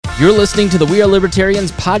You're listening to the We Are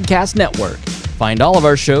Libertarians Podcast Network. Find all of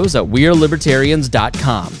our shows at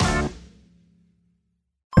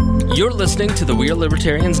wearelibertarians.com. You're listening to the We Are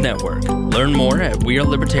Libertarians Network. Learn more at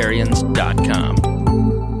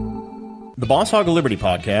wearelibertarians.com. The Boss Hog of Liberty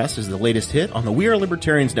podcast is the latest hit on the We Are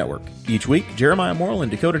Libertarians Network. Each week, Jeremiah Morrill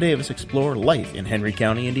and Dakota Davis explore life in Henry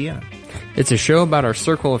County, Indiana. It's a show about our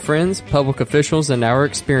circle of friends, public officials, and our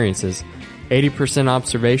experiences. 80%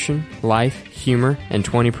 observation, life, humor, and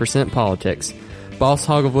 20% politics. Boss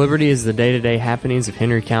Hog of Liberty is the day-to-day happenings of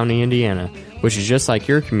Henry County, Indiana, which is just like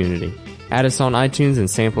your community. Add us on iTunes and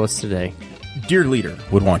sample us today. Dear Leader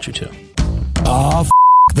would want you to.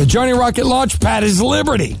 The Johnny Rocket Launchpad is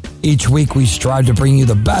Liberty. Each week we strive to bring you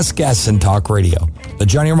the best guests in talk radio. The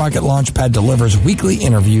Johnny Rocket Launchpad delivers weekly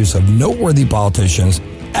interviews of noteworthy politicians,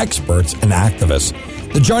 experts, and activists.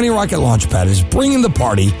 The Johnny Rocket Launchpad is bringing the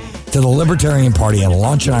party to the Libertarian Party and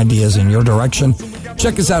launching ideas in your direction.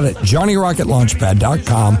 Check us out at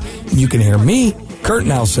JohnnyRocketLaunchpad.com. You can hear me, Kurt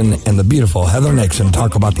Nelson, and the beautiful Heather Nixon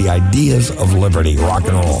talk about the ideas of liberty. Rock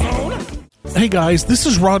and roll. Hey guys, this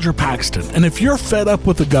is Roger Paxton, and if you're fed up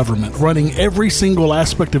with the government running every single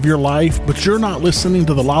aspect of your life, but you're not listening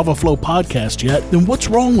to the Lava Flow podcast yet, then what's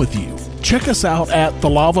wrong with you? Check us out at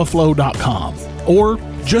thelavaflow.com, or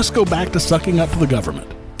just go back to sucking up to the government.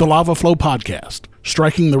 The Lava Flow podcast,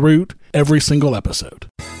 striking the root every single episode.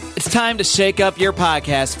 It's time to shake up your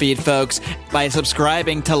podcast feed, folks, by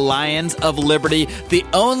subscribing to Lions of Liberty, the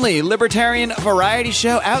only libertarian variety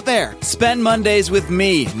show out there. Spend Mondays with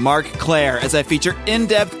me, Mark Claire, as I feature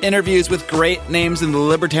in-depth interviews with great names in the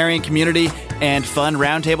libertarian community and fun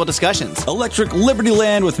roundtable discussions. Electric Liberty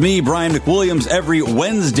Land with me, Brian McWilliams, every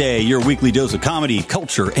Wednesday, your weekly dose of comedy,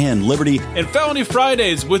 culture, and liberty. And Felony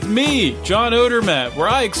Fridays with me, John Odermatt, where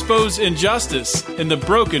I expose injustice in the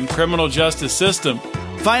broken criminal justice system.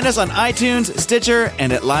 Find us on iTunes, Stitcher,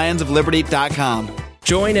 and at lionsofliberty.com.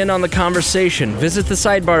 Join in on the conversation. Visit the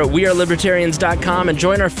sidebar at wearelibertarians.com and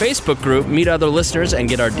join our Facebook group, meet other listeners, and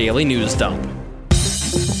get our daily news dump.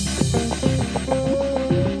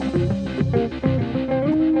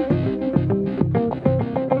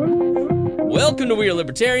 Welcome to We Are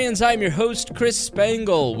Libertarians. I'm your host, Chris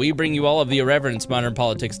Spangle. We bring you all of the irreverence modern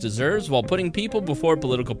politics deserves while putting people before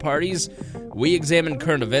political parties. We examine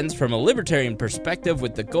current events from a libertarian perspective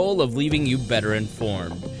with the goal of leaving you better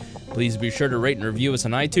informed. Please be sure to rate and review us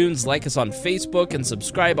on iTunes, like us on Facebook, and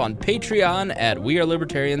subscribe on Patreon at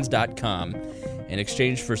wearelibertarians.com. In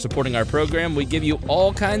exchange for supporting our program, we give you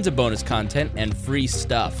all kinds of bonus content and free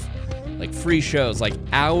stuff, like free shows, like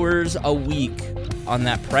hours a week on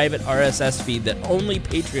that private RSS feed that only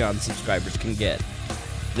Patreon subscribers can get.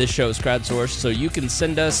 This show is crowdsourced, so you can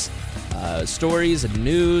send us stories and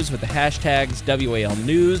news with the hashtags WAL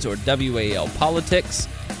News or WAL Politics,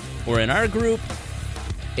 or in our group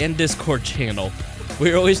and Discord channel.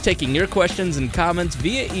 We're always taking your questions and comments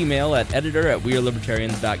via email at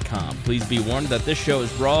editor@wearelibertarians.com. Please be warned that this show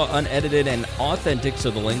is raw, unedited, and authentic,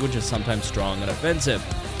 so the language is sometimes strong and offensive.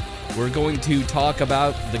 We're going to talk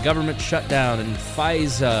about the government shutdown and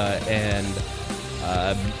FISA and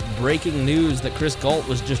breaking news that Chris Galt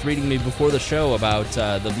was just reading me before the show about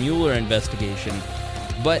the Mueller investigation.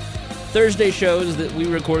 But Thursday shows that we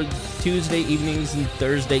record Tuesday evenings and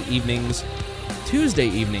Thursday evenings. Tuesday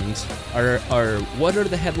evenings are what are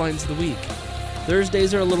the headlines of the week.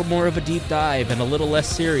 Thursdays are a little more of a deep dive and a little less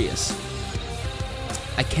serious.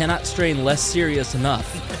 I cannot strain less serious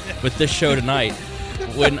enough with this show tonight.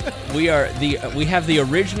 When we have the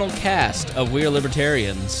original cast of We Are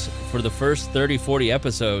Libertarians for the first 30-40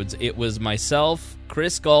 episodes. It was myself,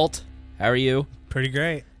 Chris Galt, how are you? Pretty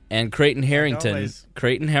great. And Creighton Harrington.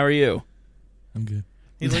 Creighton, how are you? I'm good.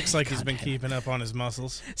 He looks like he's been keeping up on his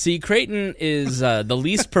muscles. See, Creighton is the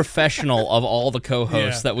least professional of all the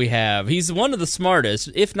co-hosts that we have. He's one of the smartest,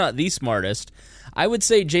 if not the smartest. I would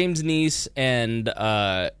say James Neese and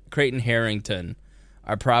Creighton Harrington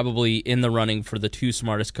are probably in the running for the two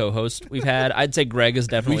smartest co-hosts we've had. I'd say Greg is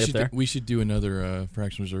definitely up there. We should do another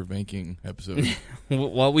Fraction Reserve banking episode.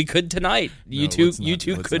 Well, we could tonight. You two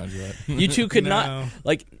could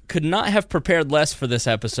not have prepared less for this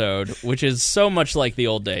episode, which is so much like the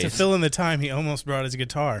old days. To fill in the time, he almost brought his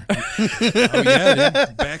guitar. Oh yeah,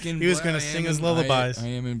 dude. Back in. He was going to sing his lullabies. I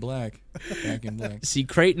am in black. Back in black. See,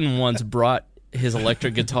 Creighton once brought his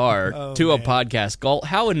electric guitar to a podcast. Galt,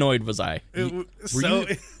 how annoyed was I? You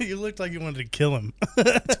looked like you wanted to kill him.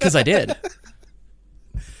 Because I did.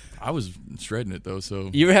 I was shredding it though, so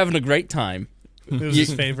you were having a great time. It was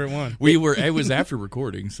his favorite one. It was after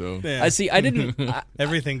recording, so yeah. I see. I didn't.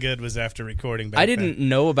 Everything good was after recording. I didn't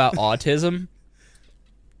know about autism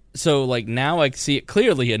so like now I see it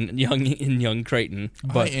clearly in young Creighton.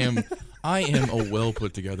 But I am a well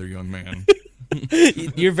put together young man.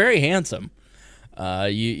 You're very handsome.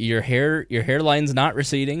 Your hairline's not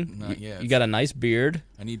receding. Not yet. You got a nice beard.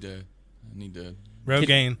 I need to.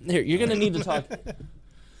 Rogaine. Here, you're gonna need to talk.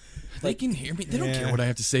 They can hear me. They don't care what I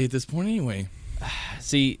have to say at this point anyway.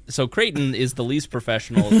 See, so Creighton is the least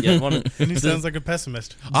professional. Yet And he sounds like a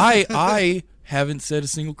pessimist. I haven't said a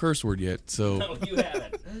single curse word yet, so No, you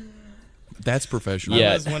haven't. that's professional.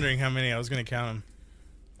 Yeah. I was wondering how many I was going to count them.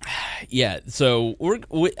 Yeah, so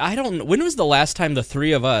I don't. When was the last time the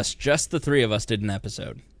three of us, just the three of us, did an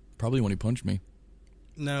episode? Probably when he punched me.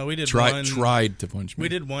 No, we did Tried to punch me. We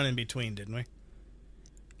did one in between, didn't we?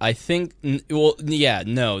 I think. Well, yeah,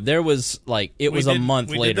 no, there was like it was a month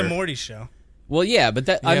we later. did the Morty show. Well, yeah, but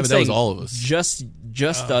that I'm but that saying was all of us. Just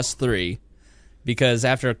us three, because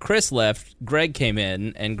after Chris left, Greg came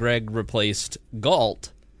in, and Greg replaced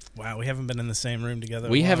Galt. Wow, we haven't been in the same room together.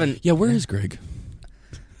 We haven't. Yeah, where is Greg?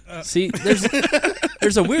 See,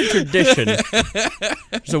 there's a weird tradition.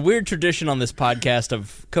 There's a weird tradition on this podcast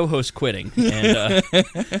of co-host quitting, and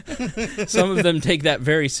some of them take that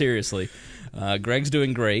very seriously. Greg's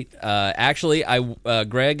doing great. Actually,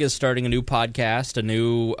 Greg is starting a new podcast, a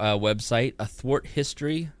new website, A Thwart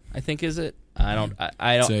History, I think is it? I don't.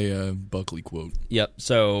 It's a Buckley quote. Yep.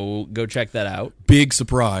 So go check that out. Big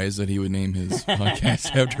surprise that he would name his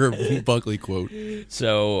podcast after a Buckley quote.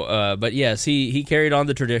 So, but yes, he carried on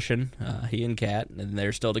the tradition. He and Kat, and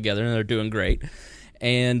they're still together, and they're doing great.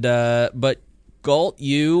 And but Galt,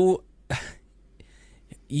 you're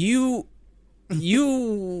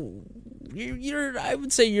I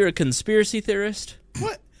would say you're a conspiracy theorist.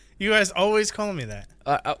 What? You guys always call me that.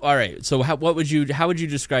 All right. So how would you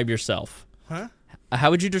describe yourself? Huh? How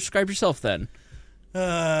would you describe yourself then?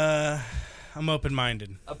 I'm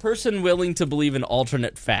open-minded. A person willing to believe in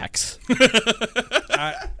alternate facts.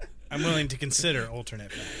 I'm willing to consider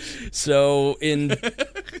alternate facts. So in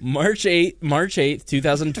March 8th,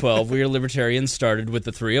 2012, We Are Libertarians started with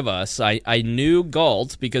the three of us. I knew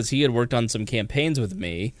Galt because he had worked on some campaigns with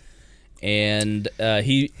me. And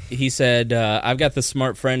he said, I've got this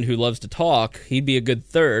smart friend who loves to talk. He'd be a good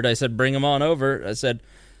third. I said, bring him on over. I said,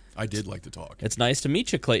 I did like to talk. It's nice to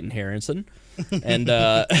meet you, Clayton Harrison. And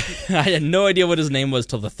I had no idea what his name was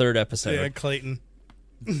till the third episode. Yeah, Clayton.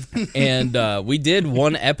 And we did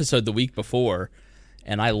one episode the week before,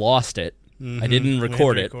 and I lost it. I didn't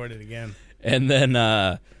record it. Record it again. And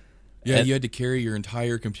then... you had to carry your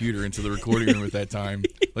entire computer into the recording room at that time.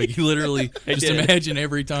 Like, you literally, imagine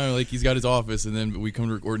every time, like, he's got his office, and then we come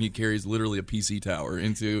to record, and he carries literally a PC tower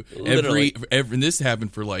into every and this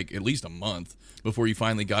happened for, like, at least a month before you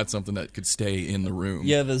finally got something that could stay in the room.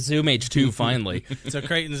 Yeah, the Zoom H2 finally. So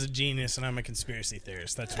Creighton's a genius, and I'm a conspiracy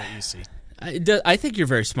theorist. That's what you see. I think you're a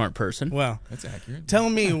very smart person. Well, that's accurate. Tell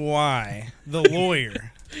me why the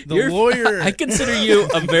lawyer... lawyer. I consider you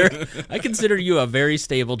a very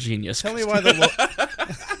stable genius. Tell me why the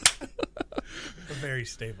a very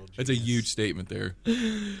stable genius. That's a huge statement there.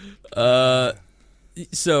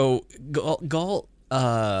 So Galt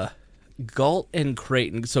and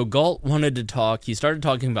Creighton. So Galt wanted to talk. He started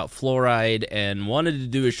talking about fluoride and wanted to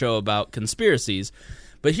do a show about conspiracies.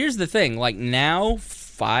 But here's the thing: like now,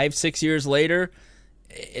 5-6 years later,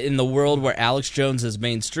 in the world where Alex Jones is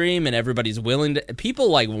mainstream and everybody's willing to,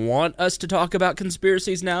 people like want us to talk about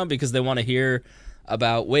conspiracies now because they want to hear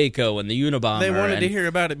about Waco and the Unabomber. They wanted to hear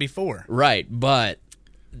about it before, right? But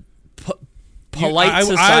polite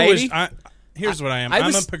society. Here's what I am.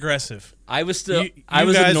 I'm a progressive. I was still. I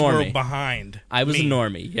was guys a normie. were behind. I was a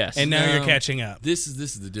normie. Yes, and now you're catching up. This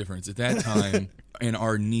is the difference. At that time, in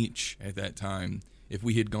our niche at that time, if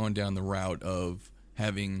we had gone down the route of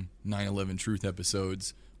having 9/11 Truth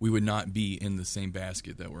episodes, we would not be in the same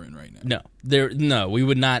basket that we're in right now. No, we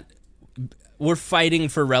would not. We're fighting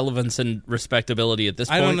for relevance and respectability at this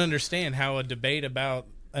point. I don't understand how a debate about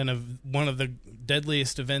one of the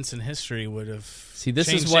deadliest events in history would have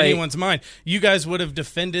changed anyone's mind. You guys would have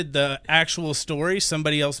defended the actual story.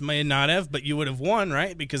 Somebody else may not have, but you would have won,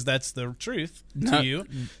 right? Because that's the truth to you.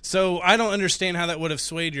 So I don't understand how that would have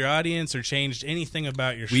swayed your audience or changed anything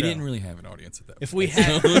about your show. We didn't really have an audience at that point. If we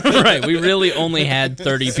had... Right, we really only had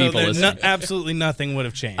 30 people listening. Absolutely nothing would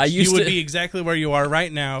have changed. You would be exactly where you are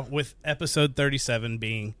right now with episode 37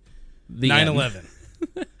 being 9/11.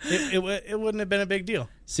 It wouldn't have been a big deal.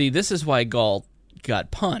 See, this is why Galt got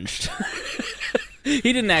punched. He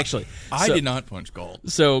didn't actually. I did not punch Galt.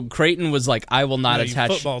 So Creighton was like, I will not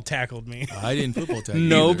attach... football tackled me. I didn't football tackle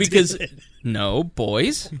No, either. because... No,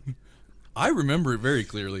 boys. I remember it very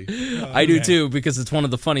clearly. I do too, because it's one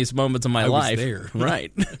of the funniest moments of my life. Was there.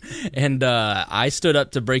 Right. And I stood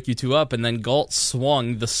up to break you two up, and then Galt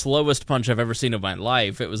swung the slowest punch I've ever seen in my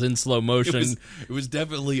life. It was in slow motion. It was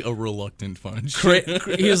definitely a reluctant punch.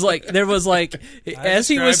 He was like, there was like, as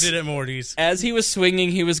he was it at Morty's. As he was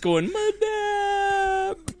swinging, he was going,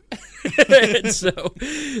 Madame.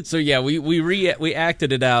 so yeah, we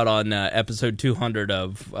acted it out on episode 200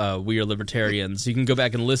 of We Are Libertarians. You can go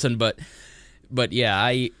back and listen, but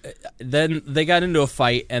yeah, then they got into a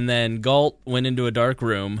fight, and then Galt went into a dark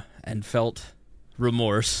room and felt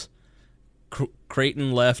remorse.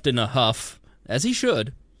 Creighton left in a huff, as he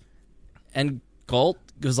should, and Galt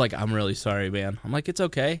was like, "I'm really sorry, man." I'm like, "It's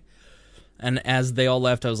okay." And as they all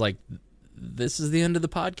left, I was like, this is the end of the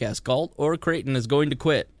podcast. Galt or Creighton is going to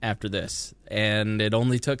quit after this. And it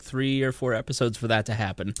only took 3 or 4 episodes for that to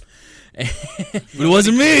happen. But it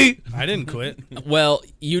wasn't me. I didn't quit. Well,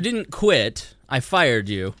 you didn't quit. I fired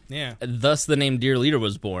you. Yeah. Thus the name Dear Leader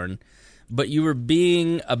was born. But you were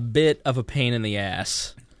being a bit of a pain in the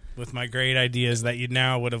ass. With my great ideas that you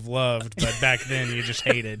now would have loved, but back then you just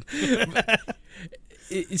hated.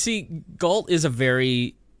 See, Galt is a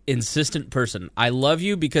very insistent person. I love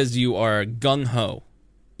you because you are gung-ho.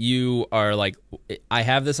 You are like, I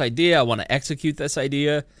have this idea, I want to execute this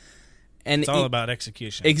idea. And it's all about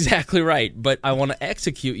execution. Exactly right. But I want to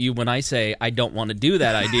execute you when I say I don't want to do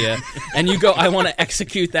that idea. And you go, I want to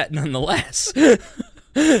execute that nonetheless.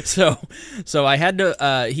 So I had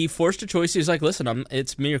to. He forced a choice. He was like, "Listen,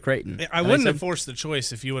 it's me or Creighton." I wouldn't have forced the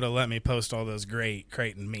choice if you would have let me post all those great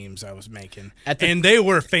Creighton memes I was making, and they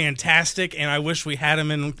were fantastic. And I wish we had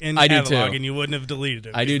them in catalog, and you wouldn't have deleted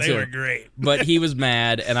them. I do too. They were great. But he was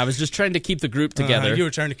mad, and I was just trying to keep the group together. You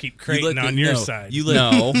were trying to keep Creighton on your side.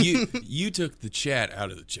 You took the chat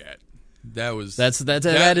out of the chat. That was that is true.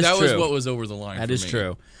 That was what was over the line. That for is me.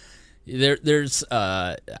 True. There's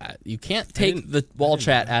you can't take the wall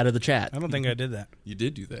chat out of the chat. I don't think I did that. You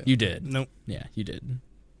did do that. You did. Nope. Yeah, you did.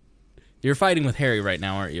 You're fighting with Harry right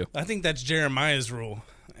now, aren't you? I think that's Jeremiah's rule,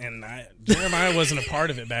 and Jeremiah wasn't a part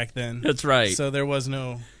of it back then. That's right. So there was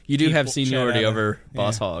no. You do have seniority over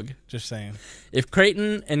Boss Hog. Just saying. If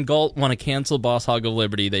Creighton and Galt want to cancel Boss Hog of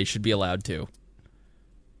Liberty, they should be allowed to.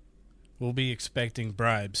 We'll be expecting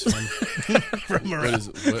bribes from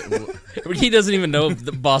around. He doesn't even know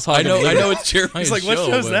the Boss Hog. I know it's Jeremiah's He's like, what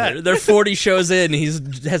show's that? They're 40 shows in. He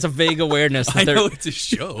has a vague awareness. That I know it's a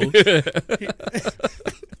show.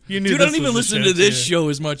 You knew Dude, I don't even listen to this show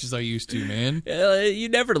as much as I used to, man. You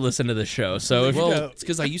never listen to the show, so it's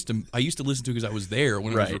because I used to listen to it because I was there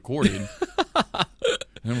when it was recorded.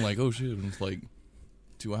 And I'm like, oh shit, it's like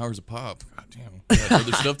 2 hours a pop. God damn, I got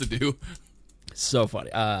other stuff to do. So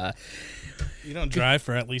funny. You don't drive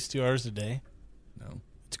for at least 2 hours a day? No.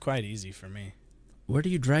 It's quite easy for me. Where do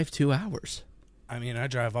you drive 2 hours? I mean, I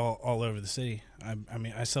drive all over the city. I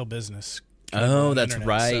mean, I sell business. Oh, that's internet,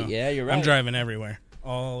 right. So yeah, you're right. I'm driving everywhere.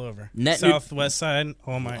 All over. Southwest side,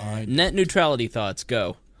 all my... Net neutrality thoughts,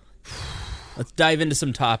 go. Let's dive into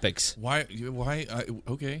some topics. Why?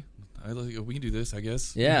 Okay. We can do this, I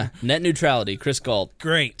guess. Yeah. Net neutrality, Chris Galt.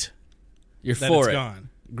 Great. You're that for it's it. Gone.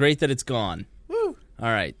 Great that it's gone. Woo. All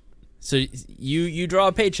right. So you draw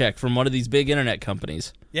a paycheck from one of these big internet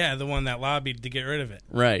companies. Yeah, the one that lobbied to get rid of it.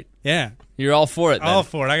 Right. Yeah. You're all for it then. All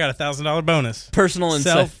for it. I got a $1,000 bonus. Personal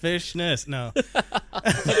selfishness. No.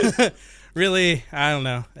 Really, I don't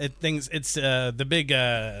know. It's the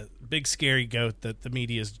big scary goat that the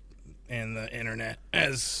media and the internet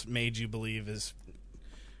has made you believe is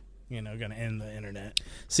going to end the internet.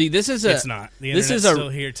 See, it's not. The internet's still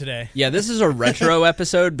here today. Yeah, this is a retro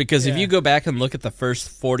episode because if you go back and look at the first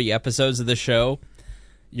 40 episodes of the show,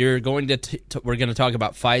 you're going to we're going to talk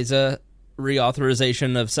about FISA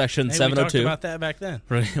reauthorization of Section 702. We talked about that back then.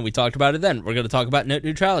 We talked about it then. We're going to talk about net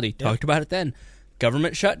neutrality. Yep. Talked about it then.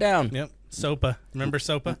 Government shutdown. Yep. SOPA. Remember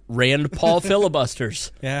SOPA? Rand Paul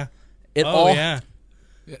filibusters. Yeah. Yeah.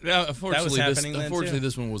 Now, unfortunately,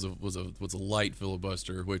 this one was a light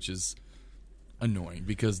filibuster, which is annoying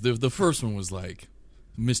because the first one was like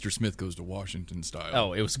Mr. Smith Goes to Washington style.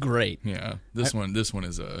 Oh, it was great. Yeah, this one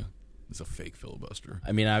is a fake filibuster.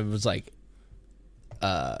 I mean, I was like,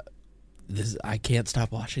 I can't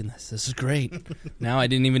stop watching this. This is great. Now I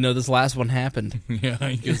didn't even know this last one happened. Yeah,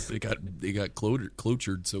 I guess they got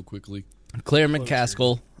clotured so quickly. Claire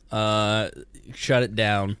McCaskill shut it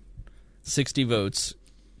down. 60 votes.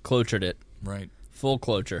 Clotured it. Right. Full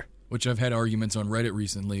cloture. Which I've had arguments on Reddit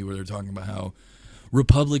recently where they're talking about how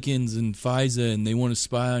Republicans and FISA and they want to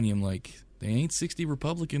spy on you. I'm like, they ain't 60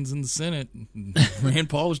 Republicans in the Senate. Rand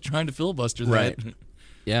Paul was trying to filibuster that. Right.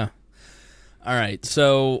 Yeah. All right.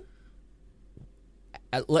 So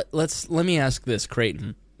Let me ask this,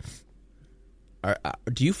 Creighton.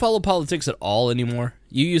 Do you follow politics at all anymore?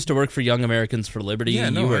 You used to work for Young Americans for Liberty. Yeah,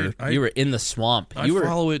 no, you were in the swamp. I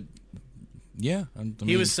follow it. Yeah,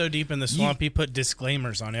 he was so deep in the swamp. He put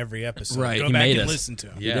disclaimers on every episode. Right, Go back and listen to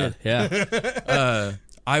him. Yeah.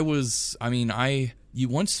 Once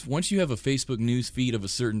you have a Facebook news feed of a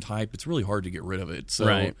certain type, it's really hard to get rid of it. So,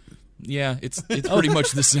 right. Yeah, it's pretty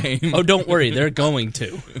much the same. Oh, don't worry, they're going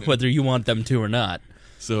to, whether you want them to or not.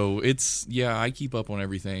 So I keep up on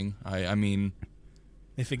everything. I mean,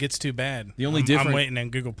 if it gets too bad, I'm waiting on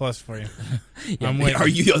Google Plus for you. Yeah, I'm waiting.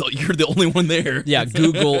 You're the only one there. Yeah,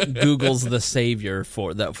 Google's the savior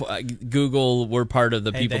for that. Google, we're part of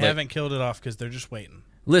the people. They haven't killed it off because they're just waiting.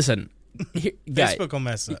 Listen, Facebook will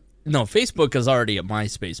mess up. No, Facebook is already at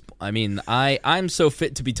MySpace. I mean, I'm so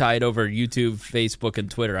fit to be tied over YouTube, Facebook,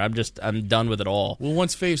 and Twitter. I'm done with it all. Well,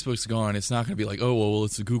 once Facebook's gone, it's not going to be like, oh, well,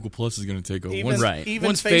 it's the Google Plus is going to take over. Even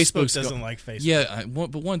Facebook doesn't like Facebook. Yeah,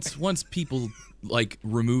 but once people like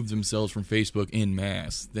remove themselves from Facebook en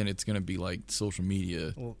masse, then it's going to be like social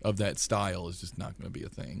media of that style is just not going to be a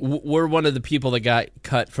thing. We're one of the people that got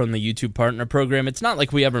cut from the YouTube Partner Program. It's not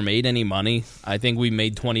like we ever made any money. I think we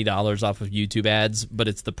made $20 off of YouTube ads, but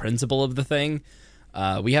it's the principle of the thing.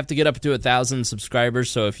 We have to get up to 1,000 subscribers,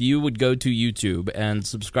 so if you would go to YouTube and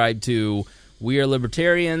subscribe to We Are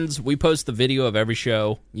Libertarians, we post the video of every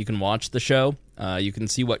show. You can watch the show. You can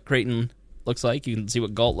see what Creighton looks like. You can see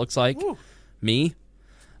what Galt looks like. Woo. Me.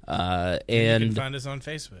 And you can find us on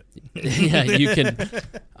Facebook. Yeah, you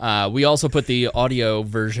can. We also put the audio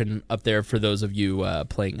version up there for those of you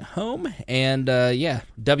playing at home. And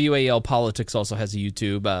WAL Politics also has a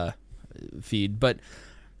YouTube feed. But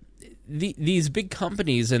these big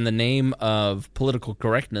companies, in the name of political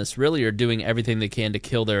correctness, really are doing everything they can to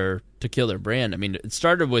kill their brand. I mean, it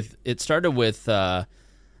started with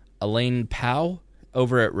Elaine Pao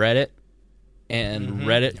over at Reddit. And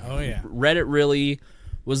Reddit really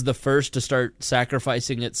was the first to start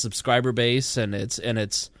sacrificing its subscriber base and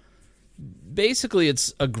its basically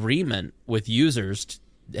its agreement with users.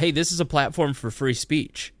 Hey, this is a platform for free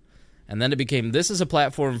speech, and then it became this is a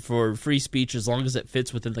platform for free speech as long as it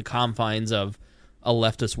fits within the confines of a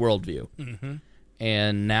leftist worldview. Mm-hmm.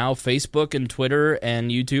 And now Facebook and Twitter and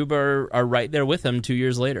YouTube are right there with them 2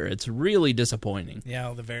 years later. It's really disappointing. Yeah,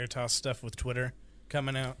 all the Veritas stuff with Twitter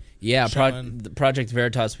coming out. Yeah, Project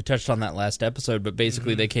Veritas, we touched on that last episode, but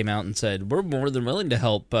basically they came out and said, we're more than willing to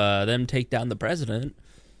help them take down the president.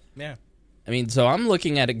 Yeah. I mean, so I'm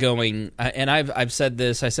looking at it going, and I've said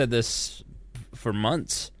this, I said this for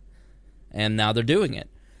months, and now they're doing it.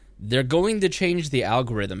 They're going to change the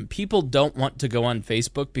algorithm. People don't want to go on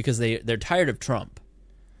Facebook because they're tired of Trump.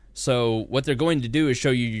 So what they're going to do is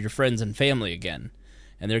show you your friends and family again.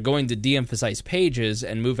 And they're going to de-emphasize pages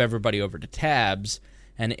and move everybody over to tabs,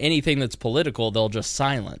 and anything that's political, they'll just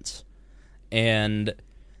silence. And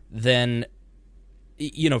then,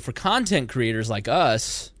 for content creators like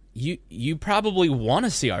us, you probably want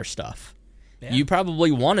to see our stuff. Yeah. You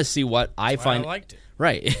probably want to see what I find. I liked it.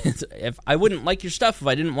 Right. If I wouldn't like your stuff if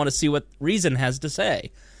I didn't want to see what Reason has to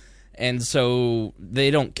say. And so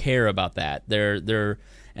they don't care about that.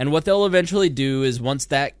 And what they'll eventually do is once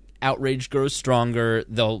that outrage grows stronger,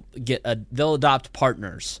 they'll adopt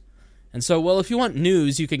partners. And so, if you want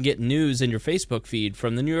news, you can get news in your Facebook feed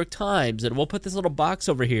from the New York Times, and we'll put this little box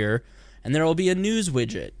over here, and there will be a news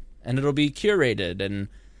widget, and it'll be curated, and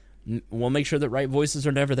we'll make sure that right voices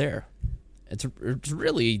are never there. It's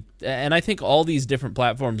really, and I think all these different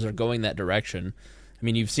platforms are going that direction. I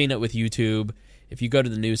mean, you've seen it with YouTube. If you go to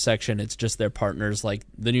the news section, it's just their partners, like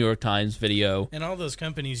the New York Times Video. And all those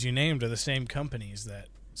companies you named are the same companies that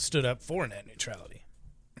stood up for net neutrality,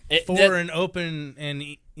 an open and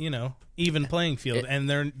even playing field, and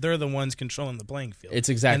they're the ones controlling the playing field. It's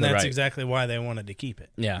exactly and that's right. exactly why they wanted to keep it.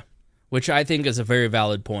 Yeah, which I think is a very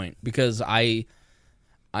valid point because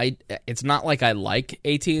it's not like I like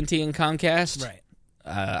AT&T and Comcast. Right.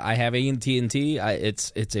 I have AT&T.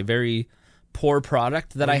 It's a very poor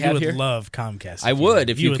product that I have here. You would love Comcast. I would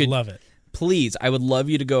if you could love it. Please, I would love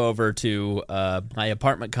you to go over to my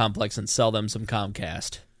apartment complex and sell them some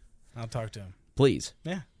Comcast. I'll talk to him. Please.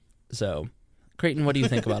 Yeah. So, Creighton, what do you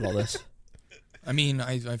think about all this? I mean,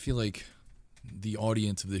 I feel like the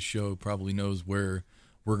audience of this show probably knows where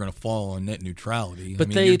we're going to fall on net neutrality. But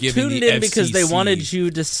they tuned in because they wanted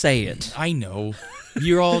you to say it. I know.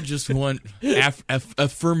 You're all just want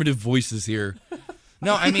affirmative voices here.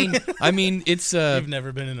 No, I mean, it's You've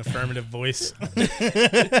never been an affirmative voice.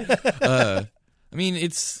 I mean,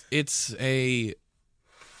 it's a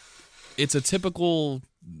typical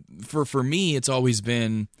for me. It's always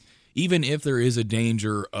been, even if there is a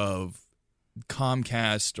danger of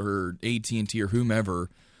Comcast or AT&T or whomever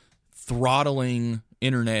throttling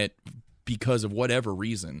internet because of whatever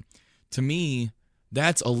reason, to me,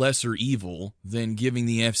 that's a lesser evil than giving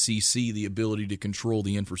the FCC the ability to control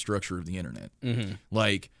the infrastructure of the internet. Mm-hmm.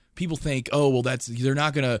 Like, people think, oh, well, they're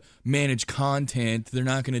not going to manage content, they're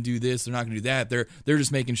not going to do this, they're not going to do that. They're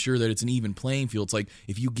just making sure that it's an even playing field. It's like,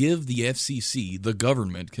 if you give the FCC, the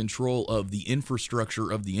government, control of the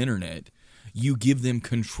infrastructure of the internet, you give them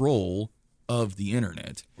control of the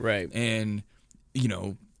internet. Right. And,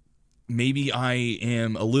 maybe I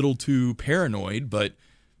am a little too paranoid, but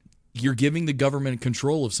you're giving the government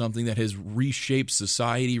control of something that has reshaped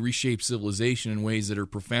society, reshaped civilization in ways that are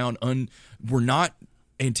profound, were not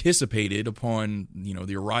anticipated upon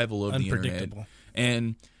the arrival of the internet.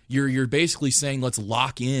 And you're basically saying, let's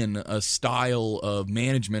lock in a style of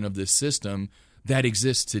management of this system that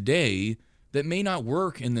exists today that may not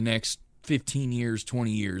work in the next 15 years,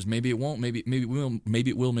 20 years. Maybe it won't, maybe it will,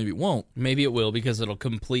 maybe it will, maybe it won't. Maybe it will, because it'll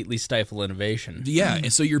completely stifle innovation. Yeah,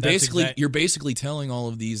 and so you're basically telling all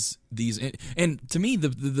of these and to me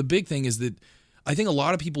the big thing is that I think a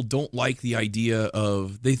lot of people don't like the idea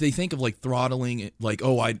of they think of like throttling, like,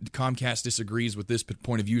 oh, Comcast disagrees with this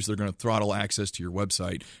point of view, so they're going to throttle access to your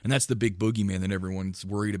website, and that's the big boogeyman that everyone's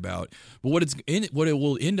worried about. But what it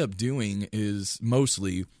will end up doing is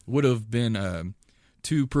mostly would have been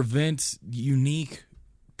to prevent unique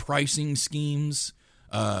pricing schemes,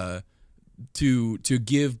 to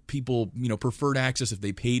give people preferred access if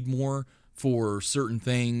they paid more for certain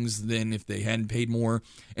things than if they hadn't paid more,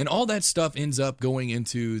 and all that stuff ends up going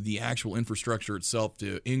into the actual infrastructure itself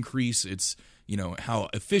to increase its how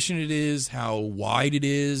efficient it is, how wide it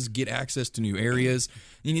is, get access to new areas.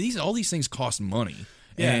 All these things cost money,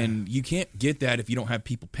 and you can't get that if you don't have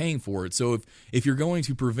people paying for it. So if you're going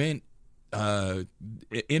to prevent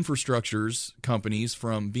infrastructures companies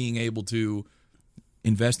from being able to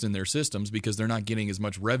invest in their systems because they're not getting as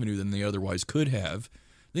much revenue than they otherwise could have,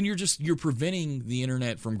 then you're preventing the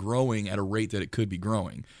internet from growing at a rate that it could be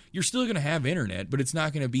growing. You're still going to have internet, but it's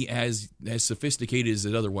not going to be as sophisticated as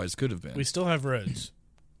it otherwise could have been. We still have roads,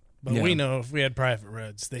 but we know if we had private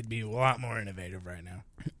roads, they'd be a lot more innovative right now.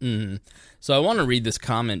 Mm-hmm. So I want to read this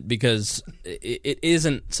comment because it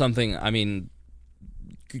isn't something. I mean,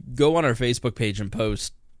 go on our Facebook page and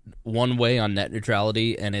post one way on net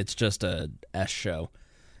neutrality, and it's just a S show.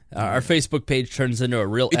 Our Facebook page turns into a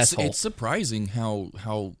real S-hole. It's surprising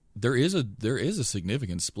how there is a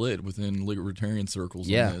significant split within libertarian circles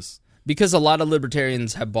on this. Because a lot of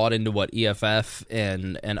libertarians have bought into what EFF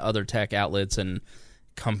and other tech outlets and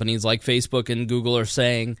companies like Facebook and Google are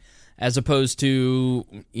saying, as opposed to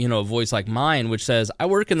a voice like mine, which says, I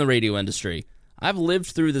work in the radio industry. I've lived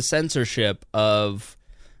through the censorship of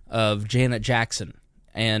Janet Jackson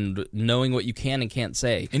and knowing what you can and can't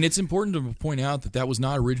say. And it's important to point out that was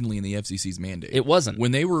not originally in the FCC's mandate. It wasn't.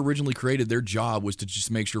 When they were originally created, their job was to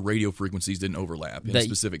just make sure radio frequencies didn't overlap in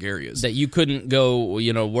specific areas. That you couldn't go,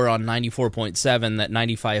 we're on 94.7, that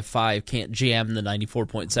 95.5 can't jam the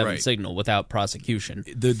 94.7 signal without prosecution.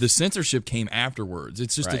 The censorship came afterwards.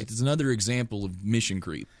 It's just it's another example of mission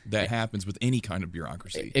creep that happens with any kind of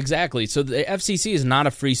bureaucracy. Exactly. So the FCC is not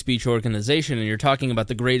a free speech organization, and you're talking about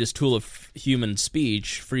the greatest tool of human speech,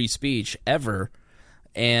 free speech ever,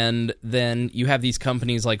 and then you have these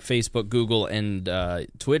companies like Facebook, Google, and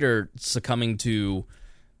Twitter succumbing to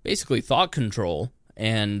basically thought control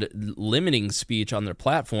and limiting speech on their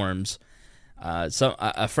platforms. So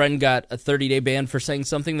a friend got a 30-day ban for saying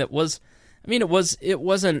something that it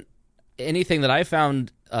wasn't anything that I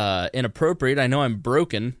found inappropriate. I know I'm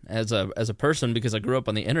broken as a person because I grew up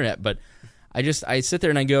on the internet, but I sit there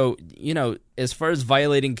and I go, as far as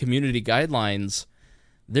violating community guidelines,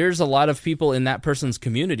 there's a lot of people in that person's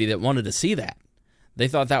community that wanted to see that. They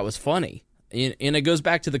thought that was funny. And it goes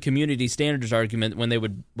back to the community standards argument when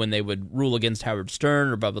they would rule against Howard Stern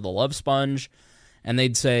or Bubba the Love Sponge, and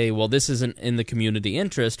they'd say, well, this isn't in the community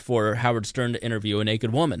interest for Howard Stern to interview a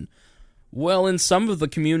naked woman. Well, in some of the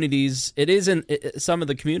communities, it is in some of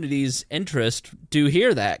the communities' interest to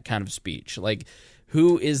hear that kind of speech. Like,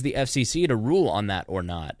 who is the FCC to rule on that or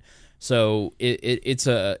not? So it's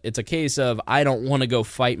a case of, I don't want to go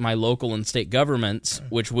fight my local and state governments,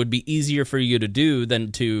 which would be easier for you to do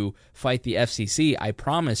than to fight the FCC, I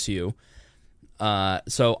promise you.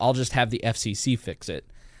 So I'll just have the FCC fix it.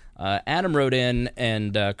 Adam wrote in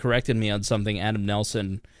and corrected me on something, Adam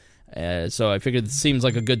Nelson. So I figured it seems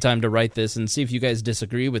like a good time to write this and see if you guys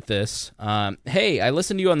disagree with this. Hey, I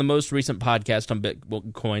listened to you on the most recent podcast on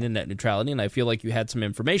Bitcoin and net neutrality, and I feel like you had some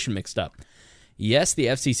information mixed up. Yes, the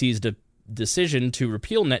FCC is decision to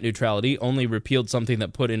repeal net neutrality only repealed something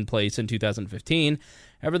that put in place in 2015.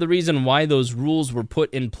 However, the reason why those rules were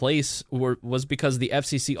put in place was because the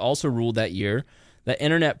FCC also ruled that year that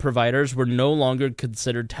internet providers were no longer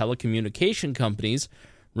considered telecommunication companies,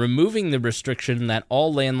 removing the restriction that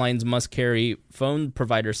all landlines must carry phone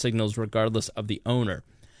provider signals regardless of the owner.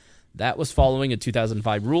 That was following a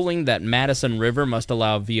 2005 ruling that Madison River must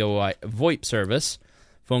allow VoIP service,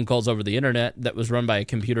 phone calls over the internet, that was run by a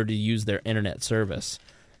computer to use their internet service.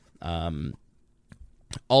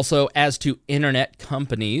 Also, as to internet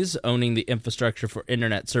companies owning the infrastructure for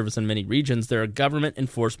internet service in many regions, there are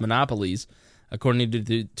government-enforced monopolies, according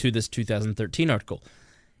to this 2013 article.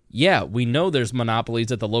 Yeah, we know there's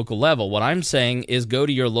monopolies at the local level. What I'm saying is go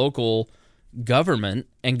to your local government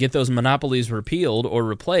and get those monopolies repealed or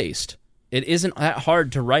replaced. It isn't that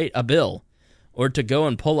hard to write a bill or to go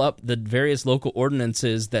and pull up the various local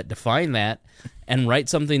ordinances that define that and write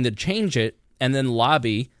something to change it and then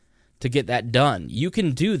lobby to get that done. You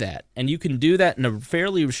can do that, and you can do that in a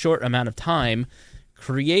fairly short amount of time.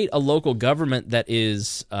 Create a local government that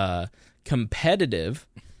is competitive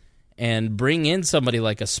and bring in somebody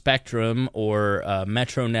like a Spectrum or a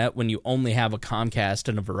Metronet when you only have a Comcast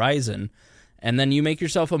and a Verizon, and then you make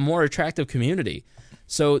yourself a more attractive community.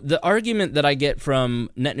 So the argument that I get from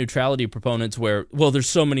net neutrality proponents where, well, there's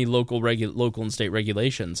so many local and state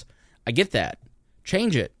regulations, I get that.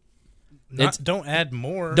 Change it. Don't add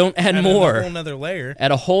more. Don't add more. A whole nother layer.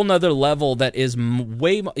 At a whole nother level that is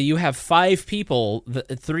way – you have 5 people.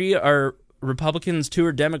 3 are Republicans, 2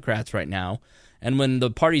 are Democrats right now. And when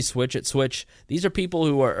the parties switch, these are people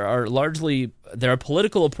who are largely – they're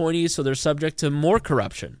political appointees, so they're subject to more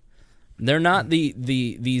corruption. They're not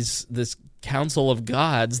this council of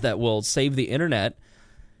gods that will save the internet.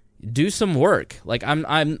 Do some work. Like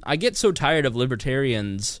I get so tired of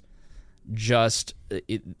libertarians just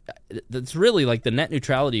it's really like the net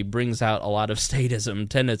neutrality brings out a lot of statist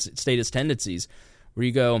tendencies where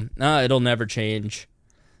you go, it'll never change,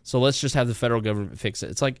 so let's just have the federal government fix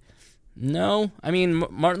it. It's like, no. I mean,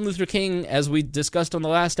 Martin Luther King, as we discussed on the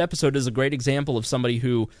last episode, is a great example of somebody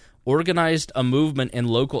who organized a movement in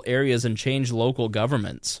local areas and changed local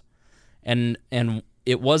governments. And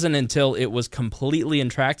it wasn't until it was completely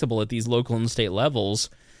intractable at these local and state levels,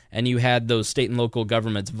 and you had those state and local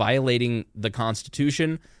governments violating the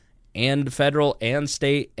Constitution and federal and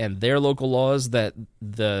state and their local laws, that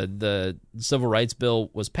the Civil Rights Bill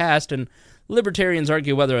was passed. And libertarians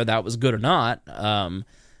argue whether that was good or not,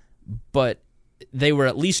 but they were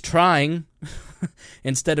at least trying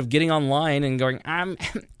instead of getting online and going, I'm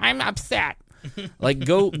upset. Like,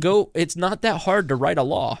 go. It's not that hard to write a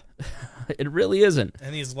law. It really isn't.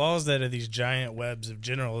 And these laws that are these giant webs of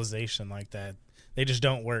generalization like that, they just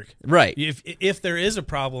don't work. Right. If there is a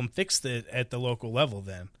problem, fix it at the local level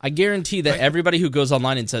then. I guarantee that everybody who goes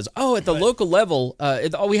online and says, at the local level,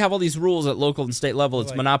 we have all these rules at local and state level,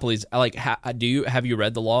 it's monopolies. Have you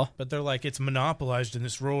read the law? But they're like, it's monopolized in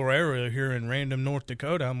this rural area here in random North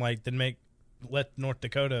Dakota. I'm like, then let North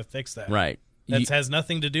Dakota fix that. Right. That has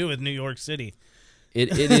nothing to do with New York City.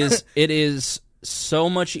 It is so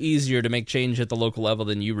much easier to make change at the local level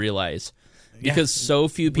than you realize. Because so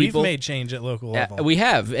few people... We've made change at local level. We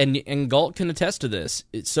have, and Galt can attest to this.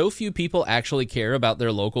 So few people actually care about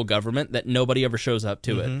their local government that nobody ever shows up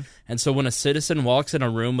to it. And so when a citizen walks in a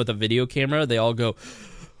room with a video camera, they all go,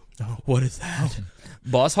 what is that?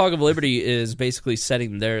 Boss Hog of Liberty is basically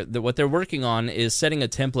setting what they're working on is setting a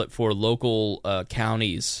template for local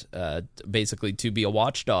counties, basically to be a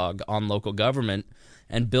watchdog on local government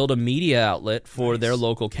and build a media outlet for their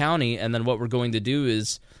local county. And then what we're going to do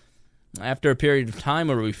is, after a period of time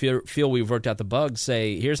where we feel we've worked out the bugs,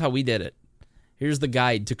 say, here's how we did it. Here's the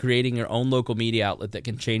guide to creating your own local media outlet that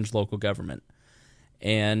can change local government.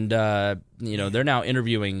 And, they're now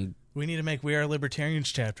interviewing... We need to make We Are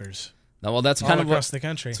Libertarians chapters. Well, that's kind of across the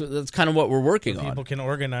country. So that's kind of what we're working on. People can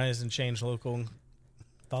organize and change local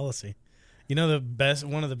policy. You know,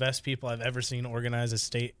 one of the best people I've ever seen organize a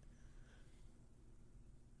state.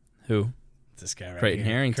 Who? This guy right Creighton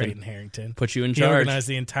here. Harrington. Creighton Harrington. Put you in He charge. organized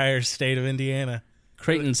the entire state of Indiana.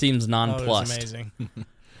 Creighton seems nonplussed. Oh, it was amazing.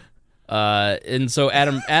 And so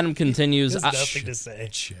Adam continues. There's nothing to say.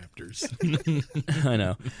 Chapters. I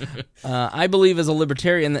know. I believe as a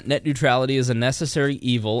libertarian that net neutrality is a necessary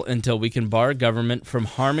evil until we can bar government from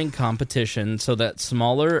harming competition so that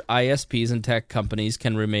smaller ISPs and tech companies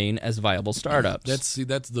can remain as viable startups. That's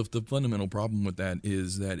the fundamental problem with that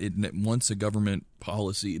is that once a government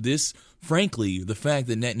policy, frankly, the fact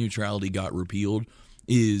that net neutrality got repealed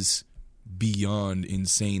is beyond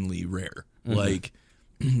insanely rare. Like,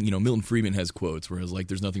 Milton Friedman has quotes where it's like,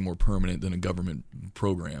 there's nothing more permanent than a government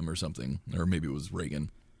program or something, or maybe it was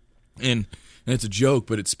Reagan. And it's a joke,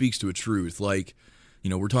 but it speaks to a truth. Like,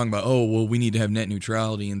 we're talking about, we need to have net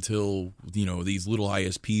neutrality until, these little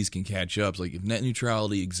ISPs can catch up. It's like, if net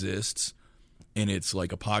neutrality exists and it's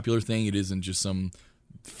like a popular thing, it isn't just some...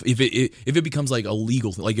 If it becomes like a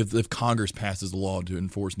legal thing, like if Congress passes a law to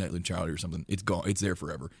enforce net neutrality or something, it's gone. It's there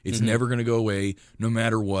forever. It's never going to go away, no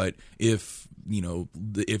matter what. If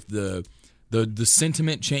the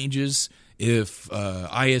sentiment changes, if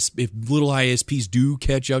little ISPs do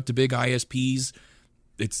catch up to big ISPs,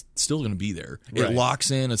 it's still going to be there. Right. It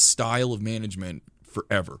locks in a style of management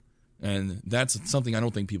forever, and that's something I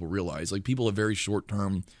don't think people realize. Like, people have very short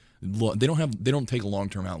term. They don't take a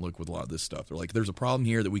long-term outlook with a lot of this stuff. They're like, there's a problem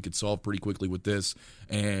here that we could solve pretty quickly with this,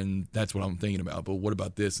 and that's what I'm thinking about. But what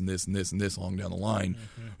about this and this and this and this along down the line?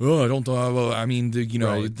 I don't.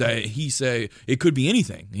 Right. He say it could be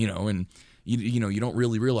anything, and you don't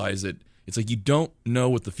really realize it. It's like you don't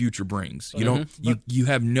know what the future brings. You don't. You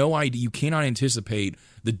have no idea. You cannot anticipate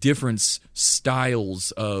the different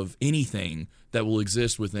styles of anything that will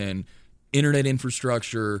exist within internet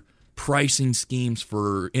infrastructure, pricing schemes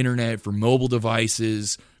for internet, for mobile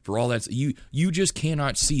devices, for all that. You just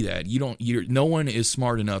cannot see that. No one is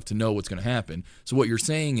smart enough to know what's going to happen. So what you're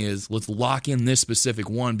saying is, let's lock in this specific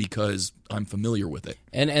one because I'm familiar with it.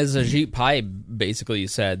 And as Ajit Pai basically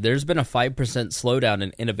said, there's been a 5% slowdown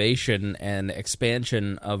in innovation and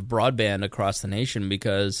expansion of broadband across the nation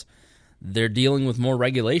because they're dealing with more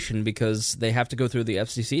regulation because they have to go through the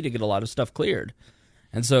FCC to get a lot of stuff cleared.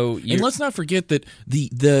 And so, and let's not forget that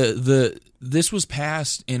this was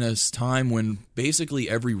passed in a time when basically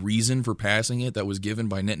every reason for passing it that was given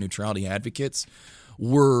by net neutrality advocates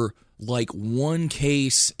were like one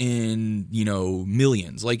case in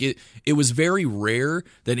millions. Like it was very rare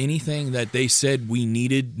that anything that they said we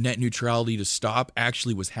needed net neutrality to stop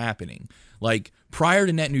actually was happening. Like, prior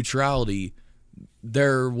to net neutrality,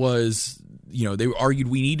 there was, they argued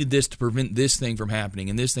we needed this to prevent this thing from happening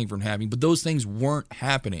and this thing from happening, but those things weren't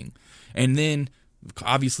happening. And then,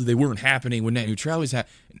 obviously, they weren't happening when net neutrality was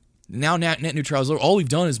happening. Now net neutrality, all we've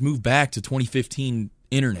done is move back to 2015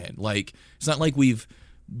 internet. Like, it's not like we've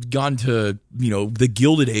gone to, the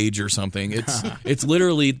Gilded Age or something. It's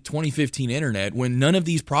literally 2015 internet when none of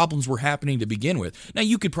these problems were happening to begin with. Now,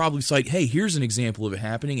 you could probably cite, hey, here's an example of it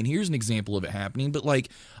happening and here's an example of it happening, but like,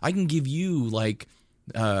 I can give you like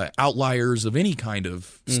outliers of any kind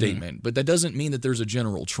of statement, but that doesn't mean that there's a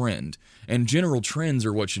general trend. And general trends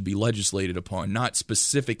are what should be legislated upon, not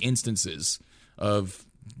specific instances of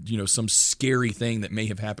some scary thing that may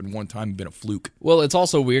have happened one time and been a fluke. Well, it's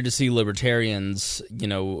also weird to see libertarians,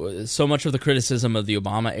 so much of the criticism of the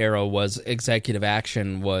Obama era was executive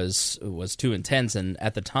action was too intense. And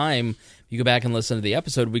at the time, if you go back and listen to the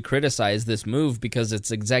episode, we criticized this move because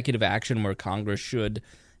it's executive action where Congress should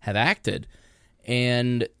have acted.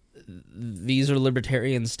 And these are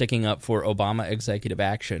libertarians sticking up for Obama executive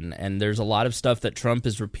action. And there's a lot of stuff that Trump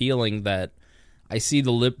is repealing that I see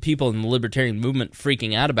the people in the libertarian movement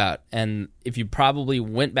freaking out about. And if you probably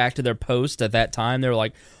went back to their post at that time, they were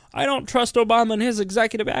like, I don't trust Obama and his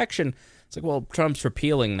executive action. It's like, well, Trump's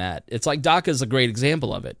repealing that. It's like DACA is a great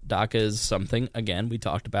example of it. DACA is something, again, we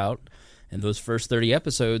talked about in those first 30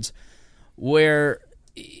 episodes, where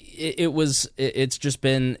it's just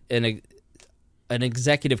been an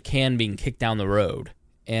executive can being kicked down the road.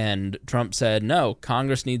 And Trump said, no,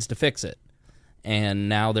 Congress needs to fix it. And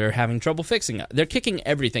now they're having trouble fixing it. They're kicking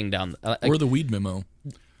everything down. Or the weed memo.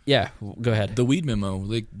 Yeah, go ahead. The weed memo.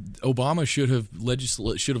 Like, Obama should have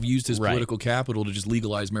used his political capital to just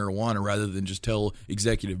legalize marijuana rather than just tell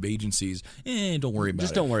executive agencies, don't worry about it.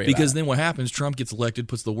 Just don't worry about it. Because then what happens, Trump gets elected,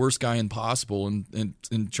 puts the worst guy in possible in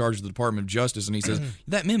charge of the Department of Justice, and he says,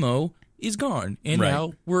 that memo is gone, and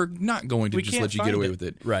now we're not going to just let you get away with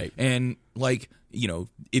it. Right. And,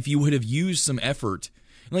 if you would have used some effort,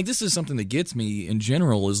 and like, this is something that gets me in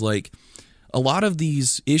general, is like, a lot of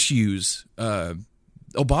these issues,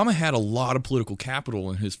 Obama had a lot of political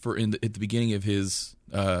capital at the beginning of his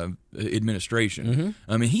administration.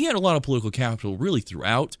 I mean, he had a lot of political capital really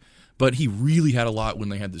throughout, but he really had a lot when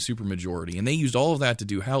they had the supermajority, and they used all of that to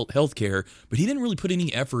do health care, but he didn't really put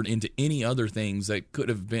any effort into any other things that could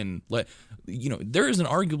have been there isn't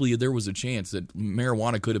arguably there was a chance that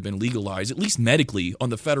marijuana could have been legalized, at least medically, on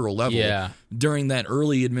the federal level during that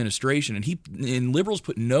early administration, and liberals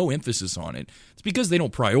put no emphasis on it. It's because they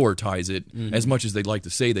don't prioritize it as much as they'd like to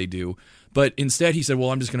say they do, but instead he said, well,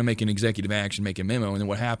 I'm just going to make an executive action, make a memo, and then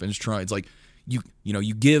what happens, it's like,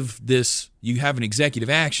 you give this, you have an executive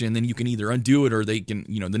action, then you can either undo it or they can,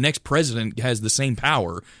 the next president has the same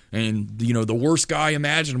power. And, the worst guy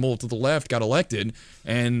imaginable to the left got elected.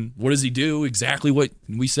 And what does he do? Exactly what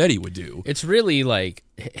we said he would do. It's really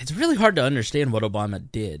hard to understand what Obama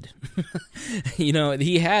did.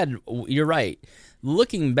 He had, you're right.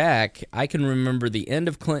 Looking back, I can remember the end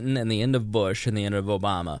of Clinton and the end of Bush and the end of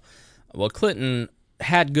Obama. Well, Clinton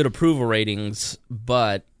had good approval ratings,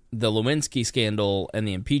 but the Lewinsky scandal and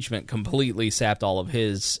the impeachment completely sapped all of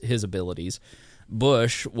his abilities.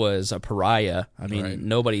 Bush was a pariah. I mean, right.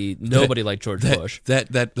 Nobody liked George Bush.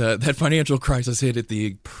 That financial crisis hit at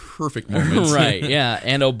the perfect moment. Right, yeah.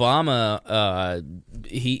 And Obama,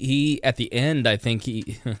 he at the end, I think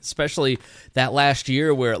especially that last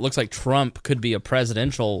year where it looks like Trump could be a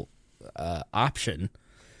presidential option,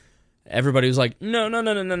 everybody was like, no,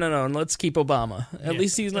 let's keep Obama. At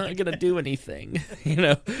least he's not going to do anything.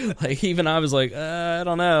 Even I was like, I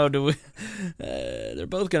don't know. They're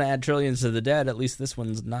both going to add trillions to the debt. At least this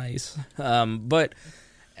one's nice. But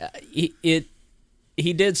he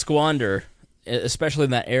did squander, especially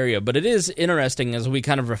in that area. But it is interesting as we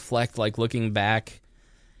kind of reflect, like looking back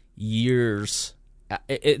years.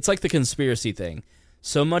 It's like the conspiracy thing.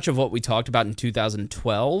 So much of what we talked about in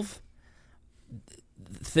 2012...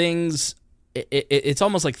 things, it's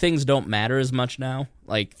almost like things don't matter as much now.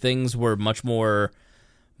 Like things were much more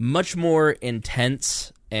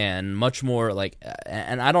intense and much more like,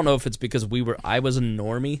 and I don't know if it's because I was a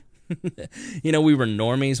normie. We were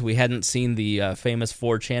normies. We hadn't seen the famous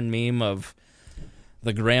 4chan meme of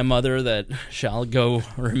the grandmother that shall go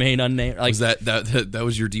remain unnamed. Like, was that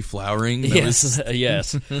was your deflowering?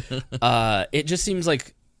 Yes. It just seems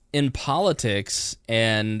like in politics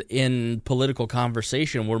and in political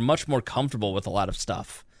conversation, we're much more comfortable with a lot of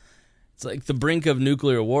stuff. It's like the brink of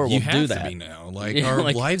nuclear war will do that. You have to be now. Like,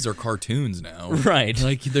 our lives are cartoons now. Right.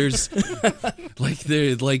 Like, there's...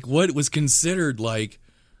 what was considered,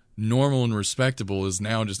 normal and respectable is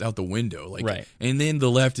now just out the window. Right. And then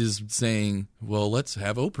the left is saying, well, let's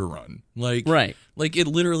have Oprah run. Right. Like, it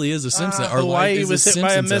literally is a Simpsons. Hawaii was hit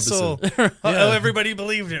by a missile. Yeah. Everybody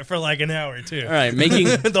believed it for an hour, too. All right, making...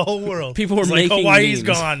 the whole world. People were making Hawaii's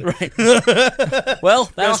memes. gone. Right.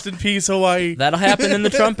 Well, rest in peace, Hawaii. That'll happen in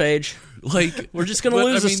the Trump age. We're just going to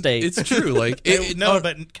lose a state. It's true.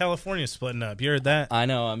 But California's splitting up. You heard that? I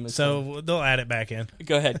know. So they'll add it back in.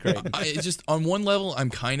 Go ahead, Craig. Just on one level,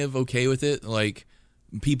 I'm kind of okay with it. Like,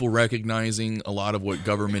 people recognizing a lot of what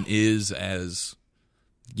government is as,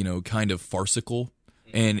 kind of farcical.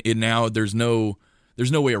 And now there's no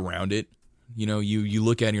way around it. You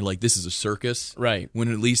look at it and you're like, this is a circus. Right.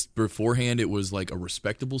 When at least beforehand it was like a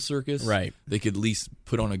respectable circus. Right. They could at least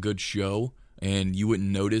put on a good show. And you wouldn't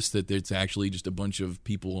notice that it's actually just a bunch of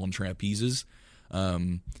people on trapezes.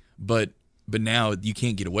 But now you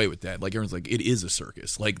can't get away with that. Like, everyone's like, it is a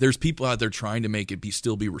circus. Like, there's people out there trying to make it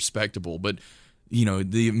still be respectable. But,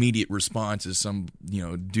 the immediate response is some,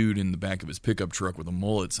 dude in the back of his pickup truck with a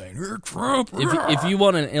mullet saying, "Hey, Trump." If you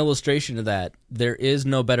want an illustration of that, there is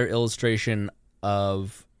no better illustration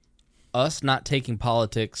of us not taking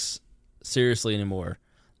politics seriously anymore.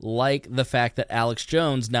 Like the fact that Alex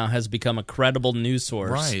Jones now has become a credible news source.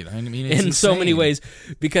 Right. I mean, it's in so many ways.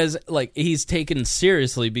 Because, he's taken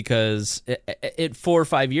seriously because 4 or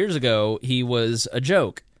 5 years ago, he was a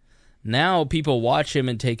joke. Now people watch him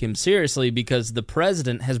and take him seriously because the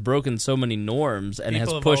president has broken so many norms and has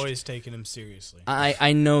pushed... People have always taken him seriously.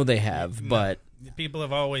 I know they have, but... People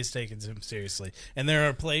have always taken him seriously, and there are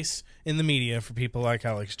a place in the media for people like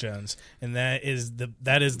Alex Jones, and that is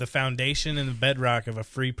the foundation and the bedrock of a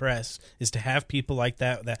free press, is to have people like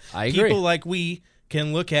that. I agree. People like we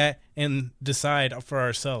can look at and decide for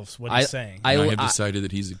ourselves what he's saying. I have decided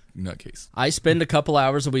that he's a nutcase. I spend a couple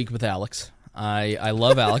hours a week with Alex. I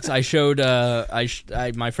love Alex. I showed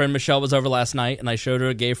my friend Michelle was over last night, and I showed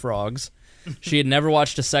her Gay Frogs. She had never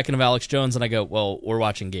watched a second of Alex Jones, and I go, well, we're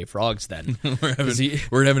watching Gay Frogs then.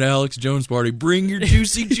 We're having an Alex Jones party. Bring your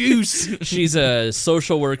juicy juice. She's a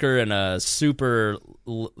social worker and a super,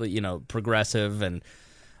 progressive. And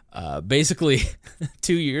basically,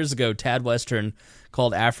 2 years ago, Tad Western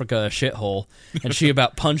called Africa a shithole, and she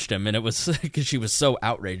about punched him, and it was because she was so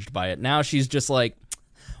outraged by it. Now she's just like,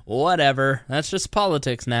 whatever, that's just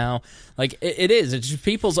politics now. Like, it is. It's just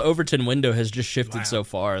people's Overton window has just shifted so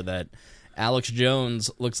far that Alex Jones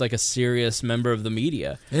looks like a serious member of the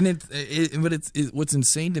media. And what's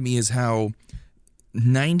insane to me is how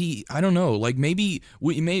 90, I don't know, like maybe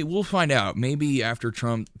we'll find out. Maybe after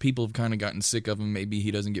Trump, people have kind of gotten sick of him. Maybe he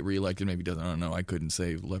doesn't get reelected. Maybe he doesn't. I don't know. I couldn't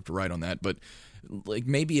say left or right on that. But like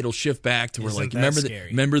maybe it'll shift back to where Isn't like that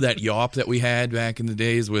remember that yawp that we had back in the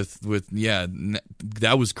days with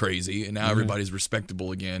that was crazy, and now everybody's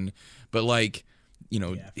respectable again. But like, you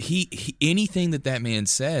know, he anything that man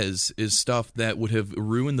says is stuff that would have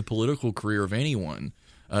ruined the political career of anyone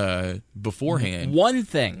beforehand. One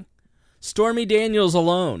thing, Stormy Daniels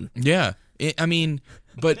alone. Yeah, I mean,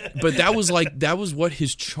 but that was what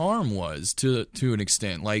his charm was to an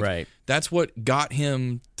extent. Like, right. That's what got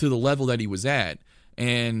him to the level that he was at,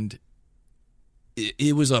 and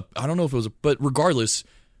it was I don't know if it was but regardless,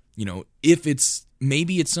 you know, if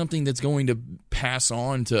maybe it's something that's going to pass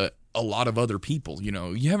on to a lot of other people. You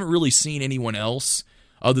know, you haven't really seen anyone else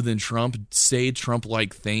other than Trump say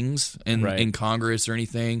Trump-like things in Congress or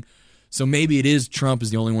anything. So maybe it is Trump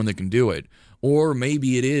is the only one that can do it. Or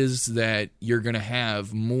maybe it is that you're going to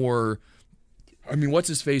have more. I mean, what's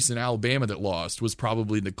his face in Alabama that lost was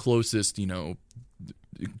probably the closest, you know,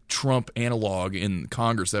 Trump analog in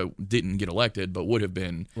Congress that didn't get elected, but would have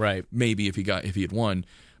been maybe if he had won.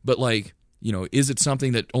 But like, you know, is it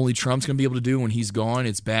something that only Trump's going to be able to do when he's gone?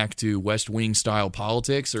 It's back to West Wing style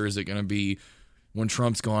politics, or is it going to be when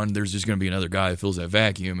Trump's gone, there's just going to be another guy that fills that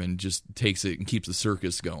vacuum and just takes it and keeps the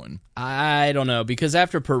circus going? I don't know, because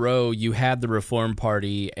after Perot, you had the Reform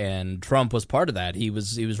Party, and Trump was part of that. He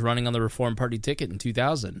was running on the Reform Party ticket in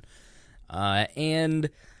 2000, and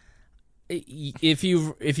if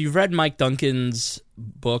you've read Mike Duncan's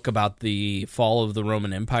book about the fall of the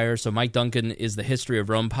Roman Empire, so Mike Duncan is the History of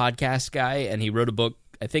Rome podcast guy, and he wrote a book.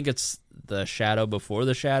 I think it's The Shadow Before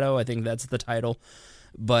the Shadow. I think that's the title.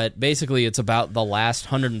 But basically, it's about the last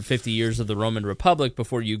 150 years of the Roman Republic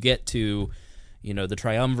before you get to, you know, the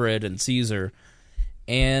Triumvirate and Caesar.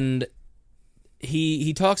 And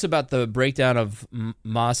he talks about the breakdown of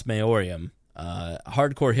Mos Maiorum.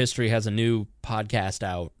 Hardcore History has a new podcast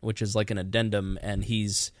out, which is like an addendum, and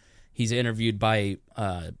he's interviewed by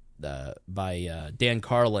Dan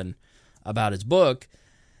Carlin about his book.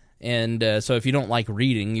 And so if you don't like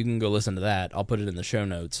reading, you can go listen to that. I'll put it in the show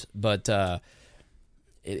notes. But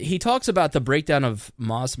he talks about the breakdown of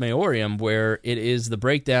Mos Maiorum, where it is the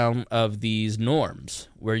breakdown of these norms,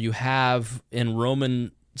 where you have in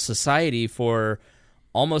Roman society for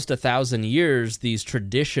almost 1,000 years these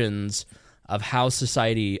traditions of how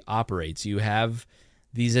society operates. You have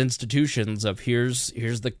these institutions of here's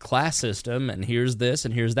the class system, and here's this,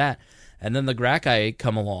 and here's that. And then the Gracchi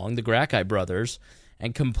come along, the Gracchi brothers,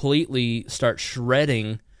 and completely start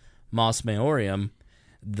shredding Mos Maiorum,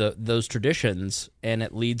 those traditions, and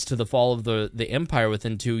it leads to the fall of the empire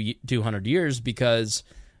within 200 years, because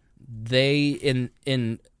they, in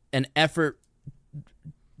an effort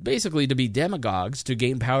basically to be demagogues, to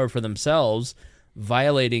gain power for themselves,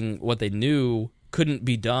 violating what they knew couldn't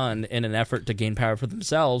be done in an effort to gain power for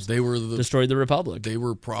themselves, they destroyed the Republic. They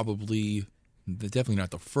were probably, definitely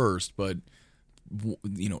not the first, but,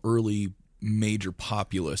 you know, early major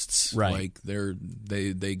populists. Right. Like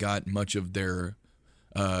they got much of their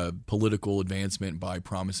political advancement by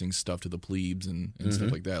promising stuff to the plebes and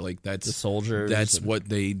stuff like that. Like that's the soldiers. That's what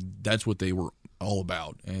they were all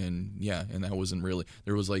about. And and that wasn't really,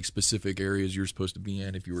 there was like specific areas you're supposed to be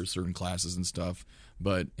in if you were certain classes and stuff.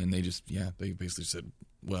 And they just they basically said,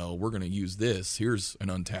 well, we're going to use this. Here's an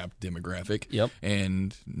untapped demographic. Yep.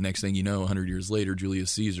 And next thing you know, 100 years later,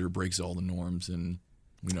 Julius Caesar breaks all the norms, and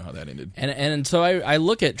we know how that ended. And so I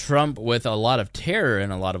look at Trump with a lot of terror in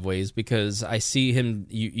a lot of ways, because I see him,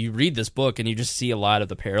 you read this book and you just see a lot of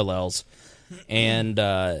the parallels. And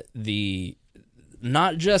it's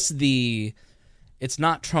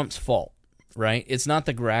not Trump's fault, right? It's not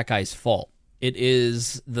the Gracchi's fault. It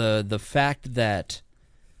is the fact that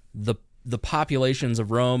the populations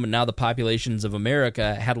of Rome and now the populations of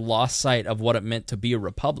America had lost sight of what it meant to be a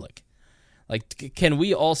republic. Like, can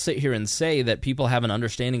we all sit here and say that people have an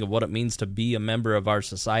understanding of what it means to be a member of our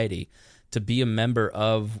society, to be a member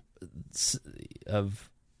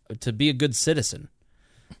to be a good citizen?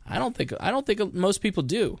 I don't think most people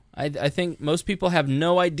do. I think most people have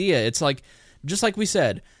no idea. It's like, just like we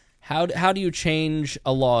said, how do you change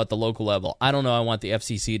a law at the local level? I don't know. I want the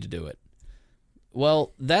FCC to do it.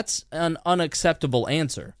 Well, that's an unacceptable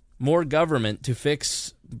answer. More government to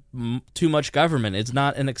fix too much government is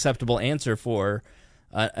not an acceptable answer for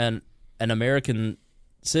an American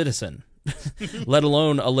citizen, let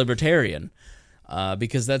alone a libertarian,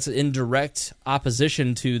 because that's in direct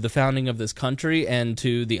opposition to the founding of this country and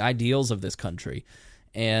to the ideals of this country.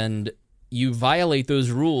 And you violate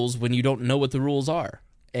those rules when you don't know what the rules are.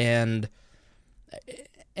 And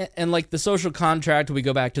like the social contract, we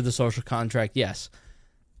go back to the social contract, yes.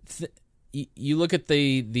 You look at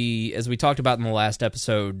the as we talked about in the last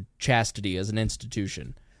episode, chastity as an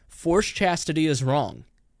institution. Forced chastity is wrong,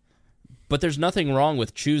 but there's nothing wrong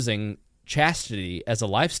with choosing chastity as a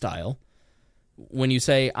lifestyle. When you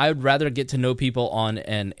say, I would rather get to know people on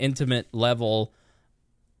an intimate level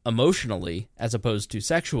emotionally as opposed to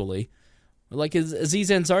sexually, like Aziz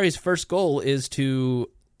Ansari's first goal is to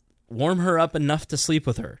warm her up enough to sleep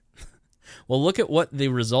with her. Well, look at what the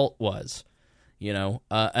result was.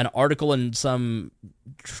 An article in some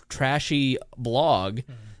trashy blog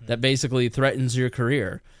that basically threatens your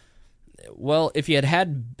career. Well, if you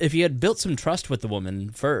had built some trust with the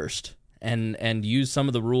woman first and used some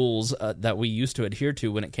of the rules that we used to adhere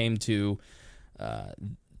to when it came to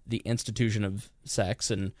the institution of sex,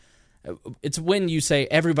 and it's when you say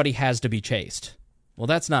everybody has to be chaste. Well,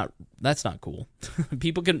 that's not cool.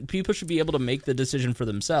 People should be able to make the decision for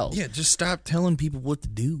themselves. Yeah, just stop telling people what to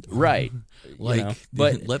do. Right.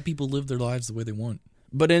 But let people live their lives the way they want.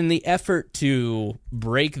 But in the effort to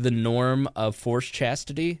break the norm of forced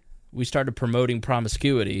chastity, we started promoting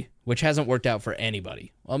promiscuity, which hasn't worked out for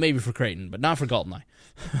anybody. Well, maybe for Creighton, but not for Galt and I.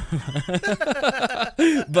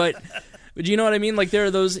 But you know what I mean? Like there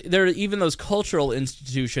are even those cultural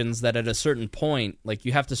institutions that at a certain point, like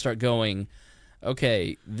you have to start going,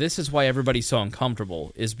 okay, this is why everybody's so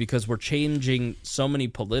uncomfortable, is because we're changing so many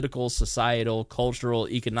political, societal, cultural,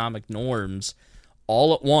 economic norms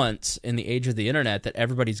all at once in the age of the internet that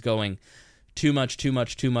everybody's going too much.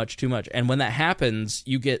 And when that happens,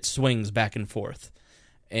 you get swings back and forth.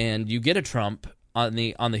 And you get a Trump on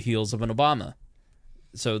the heels of an Obama.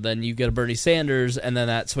 So then you get a Bernie Sanders, and then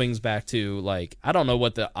that swings back to, like, I don't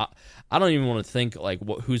even want to think, like,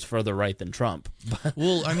 who's further right than Trump.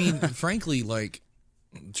 Well, I mean, frankly, like,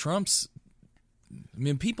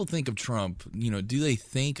 people think of Trump, do they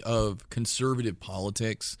think of conservative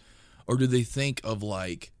politics, or do they think of,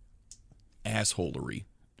 like, assholery?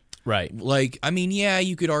 Right. Like, I mean, yeah,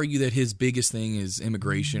 you could argue that his biggest thing is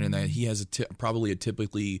immigration and that he has probably a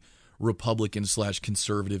typically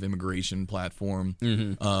Republican/conservative immigration platform,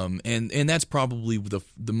 and that's probably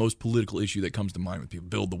the most political issue that comes to mind with people.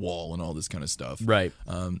 Build the wall and all this kind of stuff, right?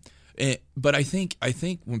 But I think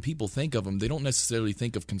when people think of him, they don't necessarily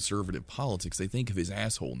think of conservative politics. They think of his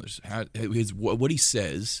assholeness, what he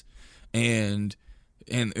says, and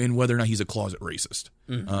whether or not he's a closet racist,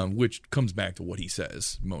 which comes back to what he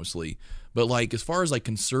says mostly. But like as far as like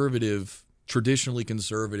traditionally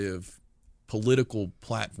conservative political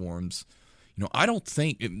platforms, I don't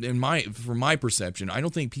think, from my perception, I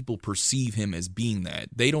don't think people perceive him as being that.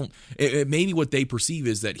 They don't. Maybe what they perceive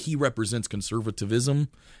is that he represents conservatism,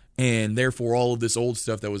 and therefore all of this old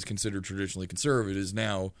stuff that was considered traditionally conservative is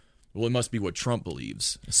now, well, it must be what Trump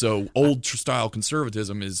believes. So old style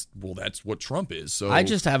conservatism is, well, that's what Trump is. So I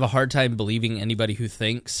just have a hard time believing anybody who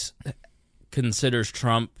considers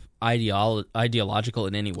Trump ideological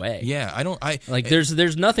in any way. Yeah,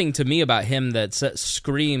 there's nothing to me about him that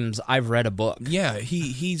screams I've read a book. Yeah,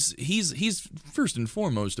 he's first and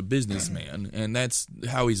foremost a businessman, and that's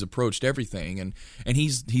how he's approached everything. And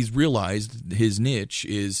he's realized his niche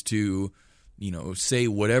is to say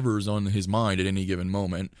whatever's on his mind at any given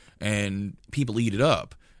moment, and people eat it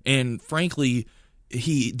up. And frankly,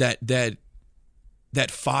 that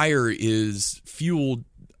fire is fueled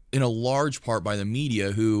in a large part by the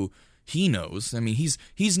media, who he knows. I mean, he's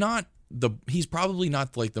probably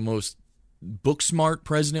not like the most book smart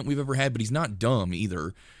president we've ever had, but he's not dumb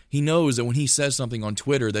either. He knows that when he says something on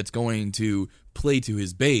Twitter that's going to play to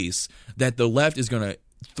his base, that the left is going to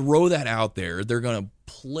throw that out there. They're going to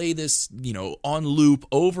play this, on loop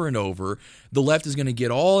over and over. The left is going to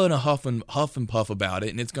get all in a huff and puff about it,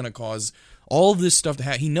 and it's going to cause all of this stuff to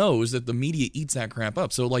happen. He knows that the media eats that crap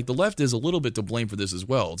up. So, like, the left is a little bit to blame for this as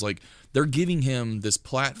well. It's like they're giving him this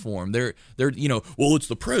platform. They're well, it's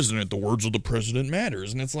the president. The words of the president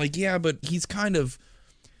matters, and it's like, yeah, but he's kind of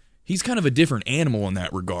a different animal in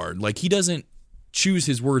that regard. Like, he doesn't choose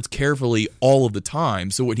his words carefully all of the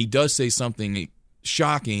time. So when he does say something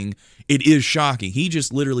shocking, it is shocking. He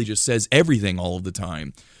just literally just says everything all of the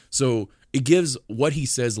time. So it gives what he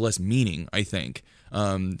says less meaning, I think,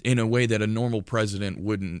 in a way that a normal president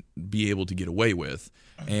wouldn't be able to get away with.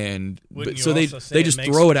 And so they just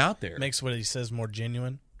throw it out there. Makes what he says more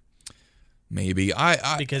genuine. Maybe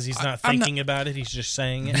because he's not thinking about it; he's just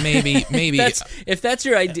saying it. Maybe if that's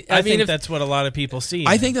your idea. I think that's what a lot of people see.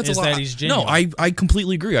 I think that's a lot. That he's genuine. No, I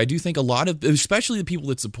completely agree. I do think a lot of, especially the people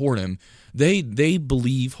that support him, they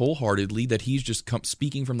believe wholeheartedly that he's just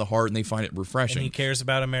speaking from the heart, and they find it refreshing. And he cares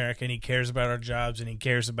about America, and he cares about our jobs, and he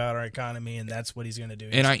cares about our economy, and that's what he's going to do.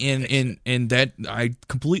 And I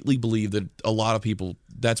completely believe that a lot of people,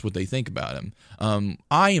 that's what they think about him.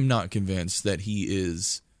 I am not convinced that he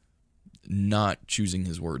is not choosing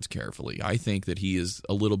his words carefully. I think that he is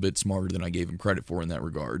a little bit smarter than I gave him credit for in that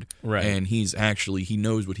regard. Right. And he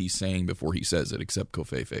knows what he's saying before he says it, except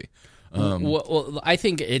Covfefe. Well, I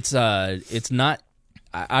think it's not.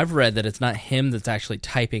 I've read that it's not him that's actually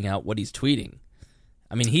typing out what he's tweeting.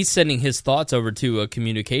 I mean, he's sending his thoughts over to a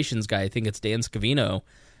communications guy. I think it's Dan Scavino,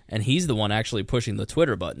 and he's the one actually pushing the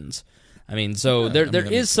Twitter buttons. I mean, so there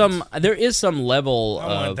is some level I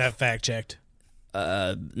want that fact checked.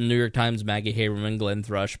 New York Times, Maggie Haberman, Glenn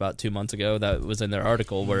Thrush about 2 months ago, that was in their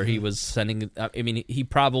article where he was sending. I mean, he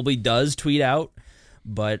probably does tweet out,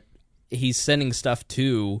 but he's sending stuff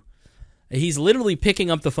to. He's literally picking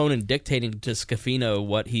up the phone and dictating to Scavino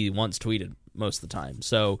what he wants tweeted most of the time.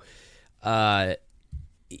 So, I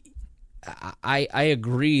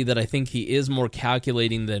agree that I think he is more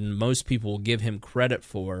calculating than most people will give him credit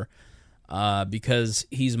for, because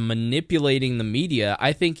he's manipulating the media.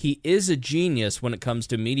 I think he is a genius when it comes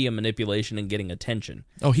to media manipulation and getting attention.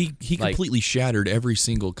 Oh, he completely shattered every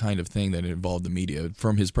single kind of thing that involved the media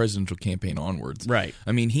from his presidential campaign onwards. Right.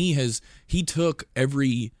 I mean, he took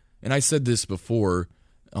every. And I said this before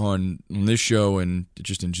on this show and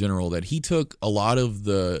just in general, that he took a lot of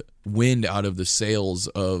the wind out of the sails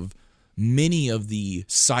of many of the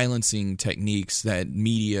silencing techniques that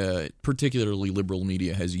media, particularly liberal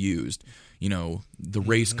media, has used. You know, the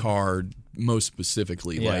race card most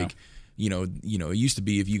specifically. Yeah. Like, you know, it used to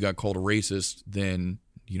be if you got called a racist, then,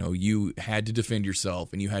 you know, you had to defend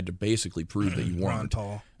yourself and you had to basically prove that you weren't.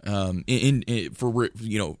 Paul. For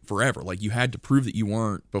forever. Like, you had to prove that you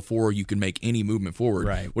weren't before you could make any movement forward.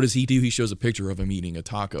 Right. What does he do? He shows a picture of him eating a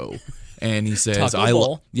taco, and he says, Taco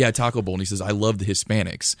Bowl? Taco Bowl, and he says, "I love the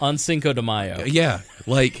Hispanics." On Cinco de Mayo. Yeah,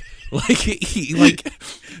 I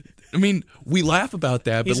mean, we laugh about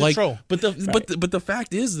that, He's but a troll. but the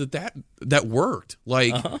fact is that worked.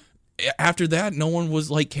 Like, after that, no one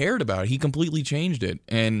was cared about it. He completely changed it,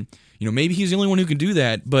 and you know, maybe he's the only one who can do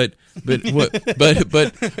that. But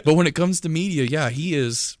when it comes to media, yeah, he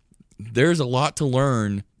is. There's a lot to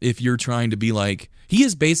learn if you're trying to be like. He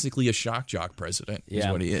is basically a shock jock president. Is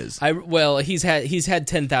what he is. He's had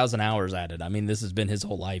 10,000 hours at it. I mean, this has been his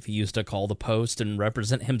whole life. He used to call the Post and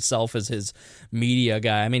represent himself as his media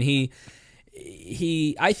guy. I mean,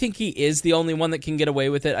 I think he is the only one that can get away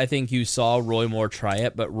with it. I think you saw Roy Moore try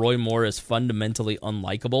it, but Roy Moore is fundamentally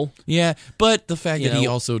unlikable. Yeah, but the fact that he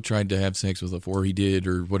also tried to have sex with or he did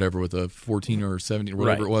or whatever with a 14 or 17 or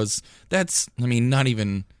whatever it was, that's, I mean, not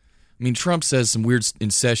even. I mean, Trump says some weird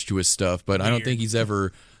incestuous stuff, but I don't think he's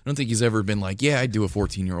ever been like, yeah, I'd do a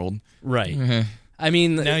 14-year-old. Right. I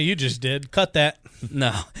mean, now you just did. Cut that.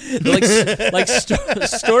 No,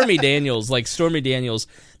 Stormy Daniels.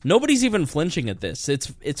 Nobody's even flinching at this.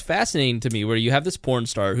 It's fascinating to me where you have this porn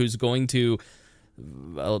star who's going to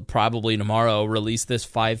probably tomorrow release this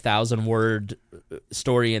 5,000-word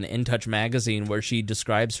story in In Touch magazine where she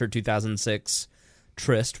describes her 2006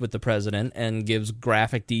 tryst with the president and gives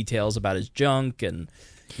graphic details about his junk and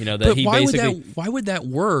that but he why would that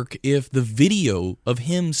work if the video of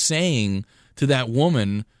him saying to that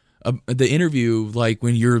woman the interview, like,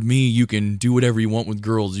 when you're me, you can do whatever you want with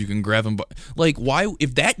girls, you can grab them, like, why,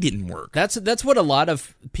 if that didn't work? That's what a lot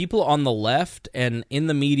of people on the left and in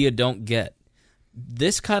the media don't get.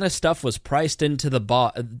 This kind of stuff was priced into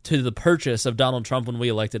the purchase of Donald Trump when we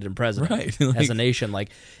elected him president, right? As a nation. Like,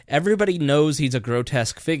 everybody knows he's a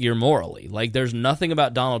grotesque figure morally. Like, there's nothing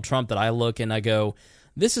about Donald Trump that I look and I go,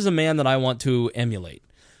 this is a man that I want to emulate.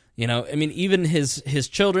 You know, I mean, even his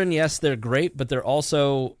children, yes, they're great, but they're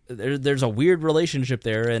also there's a weird relationship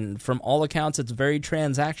there, and from all accounts, it's very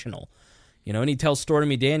transactional. You know, and he tells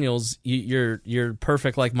Stormy Daniels, "You're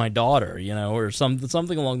perfect like my daughter," you know, or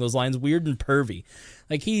something along those lines, weird and pervy.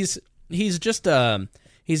 Like he's just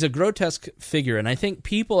he's a grotesque figure, and I think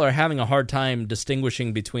people are having a hard time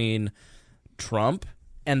distinguishing between Trump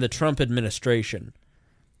and the Trump administration.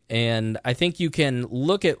 And I think you can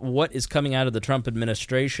look at what is coming out of the Trump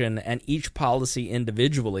administration and each policy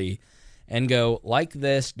individually and go, like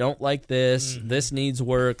this, don't like this, this needs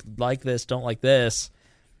work, like this, don't like this,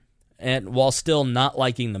 and while still not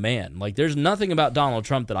liking the man. Like, there's nothing about Donald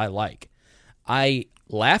Trump that I like. I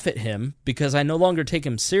laugh at him because I no longer take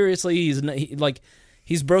him seriously.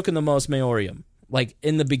 He's broken the mos maiorum. Like,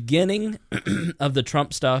 in the beginning of the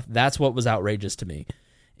Trump stuff, that's what was outrageous to me.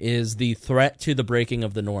 Is the threat to the breaking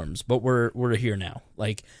of the norms. But we're here now.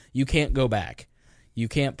 Like, you can't go back. You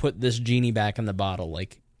can't put this genie back in the bottle.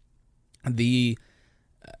 Like, the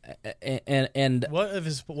And what of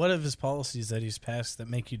his policies that he's passed that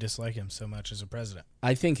make you dislike him so much as a president?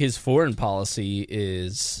 I think his foreign policy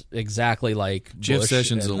is exactly like Jeff Bush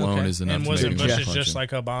Sessions alone is enough. And wasn't Bush's just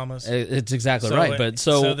like Obama's? It's exactly right. But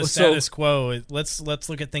so the status quo. Let's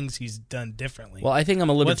look at things he's done differently. Well, I think I'm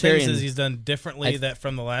a libertarian. What things has he's done differently that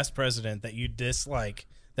from the last president that you dislike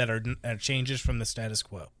that are changes from the status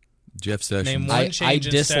quo? Jeff Sessions. Name one change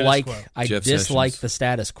in status quo. I dislike the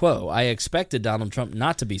status quo. I expected Donald Trump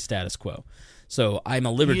not to be status quo. So I'm a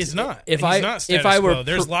libertarian. He is not. He's not status quo.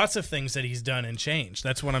 There's lots of things that he's done and changed.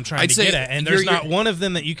 That's what I'm trying to get at. And there's not one of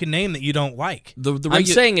them that you can name that you don't like. I'm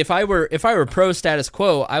saying if I were pro status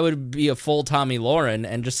quo, I would be a full Tommy Lauren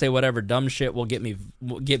and just say whatever dumb shit will get me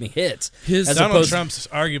hits. Donald Trump's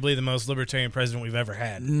arguably the most libertarian president we've ever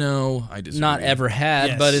had. No, I disagree. Not ever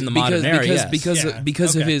had, but in the modern era, yes.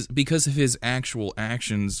 Because of his actual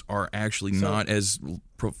actions are actually not as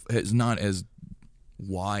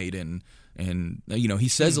wide and he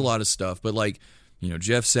says a lot of stuff, but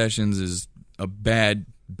Jeff Sessions is a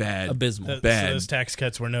abysmal. So those tax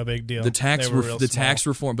cuts were no big deal. The tax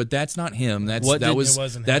reform, but that's not him. He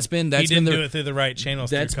didn't do it through the right channels.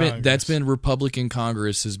 That's been Republican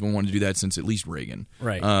Congress has been wanting to do that since at least Reagan.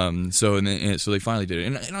 Right. So they finally did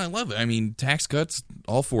it, and I love it. I mean, tax cuts,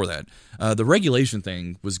 all for that. The regulation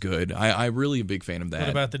thing was good. I really a big fan of that. What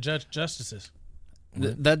about the justices?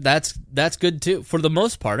 That's good too for the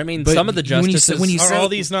most part. I mean, some of the justices are all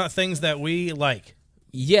these not things that we like.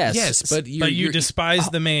 Yes, but you despise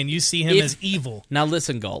the man. You see him as evil. Now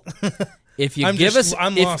listen, Galt. If you give us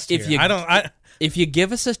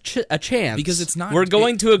a chance, because it's not, we're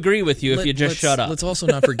going to agree with you if you just shut up. Let's also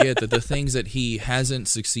not forget that the things that he hasn't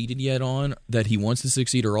succeeded yet on that he wants to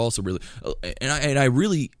succeed are also really, and I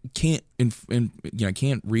really can't I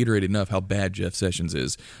can't reiterate enough how bad Jeff Sessions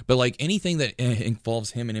is. But anything that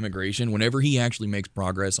involves him in immigration, whenever he actually makes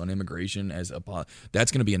progress on immigration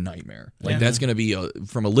that's going to be a nightmare. That's going to be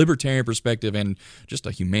from a libertarian perspective and just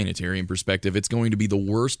a humanitarian perspective, it's going to be the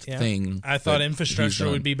worst thing. I thought infrastructure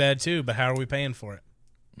would be bad too, but how are we paying for it?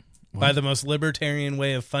 What? By the most libertarian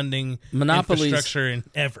way of funding infrastructure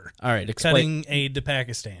ever. All right, cutting aid to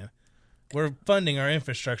Pakistan. We're funding our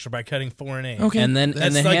infrastructure by cutting foreign aid. Okay, and then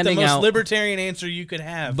that's the most libertarian answer you could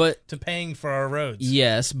have to paying for our roads.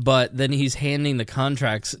 Yes, but then he's handing the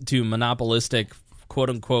contracts to monopolistic, quote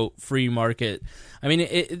unquote, free market. I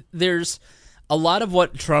mean, there's a lot of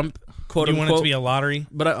what Trump, quote unquote, want it to be a lottery.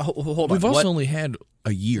 But hold on, we've also only had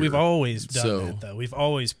a year. We've always done that, though. We've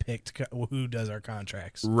always picked who does our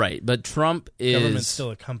contracts. Right, but government's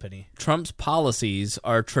still a company. Trump's policies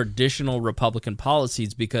are traditional Republican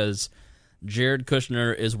policies because Jared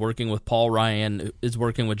Kushner is working with Paul Ryan, is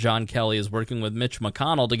working with John Kelly, is working with Mitch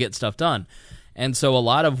McConnell to get stuff done. And so a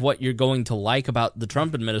lot of what you're going to like about the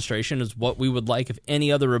Trump administration is what we would like if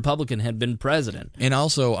any other Republican had been president. And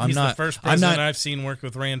also, he's the first president I've seen work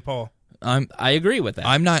with Rand Paul. I agree with that.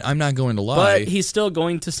 I'm not going to lie. But he's still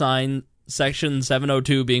going to sign Section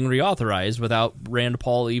 702 being reauthorized without Rand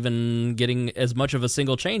Paul even getting as much of a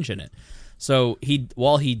single change in it. So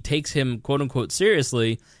while he takes him quote unquote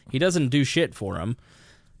seriously, he doesn't do shit for him.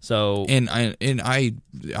 So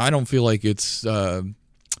I don't feel like it's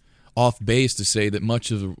off base to say that much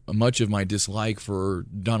of my dislike for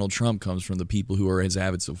Donald Trump comes from the people who are his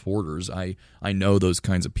avid supporters. I know those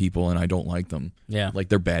kinds of people and I don't like them. Yeah,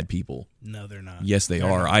 they're bad people. No, they're not. Yes, they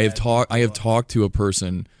are. I have talked to a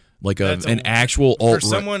person. An actual alt-right. For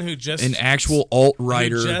someone who just... An actual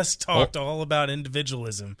alt-righter. Who just talked all about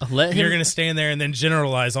individivism. You're going to stand there and then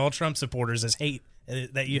generalize all Trump supporters as hate,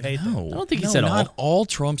 that you hate them. I don't think he said not all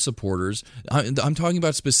Trump supporters. I'm talking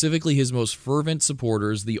about specifically his most fervent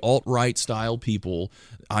supporters, the alt-right style people.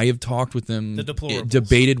 I have talked with them, the deplorables.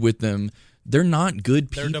 Debated with them. They're not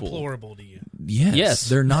good people. They're deplorable to you. Yes.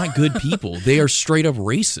 They're not good people. They are straight up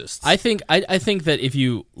racists. I think that if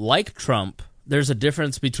you like Trump... There's a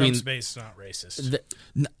difference between Trump's base is not racist. Okay,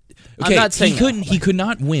 I'm not saying he could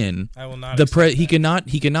not win. I will not. He could not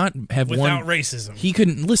have without racism. He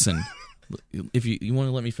couldn't listen. If you want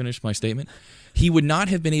to let me finish my statement, he would not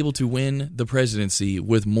have been able to win the presidency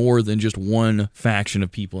with more than just one faction of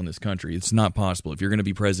people in this country. It's not possible. If you're going to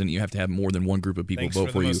be president, you have to have more than one group of people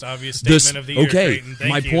vote for you. Most obvious statement of the year, Creighton.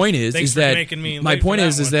 My point is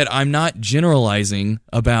that I'm not generalizing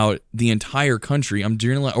about the entire country.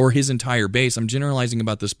 Or his entire base. I'm generalizing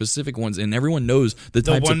about the specific ones, and everyone knows the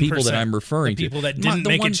types of people that I'm referring to. The people that didn't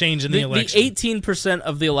make a change in the election. The 18%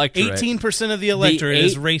 of the electorate. 18% of the electorate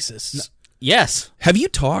is racist. Yes. Have you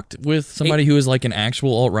talked with somebody who is like an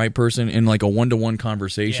actual alt-right person in like a one-to-one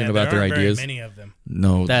conversation about their ideas? Very many of them.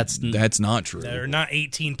 No, that's not true. They're not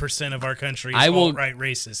 18% of our country is alt-right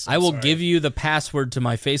racists. I will give you the password to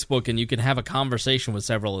my Facebook, and you can have a conversation with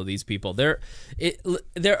several of these people. There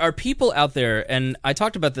are people out there, and I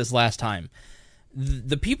talked about this last time.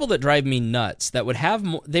 The people that drive me nuts that would have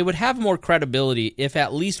more credibility if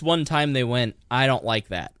at least one time they went, I don't like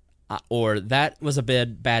that. Or that was a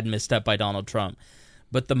bad misstep by Donald Trump.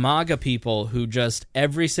 But the MAGA people who just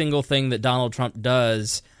every single thing that Donald Trump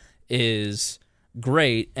does is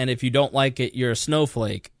great, and if you don't like it, you're a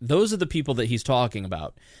snowflake. Those are the people that he's talking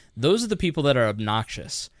about. Those are the people that are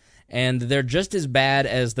obnoxious. And they're just as bad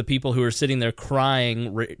as the people who are sitting there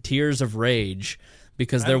crying tears of rage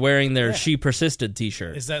because they're wearing their She Persisted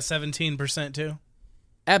t-shirt. Is that 17% too?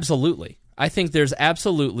 Absolutely. I think there's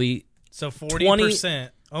absolutely... So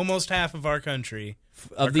 40%... Almost half of our country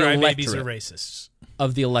of the crybabies are racists.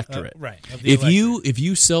 Of the electorate. Right. If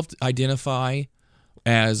you self-identify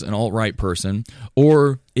as an alt-right person,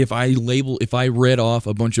 or if I read off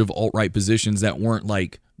a bunch of alt-right positions that weren't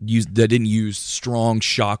that didn't use strong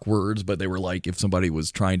shock words, but they were like if somebody was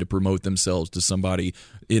trying to promote themselves to somebody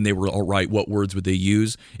and they were alt-right, what words would they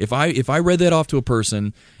use? If I read that off to a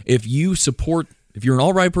person, if you're an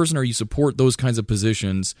alt-right person or you support those kinds of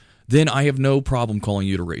positions, then I have no problem calling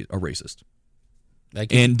you a racist.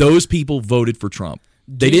 And those people voted for Trump.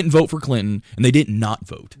 They didn't vote for Clinton, and they did not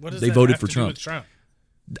vote. They voted for Trump.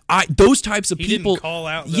 Those types of people. Didn't call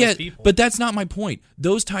out those people. But that's not my point.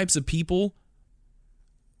 Those types of people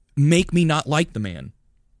make me not like the man.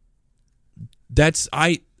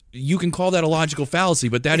 You can call that a logical fallacy,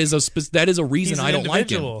 but that is a reason I don't like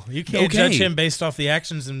him. You can't judge him based off the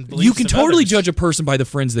actions and beliefs. You can totally others. Judge a person by the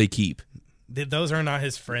friends they keep. Those are not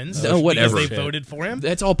his friends. No, whatever. Because they voted for him.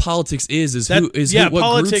 That's all politics is what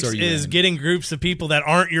politics groups are you is in? getting groups of people that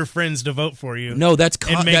aren't your friends to vote for you. No,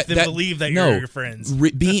 and make them believe that you're your friends.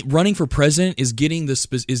 Running for president is getting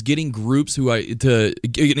groups who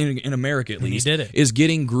in America at least he did it. Is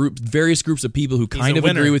getting various groups of people who kind of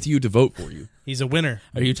agree with you to vote for you. He's a winner.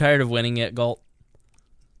 Are you tired of winning yet, Galt?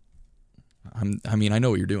 I know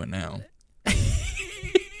what you're doing now.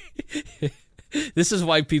 This is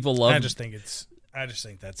why people love. I just think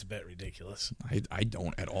that's a bit ridiculous. I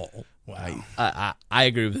don't at all. Wow. I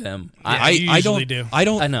agree with him. I don't do. I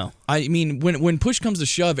don't. I know. I mean, when push comes to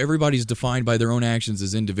shove, everybody's defined by their own actions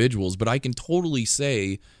as individuals. But I can totally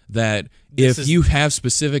say that if you have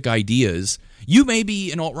specific ideas, you may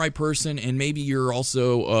be an alt-right person, and maybe you're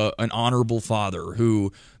also an honorable father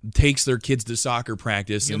who takes their kids to soccer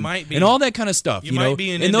practice and all that kind of stuff. You might be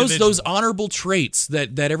an and individual. those honorable traits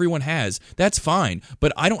that everyone has, that's fine.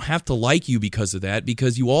 But I don't have to like you because of that,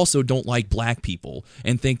 because you also don't like black people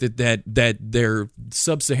and think that they're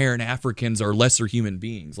sub-Saharan Africans are lesser human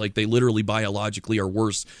beings. Like they literally biologically are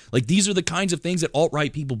worse. Like these are the kinds of things that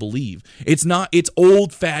alt-right people believe. It's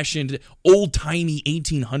old-fashioned, old-timey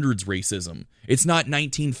 1800s racism. It's not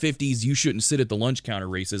 1950s, you shouldn't sit at the lunch counter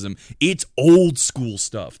racism. It's old school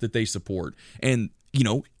stuff that they support. And,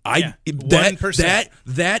 that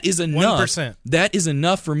is enough. 1%. That is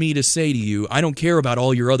enough for me to say to you, I don't care about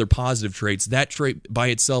all your other positive traits. That trait by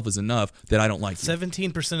itself is enough that I don't like you.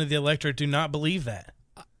 17% of the electorate do not believe that.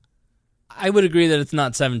 I would agree that it's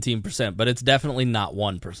not 17%, but it's definitely not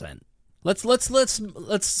 1%.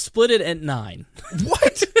 Let's split it at 9.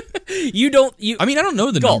 What? I mean, I don't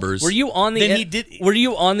know the numbers. Were you on Were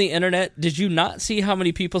you on the internet? Did you not see how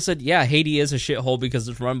many people said, "Yeah, Haiti is a shithole because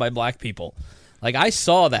it's run by black people"? Like I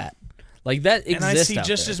saw that. Like that exists. And I see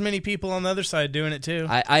just there. as many people on the other side doing it too.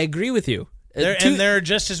 I agree with you. There are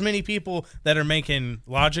just as many people that are making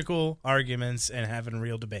logical arguments and having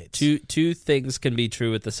real debates. Two things can be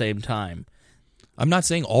true at the same time. I'm not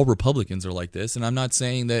saying all Republicans are like this, and I'm not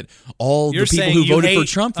saying that all the people who voted for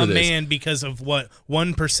Trump for this. You're saying you hate a man because of what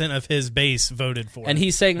 1% of his base voted for. And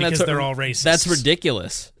he's saying because they're all racist. That's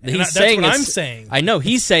ridiculous. That's what I'm saying. I know,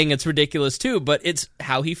 he's saying it's ridiculous too, but it's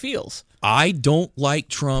how he feels. I don't like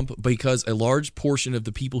Trump because a large portion of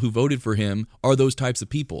the people who voted for him are those types of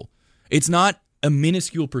people. It's not a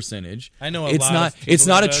minuscule percentage. I know it's not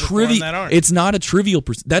a trivial. It's not a trivial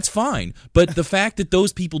percentage. That's fine, but the fact that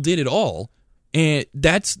those people did it all. And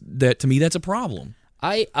that to me, that's a problem.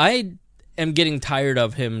 I am getting tired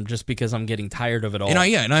of him just because I'm getting tired of it all. And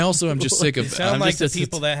I also am just sick of. You sound like the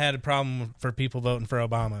people that had a problem for people voting for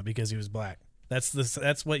Obama because he was black.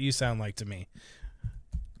 That's what you sound like to me.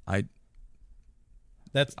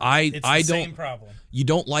 It's the same problem. You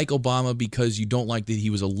don't like Obama because you don't like that he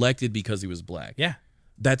was elected because he was black. Yeah.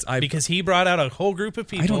 because he brought out a whole group of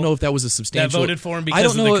people. I don't know if that was a substantial that voted for him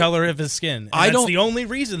because of the color of his skin. And that's the only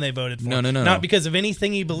reason they voted for him. No. Not because of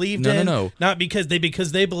anything he believed in. No. Not because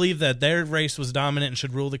they believed that their race was dominant and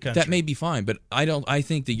should rule the country. That may be fine, but I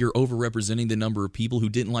think that you're overrepresenting the number of people who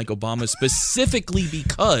didn't like Obama specifically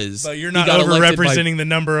because. But you're not overrepresenting the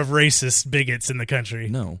number of racist bigots in the country.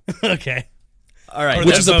 No. Okay. All right,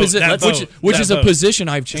 which is a position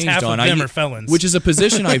I've changed half on. Of them are felons. Which is a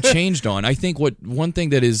position I've changed on. I think one thing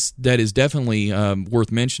that is definitely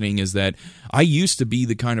worth mentioning is that I used to be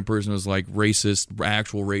the kind of person who was like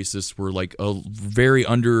actual racists were like a very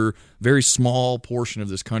small portion of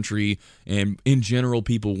this country, and in general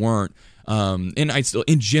people weren't. And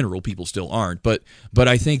in general, people still aren't. But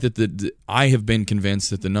I think that I have been convinced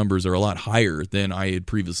that the numbers are a lot higher than I had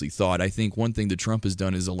previously thought. I think one thing that Trump has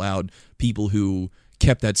done is allowed people who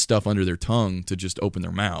kept that stuff under their tongue to just open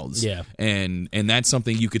their mouths. Yeah. And that's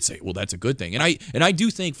something you could say, well, that's a good thing. And I do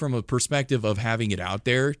think from a perspective of having it out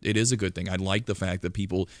there, it is a good thing. I like the fact that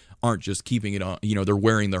people aren't just keeping it on, they're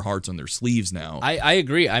wearing their hearts on their sleeves now. I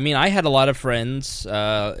agree. I mean, I had a lot of friends.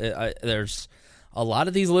 There's a lot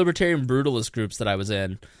of these libertarian brutalist groups that I was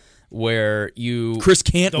in where Chris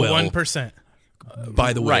Cantwell. The 1%.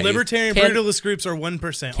 By the way. Right. Libertarian brutalist groups are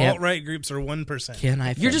 1%. Alt-right groups are 1%. Can I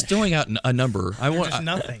finish? You're just throwing out a number. Just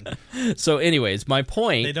nothing. So anyways, my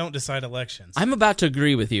point. They don't decide elections. I'm about to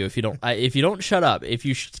agree with you if you don't shut up. If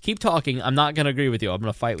you keep talking, I'm not going to agree with you. I'm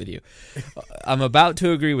going to fight with you. I'm about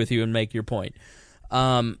to agree with you and make your point.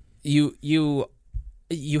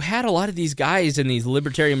 You had a lot of these guys in these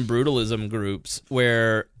libertarian brutalism groups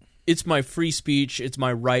where it's my free speech, it's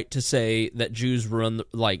my right to say that Jews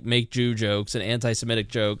make Jew jokes and anti-Semitic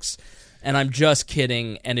jokes, and I'm just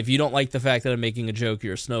kidding, and if you don't like the fact that I'm making a joke,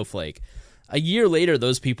 you're a snowflake. A year later,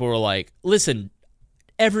 those people were like, listen,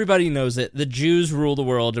 everybody knows it, the Jews rule the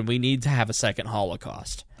world, and we need to have a second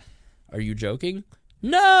Holocaust. Are you joking?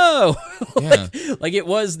 No, it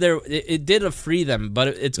was there. It did free them, but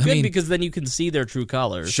it's good because then you can see their true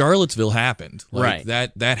colors. Charlottesville happened, right?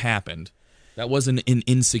 That happened. That wasn't an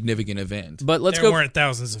insignificant event. But there weren't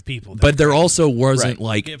thousands of people. But there also wasn't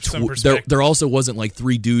there also wasn't like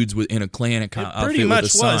three dudes in a Klan outfit pretty much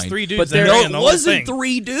with a sign. Was 3 dudes. But there wasn't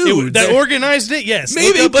 3 dudes that organized it. Yes,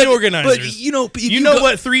 maybe, but organizers. But you know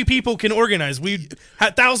what 3 people can organize. We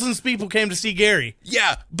had thousands of people came to see Gary.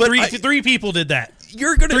 Yeah, but 3 people did that.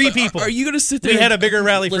 You're gonna 3 people. Are you gonna sit there? We had a bigger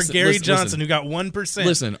rally for Gary Johnson, who got 1%.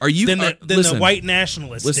 Listen, are you than the white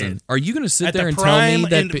nationalists? Listen, did. are you gonna sit At there the and prime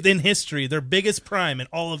tell me that in history, their biggest prime in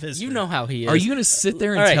all of history? You know how he is. Are you gonna sit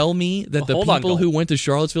there and tell me that the people who went to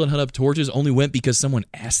Charlottesville and held up torches only went because someone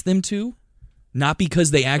asked them to, not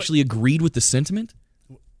because they actually agreed with the sentiment?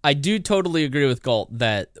 I do totally agree with Galt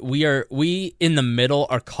that we in the middle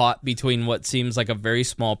are caught between what seems like a very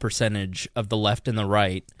small percentage of the left and the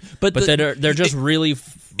right, but they're just really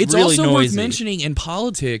it's really also noisy. Worth mentioning in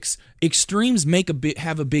politics, extremes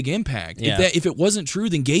have a big impact. Yeah. If it wasn't true,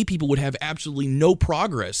 then gay people would have absolutely no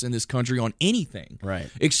progress in this country on anything. Right.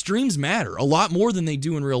 Extremes matter a lot more than they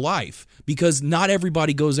do in real life because not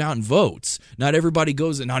everybody goes out and votes. Not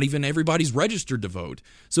even everybody's registered to vote.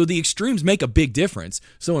 So the extremes make a big difference.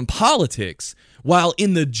 So in politics, while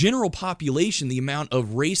in the general population, the amount of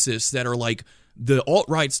racists that are like the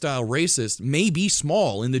alt-right style racists may be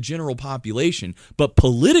small in the general population, but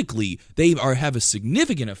politically they have a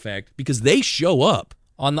significant effect because they show up.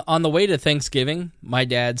 On the way to Thanksgiving, my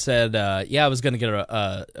dad said, I was going to get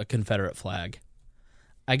a Confederate flag.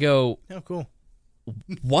 I go, oh, cool.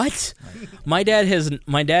 What? My dad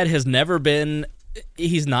has never been.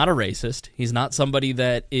 He's not a racist. He's not somebody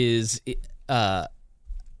that is.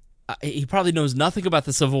 He probably knows nothing about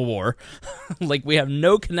the Civil War. Like, we have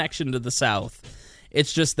no connection to the South.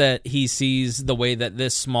 It's just that he sees the way that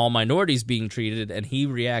this small minority is being treated, and he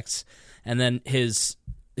reacts. And then his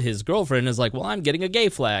girlfriend is like, "Well, I'm getting a gay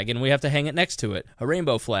flag, and we have to hang it next to it, a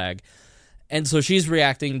rainbow flag." And so she's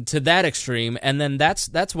reacting to that extreme, and then that's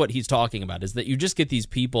what he's talking about, is that you just get these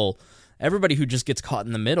people, everybody who just gets caught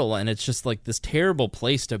in the middle, and it's just like this terrible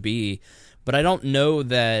place to be. But I don't know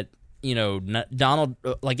that, Donald,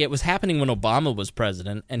 like, it was happening when Obama was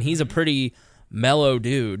president, and he's a pretty mellow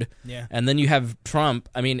dude. Yeah. And then you have Trump.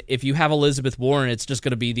 I mean, if you have Elizabeth Warren, it's just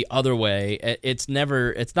going to be the other way. It's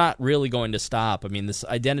not really going to stop. I mean, this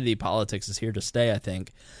identity politics is here to stay, I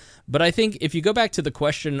think. But I think if you go back to the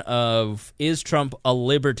question of, is Trump a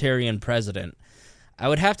libertarian president, I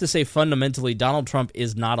would have to say fundamentally Donald Trump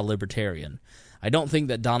is not a libertarian. I don't think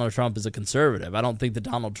that Donald Trump is a conservative. I don't think that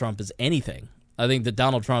Donald Trump is anything. I think that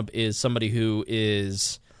Donald Trump is somebody who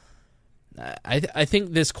is I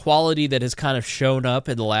think this quality that has kind of shown up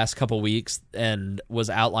in the last couple weeks and was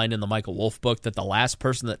outlined in the Michael Wolff book, that the last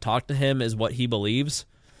person that talked to him is what he believes.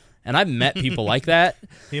 And I've met people like that.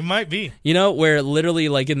 It might be. You know, where literally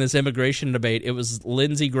like in this immigration debate, it was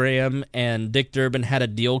Lindsey Graham and Dick Durbin had a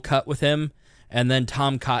deal cut with him, and then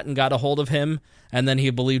Tom Cotton got a hold of him, and then he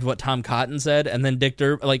believed what Tom Cotton said, and then Dick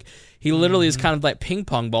Durbin, like, he literally is kind of like ping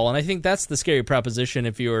pong ball. And I think that's the scary proposition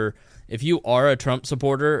if you are a Trump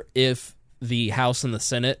supporter, if the House and the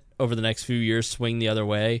Senate over the next few years swing the other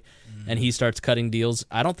way and he starts cutting deals,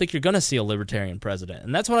 I don't think you're going to see a libertarian president.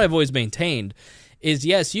 And that's what I've always maintained is,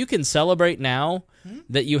 yes, you can celebrate now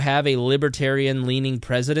that you have a libertarian-leaning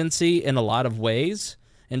presidency in a lot of ways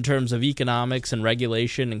in terms of economics and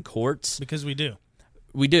regulation and courts. Because we do.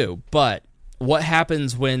 We do, but what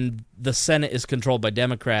happens when the Senate is controlled by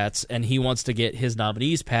Democrats and he wants to get his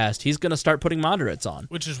nominees passed? He's going to start putting moderates on.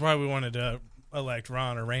 Which is why we wanted to elect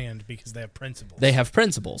Ron or Rand, because they have principles. They have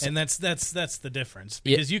principles. And that's the difference.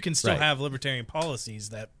 Because you can still have libertarian policies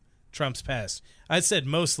that Trump's passed. I said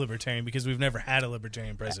most libertarian because we've never had a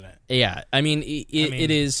libertarian president. Yeah. I mean,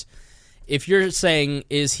 it is... If you're saying,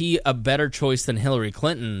 is he a better choice than Hillary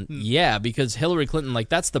Clinton? Yeah, because Hillary Clinton, like,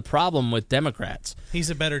 that's the problem with Democrats. He's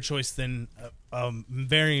a better choice than a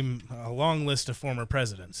long list of former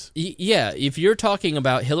presidents. Yeah, if you're talking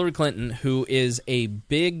about Hillary Clinton, who is a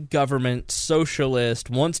big government socialist,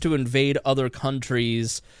 wants to invade other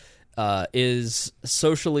countries, is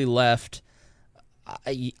socially left,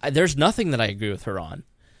 there's nothing that I agree with her on.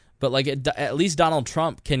 But, like, at least Donald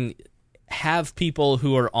Trump can have people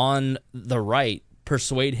who are on the right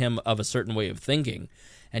persuade him of a certain way of thinking.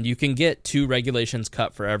 And you can get 2 regulations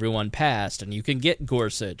cut for everyone passed, and you can get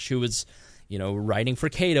Gorsuch, who was, writing for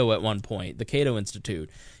Cato at one point, the Cato Institute.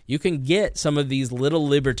 You can get some of these little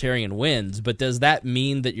libertarian wins, but does that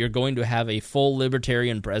mean that you're going to have a full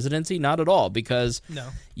libertarian presidency? Not at all, because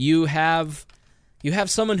you have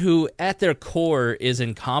someone who at their core is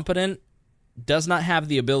incompetent, does not have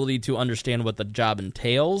the ability to understand what the job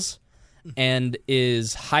entails, and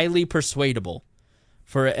is highly persuadable.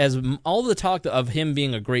 For as all the talk of him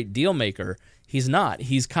being a great deal maker, he's not.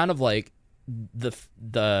 He's kind of like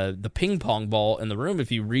the ping pong ball in the room.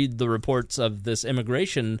 If you read the reports of this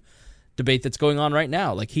immigration debate that's going on right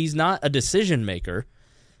now, like, he's not a decision maker.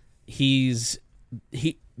 Because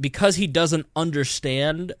he doesn't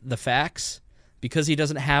understand the facts, because he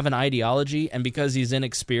doesn't have an ideology, and because he's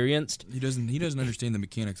inexperienced. He doesn't understand the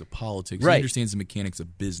mechanics of politics. Right. He understands the mechanics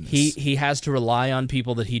of business. He has to rely on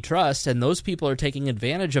people that he trusts, and those people are taking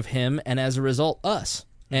advantage of him, and as a result, us.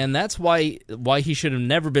 And that's why he should have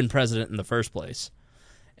never been president in the first place,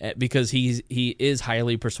 because he is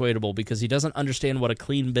highly persuadable, because he doesn't understand what a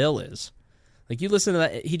clean bill is. Like, you listen to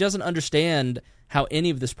that, he doesn't understand how any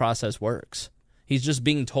of this process works. He's just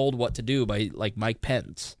being told what to do by, like, Mike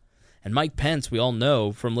Pence. And Mike Pence, we all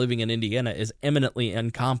know from living in Indiana, is eminently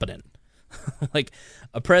incompetent. Like,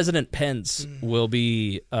 a President Pence will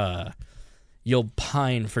be, you'll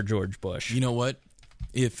pine for George Bush. You know what?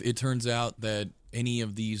 If it turns out that any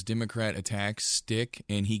of these Democrat attacks stick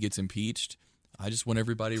and he gets impeached, I just want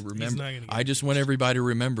everybody to remember.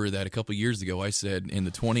 That a couple years ago I said in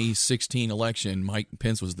the 2016 election, Mike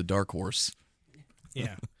Pence was the dark horse.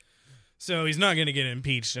 Yeah. So he's not going to get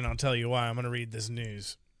impeached, and I'll tell you why. I'm going to read this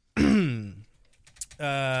news.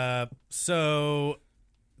 So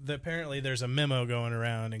apparently there's a memo going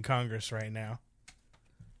around in Congress right now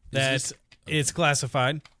that it's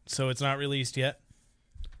classified, so it's not released yet.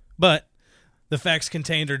 But the facts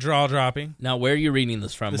contained are jaw-dropping. Now, where are you reading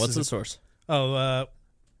this from? What's the source? Well,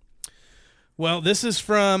 this is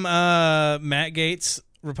from Matt Gaetz,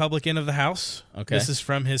 Republican of the House. Okay. This is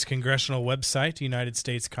from his congressional website, United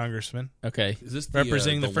States Congressman. Okay. Is this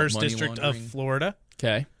representing the 1st District of Florida?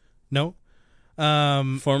 Okay. No.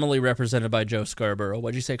 Formerly represented by Joe Scarborough.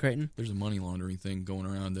 What'd you say, Creighton? There's a money laundering thing going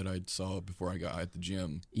around that I saw before I got at the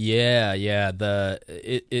gym. Yeah.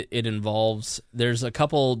 It involves, there's a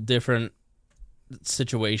couple different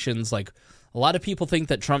situations. Like, a lot of people think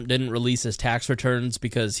that Trump didn't release his tax returns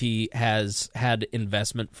because he has had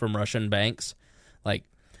investment from Russian banks. Like,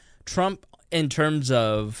 Trump, in terms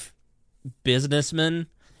of businessmen,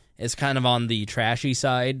 is kind of on the trashy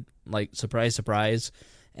side. Like, surprise, surprise.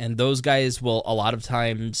 And those guys will a lot of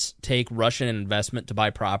times take Russian investment to buy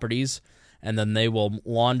properties, and then they will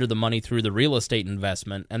launder the money through the real estate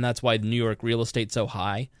investment, and that's why New York real estate's so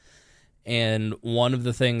high. And one of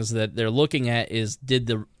the things that they're looking at is, did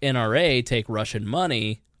the NRA take Russian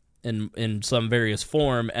money in some various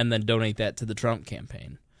form and then donate that to the Trump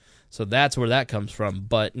campaign? So that's where that comes from.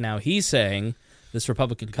 But now he's saying This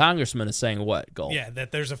Republican congressman is saying what, Galt? Yeah,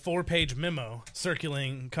 that there's a 4-page memo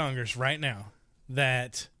circulating Congress right now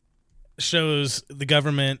that shows the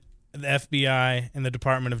government, the FBI, and the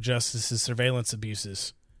Department of Justice's surveillance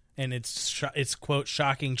abuses. And it's quote,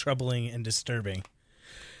 shocking, troubling, and disturbing.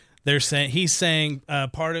 He's saying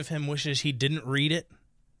part of him wishes he didn't read it,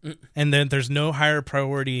 and then there's no higher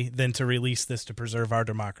priority than to release this to preserve our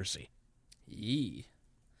democracy. Yee.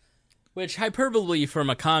 Which hyperbole from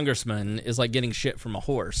a congressman is like getting shit from a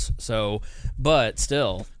horse. So, but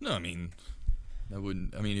still. No, I mean,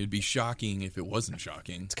 it'd be shocking if it wasn't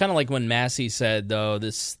shocking. It's kind of like when Massey said, though,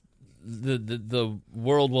 the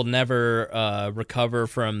world will never recover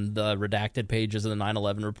from the redacted pages of the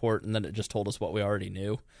 9/11 report, and then it just told us what we already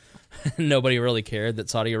knew. Nobody really cared that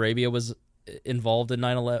Saudi Arabia was involved in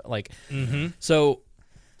 9/11. Like,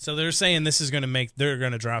 So they're saying this is going to they're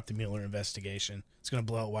going to drop the Mueller investigation. It's going to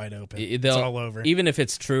blow it wide open. It's all over. Even if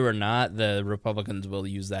it's true or not, the Republicans will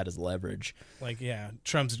use that as leverage. Like, yeah,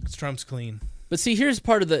 Trump's clean. But see, here's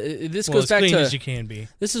part of this goes as back clean to as you can be.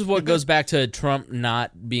 This is what goes back to Trump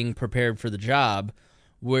not being prepared for the job,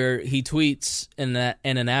 where he tweets in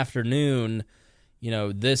an afternoon,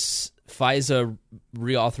 this FISA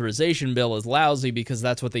reauthorization bill is lousy because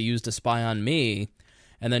that's what they used to spy on me.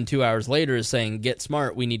 And then 2 hours later is saying, get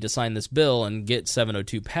smart, we need to sign this bill and get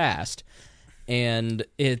 702 passed. And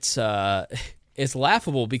it's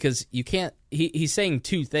laughable because you can't he's saying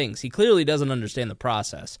two things. He clearly doesn't understand the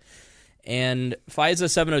process. And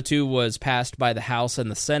FISA 702 was passed by the House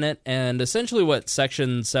and the Senate, and essentially what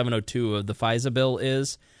Section 702 of the FISA bill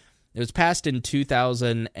is, it was passed in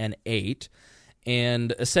 2008,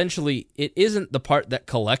 and essentially it isn't the part that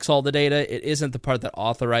collects all the data, it isn't the part that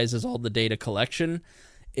authorizes all the data collection.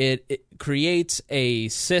 It creates a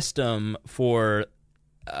system for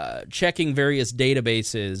checking various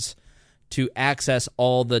databases to access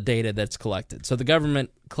all the data that's collected. So the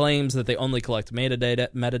government claims that they only collect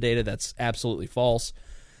metadata. That's absolutely false.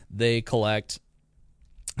 They collect,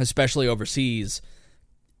 especially overseas,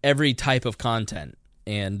 every type of content,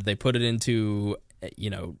 and they put it into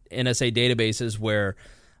NSA databases where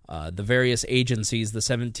the various agencies, the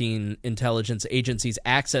 17 intelligence agencies,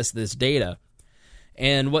 access this data.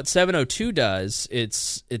 And what 702 does,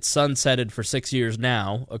 it's sunsetted for 6 years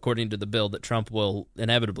now, according to the bill that Trump will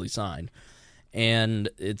inevitably sign. And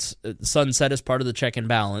it's sunset as part of the check and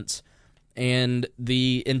balance. And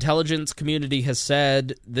the intelligence community has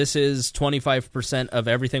said this is 25% of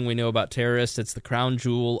everything we know about terrorists. It's the crown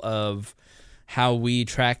jewel of how we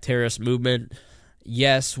track terrorist movement.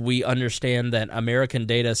 Yes, we understand that American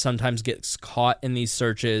data sometimes gets caught in these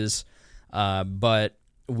searches, but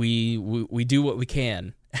we do what we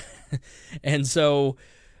can. And so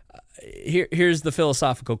here's the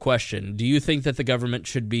philosophical question. Do you think that the government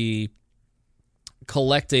should be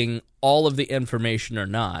collecting all of the information or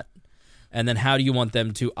not? And then how do you want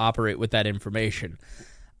them to operate with that information?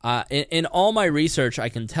 In all my research, I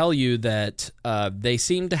can tell you that they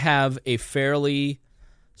seem to have a fairly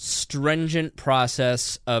stringent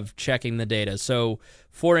process of checking the data. So,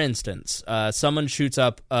 for instance, someone shoots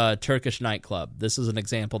up a Turkish nightclub. This is an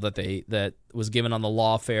example that was given on the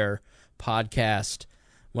Lawfare podcast.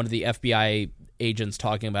 One of the FBI agents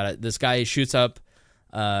talking about it. This guy shoots up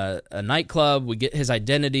a nightclub. We get his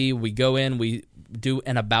identity. We go in. We do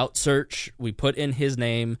an about search. We put in his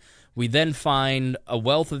name. We then find a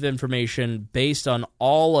wealth of information based on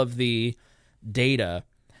all of the data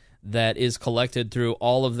that is collected through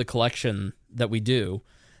all of the collection that we do.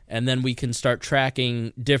 And then we can start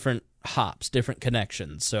tracking different hops, different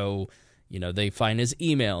connections. So, they find his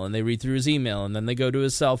email and they read through his email, and then they go to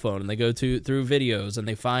his cell phone and they go through videos and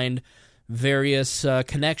they find various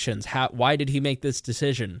connections. Why did he make this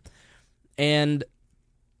decision? And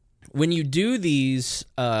when you do these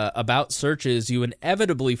about searches, you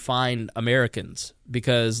inevitably find Americans,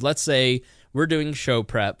 because let's say we're doing show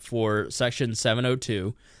prep for Section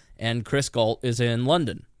 702, and Chris Galt is in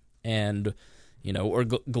London, and or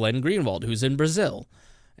Glenn Greenwald, who's in Brazil,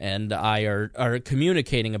 and I are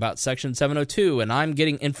communicating about Section 702, and I'm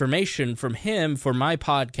getting information from him for my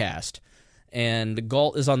podcast. And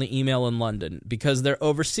Galt is on the email in London. Because they're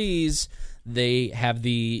overseas, they have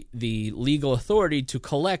the legal authority to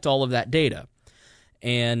collect all of that data.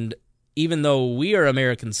 And even though we are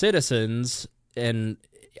American citizens, and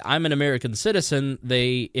I'm an American citizen,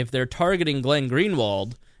 if they're targeting Glenn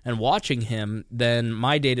Greenwald and watching him, then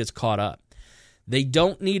my data is caught up. They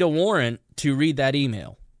don't need a warrant to read that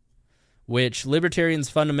email, which libertarians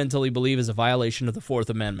fundamentally believe is a violation of the Fourth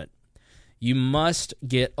Amendment. You must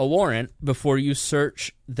get a warrant before you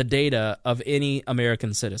search the data of any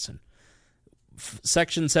American citizen.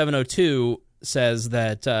 Section 702 says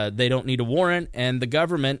that they don't need a warrant, and the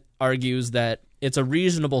government argues that it's a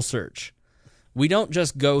reasonable search. We don't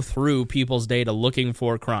just go through people's data looking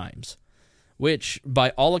for crimes, which,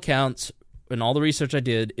 by all accounts, and all the research I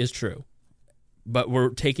did, is true. But we're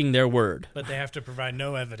taking their word. But they have to provide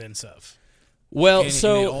no evidence of. Well, and it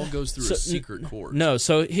all goes through a secret court. No,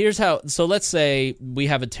 so here's how. So let's say we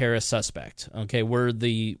have a terrorist suspect. Okay, you're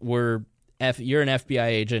an FBI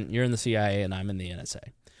agent, you're in the CIA, and I'm in the NSA,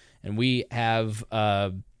 and we have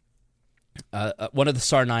one of the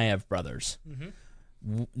Tsarnaev brothers.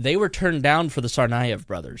 Mm-hmm. They were turned down for the Tsarnaev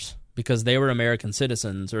brothers because they were American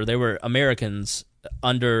citizens, or they were Americans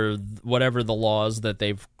under whatever the laws that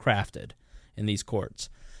they've crafted in these courts.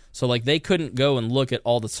 So, like, they couldn't go and look at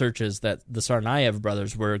all the searches that the Tsarnaev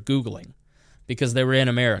brothers were Googling because they were in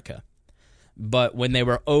America. But when they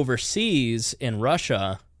were overseas in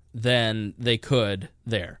Russia, then they could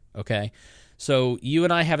there, okay? So you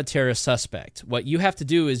and I have a terrorist suspect. What you have to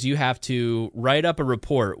do is you have to write up a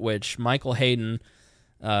report, which Michael Hayden,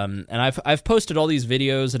 and I've posted all these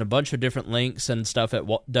videos and a bunch of different links and stuff at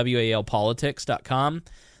walpolitics.com.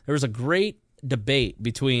 There was a great debate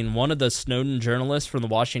between one of the Snowden journalists from the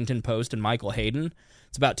Washington Post and Michael Hayden.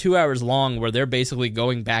 It's about 2 hours long where they're basically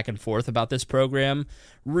going back and forth about this program.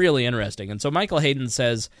 Really interesting. And so Michael Hayden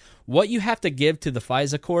says, what you have to give to the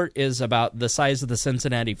FISA court is about the size of the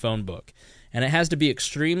Cincinnati phone book. And it has to be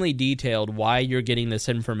extremely detailed why you're getting this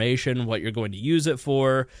information, what you're going to use it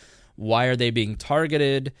for, why are they being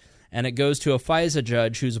targeted. And it goes to a FISA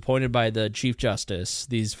judge who's appointed by the Chief Justice.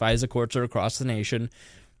 These FISA courts are across the nation.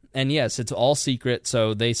 And yes, it's all secret,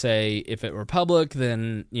 so they say if it were public,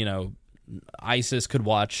 then, you know, ISIS could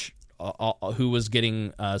watch who was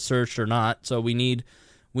getting searched or not. So we need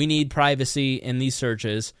privacy in these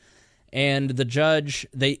searches. And the judge,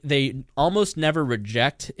 they almost never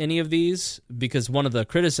reject any of these because one of the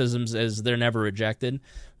criticisms is they're never rejected.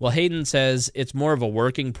 Well, Hayden says it's more of a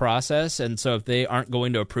working process, and so if they aren't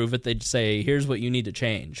going to approve it, they'd say, here's what you need to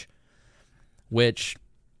change, which...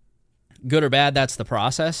 good or bad, that's the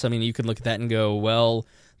process. I mean, you could look at that and go, well,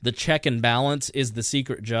 the check and balance is the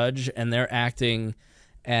secret judge, and they're acting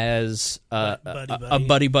as a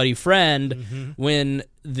buddy friend, when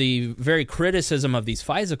the very criticism of these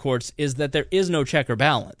FISA courts is that there is no check or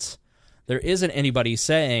balance. There isn't anybody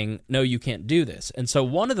saying, no, you can't do this. And so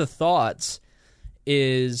one of the thoughts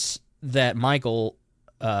is that Michael,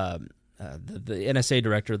 the NSA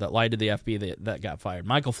director that lied to the FBI that got fired,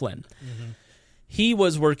 Michael Flynn, he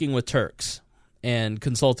was working with Turks and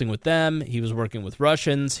consulting with them. He was working with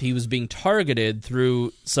Russians. He was being targeted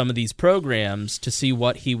through some of these programs to see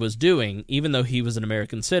what he was doing, even though he was an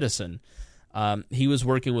American citizen. He was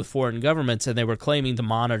working with foreign governments, and they were claiming to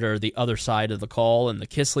monitor the other side of the call and the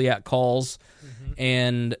Kislyak calls.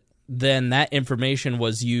 And then that information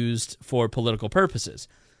was used for political purposes,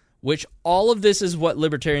 which all of this is what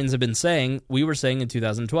libertarians have been saying. We were saying in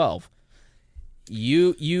 2012.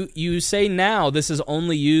 You say now this is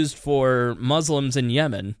only used for Muslims in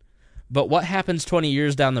Yemen, but what happens 20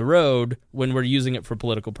 years down the road when we're using it for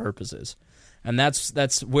political purposes? And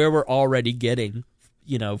that's where we're already getting,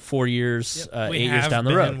 4 years, 8 years down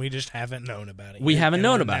the road. We just haven't known about it. We haven't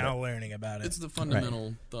known about it. Now learning about it. It's the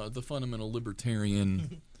fundamental, the fundamental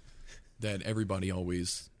libertarian that everybody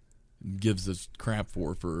always gives us crap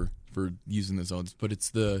for using this. But it's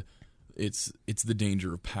the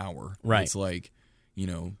danger of power. Right. It's like,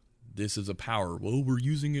 this is a power. Well, we're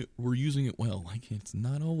using it well. Like, it's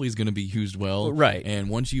not always going to be used well. Right. And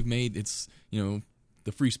once you've made, it's,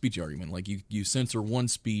 the free speech argument. Like, you censor one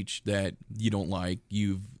speech that you don't like,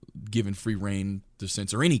 you've given free reign to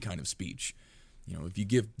censor any kind of speech. If you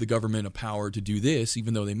give the government a power to do this,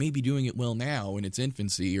 even though they may be doing it well now in its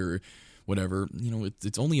infancy or whatever,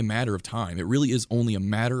 it's only a matter of time. It really is only a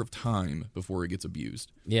matter of time before it gets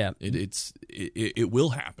abused. Yeah. It will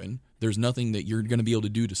happen. There's nothing that you're going to be able to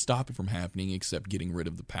do to stop it from happening except getting rid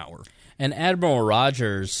of the power. And Admiral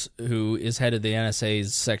Rogers, who is head of the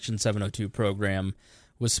NSA's Section 702 program,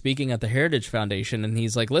 was speaking at the Heritage Foundation, and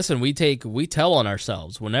he's like, listen, we tell on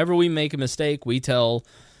ourselves. Whenever we make a mistake, we tell,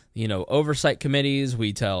 oversight committees,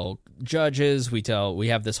 we tell judges, we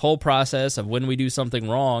have this whole process of when we do something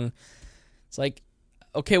wrong. It's like,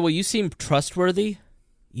 okay, well, you seem trustworthy.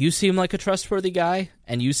 You seem like a trustworthy guy,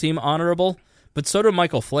 and you seem honorable, but so did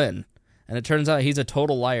Michael Flynn. And it turns out he's a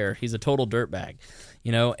total liar. He's a total dirtbag,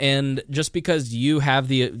 and just because you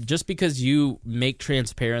make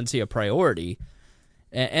transparency a priority,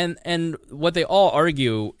 and what they all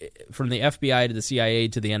argue from the FBI to the CIA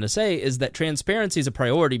to the NSA is that transparency is a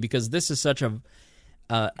priority because this is such a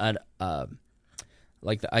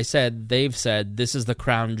Like I said, they've said this is the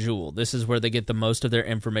crown jewel. This is where they get the most of their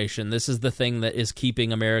information. This is the thing that is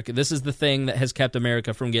keeping America. This is the thing that has kept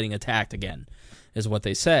America from getting attacked again, is what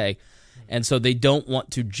they say. And so they don't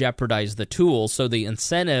want to jeopardize the tool. So the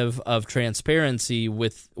incentive of transparency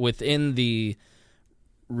within the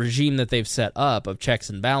regime that they've set up of checks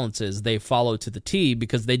and balances, they follow to the T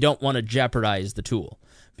because they don't want to jeopardize the tool,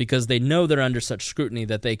 because they know they're under such scrutiny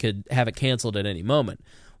that they could have it canceled at any moment,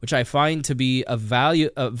 which I find to be a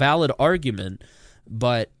valid argument,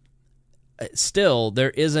 but still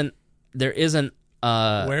there isn't.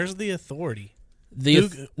 Where's the authority?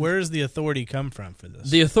 Where does the authority come from for this?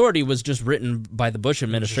 The authority was just written by the Bush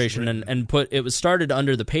administration and it was started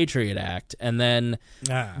under the Patriot Act, and then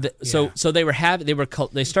so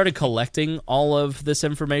they started collecting all of this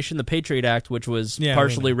information. The Patriot Act, which was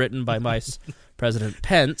partially written by Vice President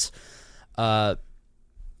Pence.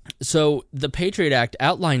 So the Patriot Act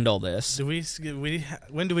outlined all this.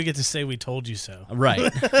 When do we get to say we told you so?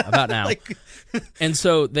 Right, about now. And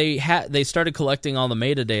so they started collecting all the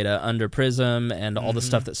metadata under PRISM and all the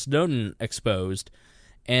stuff that Snowden exposed,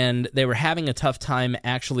 and they were having a tough time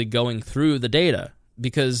actually going through the data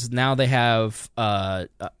because now they have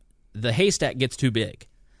the haystack gets too big,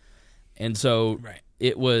 and so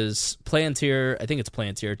it was Palantir. I think it's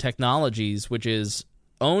Palantir Technologies, which is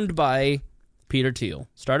owned by Peter Thiel,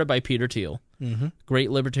 started by Peter Thiel, great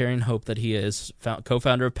libertarian hope that he is,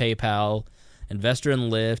 co-founder of PayPal, investor in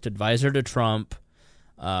Lyft, advisor to Trump,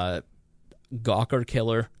 Gawker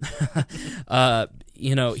killer.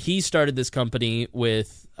 He started this company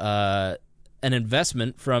with an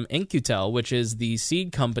investment from In-Q-Tel, which is the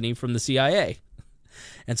seed company from the CIA.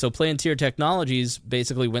 And so Palantir Technologies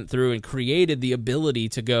basically went through and created the ability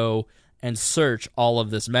to go and search all of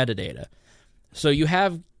this metadata. So you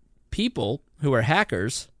have people who are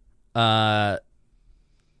hackers who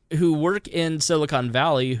work in Silicon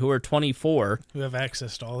Valley who are 24. Who have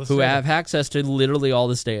access to all this Who data. have access to literally all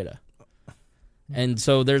this data. And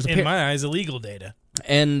so there's... In my eyes, illegal data.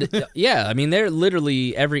 And, they're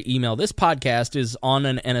literally every email. This podcast is on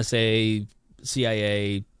an NSA,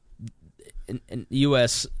 CIA,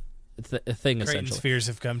 U.S. thing, Creighton's essentially. fears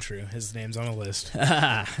have come true. His name's on a list.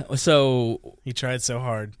 So... He tried so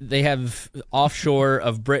hard. They have offshore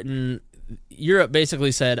of Britain... Europe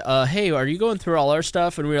basically said, hey, are you going through all our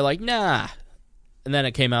stuff? And we were like, nah. And then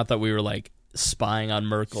it came out that we were like spying on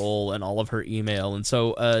Merkel and all of her email. And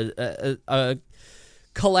so a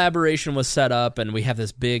collaboration was set up, and we have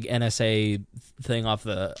this big NSA thing off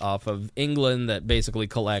of England that basically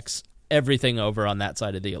collects everything over on that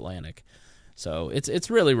side of the Atlantic. So it's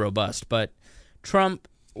really robust. But Trump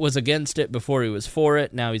was against it before he was for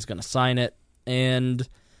it. Now he's going to sign it. And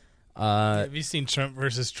have you seen Trump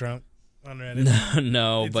versus Trump on Reddit?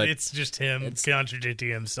 No, but it's just him contradicting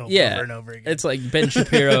himself over and over again. It's like Ben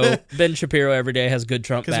Shapiro. Ben Shapiro every day has good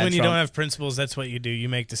Trump. Because when you Trump. don't have principles, that's what you do. You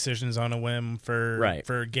make decisions on a whim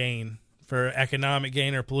for gain, for economic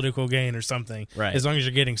gain or political gain or something. Right. As long as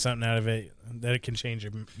you're getting something out of it, that it can change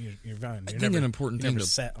your mind. I think an important thing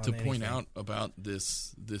to point out about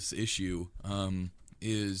this issue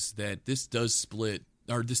is that this does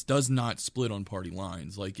not split on party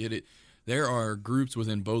lines. Like there are groups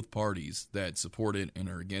within both parties that support it and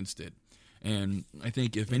are against it. And I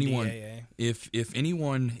think if anyone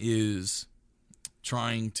is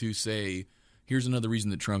trying to say, here's another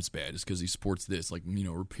reason that Trump's bad is because he supports this, like,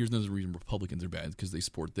 here's another reason Republicans are bad because they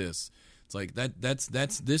support this. It's like that's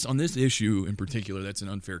this on this issue in particular. That's an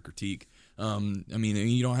unfair critique.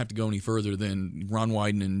 You don't have to go any further than Ron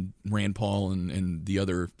Wyden and Rand Paul and the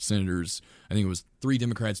other senators. I think it was 3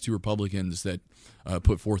 Democrats, 2 Republicans that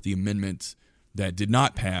put forth the amendment that did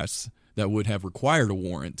not pass that would have required a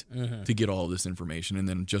warrant to get all of this information. And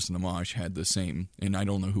then Justin Amash had the same, and I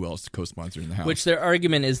don't know who else co-sponsored in the House. Which their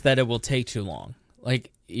argument is that it will take too long.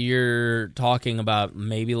 Like, you're talking about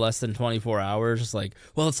maybe less than 24 hours. It's like,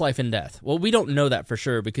 well, it's life and death. Well, we don't know that for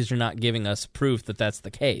sure because you're not giving us proof that that's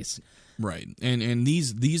the case. Right. And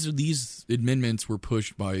these amendments were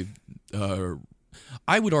pushed by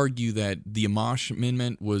I would argue that the Amash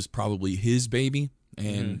amendment was probably his baby.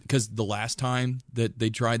 And because the last time that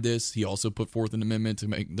they tried this, he also put forth an amendment to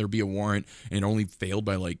make there be a warrant, and it only failed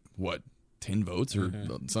by 10 votes or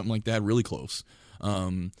something like that, really close. So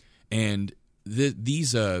on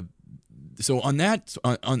that,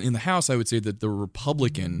 in the House, I would say that a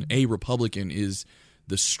Republican is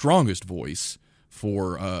the strongest voice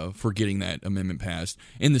for getting that amendment passed.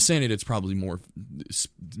 In the Senate, it's probably more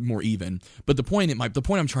even. But the point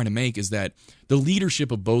I'm trying to make is that the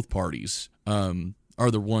leadership of both parties are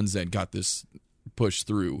the ones that got this pushed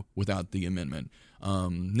through without the amendment.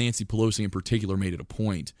 Nancy Pelosi in particular made it a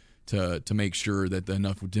point to make sure that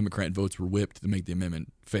enough Democrat votes were whipped to make the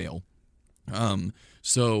amendment fail.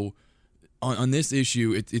 So on this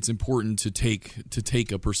issue, it's important to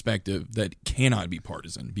take a perspective that cannot be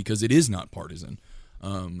partisan, because it is not partisan.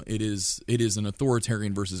 It is an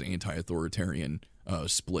authoritarian versus anti-authoritarian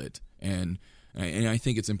split, and I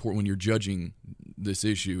think it's important when you're judging this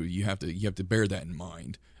issue, you have to bear that in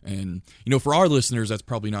mind. And for our listeners, that's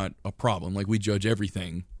probably not a problem. Like, we judge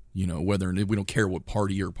everything, whether we don't care what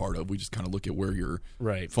party you're part of. We just kind of look at where you're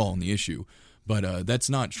fall in the issue. But that's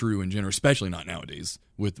not true in general, especially not nowadays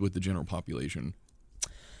with the general population.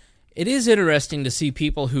 It is interesting to see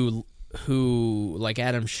people who like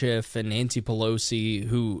Adam Schiff and Nancy Pelosi,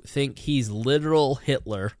 who think he's literal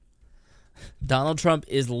Hitler. Donald Trump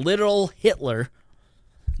is literal Hitler,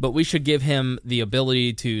 but we should give him the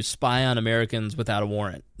ability to spy on Americans without a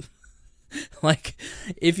warrant. Like,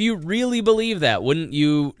 if you really believe that, wouldn't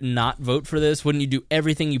you not vote for this? Wouldn't you do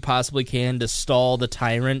everything you possibly can to stall the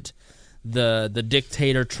tyrant, the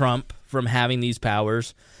dictator Trump, from having these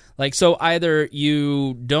powers? Like, so either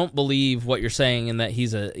you don't believe what you're saying and that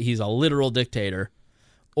he's a literal dictator,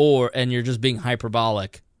 and you're just being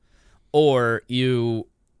hyperbolic, or you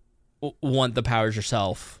want the powers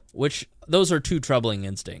yourself, which those are two troubling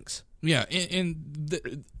instincts. Yeah, and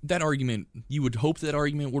that argument, you would hope that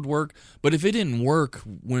argument would work, but if it didn't work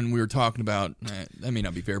when we were talking about, that may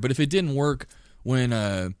not be fair, but if it didn't work when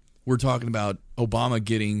we're talking about Obama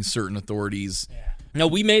getting certain authorities... Yeah. No,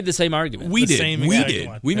 we made the same argument. We did.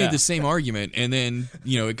 We made the same argument, and then,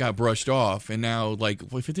 it got brushed off, and now, like,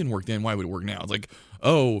 well, if it didn't work then, why would it work now? It's like,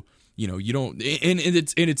 you don't... And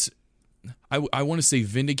it's I want to say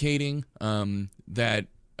vindicating that,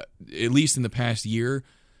 at least in the past year,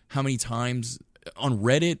 how many times on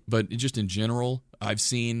Reddit, but just in general, I've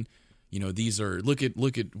seen, these are, look at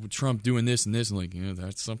Trump doing this and this, and like,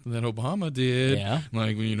 that's something that Obama did. Yeah.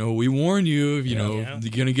 Like, we warned you, if, you're going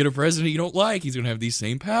to get a president you don't like, he's going to have these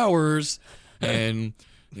same powers. And,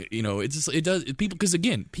 it does, people, because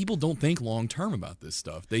again, people don't think long term about this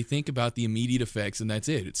stuff. They think about the immediate effects, and that's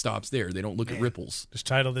it. It stops there. They don't look at ripples. Just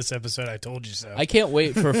title this episode, I Told You So. I can't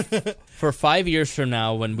wait for 5 years from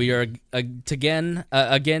now when we are again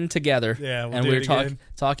together. Yeah, and we're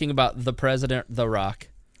talking about the president, The Rock.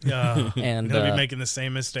 And he'll be making the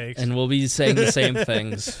same mistakes. And we'll be saying the same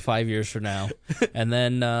things 5 years from now. And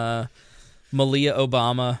then Malia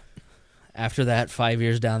Obama after that, 5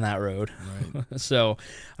 years down that road. Right. So,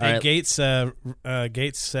 right. Gates said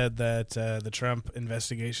that the Trump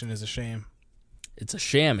investigation is a sham. It's a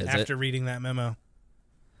sham, is it? After reading that memo.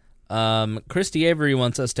 Christy Avery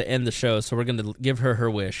wants us to end the show, so we're going to give her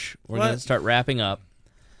wish. We're going to start wrapping up.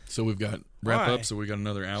 So we've got wrap up, so we got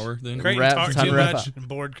another hour then? Creighton talked too much and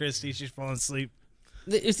bored Christy. She's falling asleep.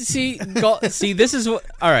 See, this is what...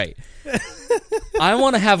 All right. I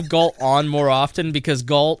want to have Galt on more often because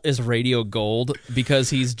Galt is radio gold because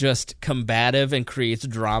he's just combative and creates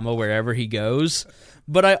drama wherever he goes.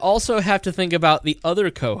 But I also have to think about the other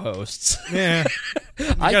co-hosts. Yeah.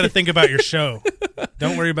 You got to think about your show.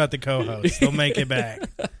 Don't worry about the co-hosts. They'll make it back.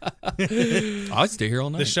 I'll stay here all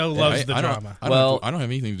night. The show loves the drama. I don't have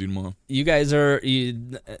anything to do tomorrow. You guys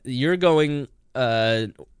you're going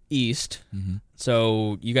east. Mm-hmm.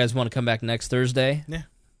 So you guys want to come back next Thursday? Yeah.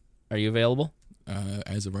 Are you available?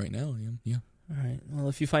 As of right now, I am. Yeah. All right. Well,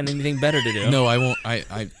 if you find anything better to do. No, I won't.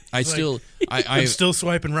 I'm still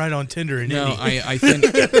swiping right on Tinder and no,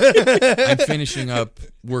 I'm finishing up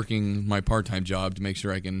working my part-time job to make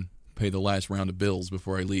sure I can pay the last round of bills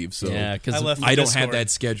before I leave. So yeah, because I don't have that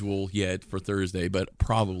schedule yet for Thursday, but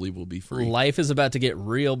probably will be free. Life is about to get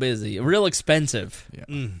real busy, real expensive.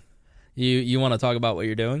 Yeah. You want to talk about what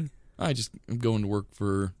you're doing? I'm going to work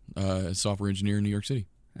for a software engineer in New York City.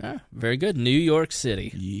 Ah, very good. New York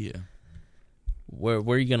City. Yeah. Where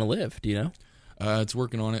are you going to live? Do you know? It's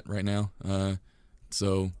working on it right now.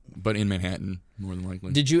 But in Manhattan, more than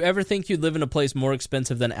likely. Did you ever think you'd live in a place more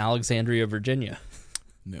expensive than Alexandria, Virginia?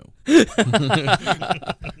 No. This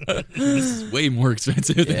is way more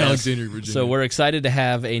expensive than Alexandria, Virginia. So we're excited to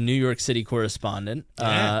have a New York City correspondent.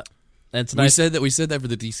 Yeah. It's nice. We said that for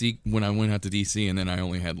the DC when I went out to DC, and then I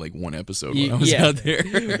only had like one episode when I was out there.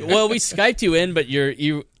 Well, we Skyped you in, but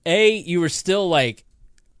you were still like,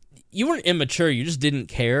 you weren't immature. You just didn't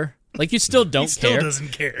care. Like, you still don't care. He still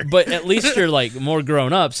doesn't care. But at least you're like more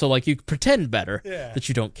grown up, so like you pretend better that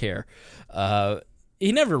you don't care.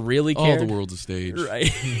 He never really cared. All the world's a stage.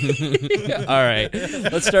 Right. All right.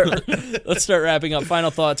 Let's start wrapping up.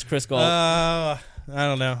 Final thoughts, Chris Galt. I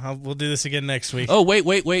don't know. We'll do this again next week. Oh, wait.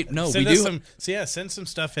 No, send we us do. Send some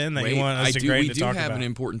stuff in that you want us to talk about. We do have an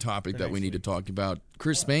important topic that we need to talk about.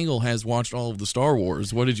 Chris Spangle has watched all of the Star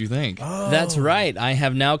Wars. What did you think? Oh. That's right. I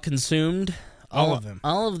have now consumed all of them.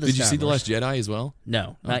 All of the Did you Star see The Wars. Last Jedi as well?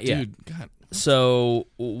 No, not yet. Dude, God. So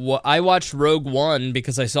I watched Rogue One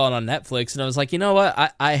because I saw it on Netflix, and I was like, you know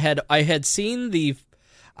what? I had seen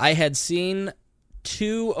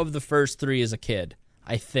 2 of the first 3 as a kid.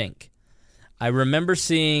 I think I remember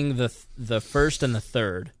seeing the first and the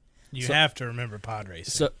third. You have to remember pod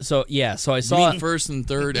racing. So I saw first and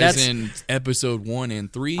third, as in episode 1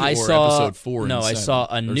 and 3, or episode 4 and 7? No, I saw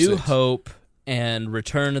A New Hope and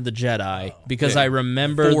Return of the Jedi because I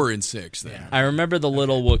remember 4 and 6. Then I remember the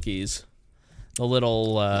little Wookiees, the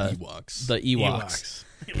little Ewoks. the Ewoks.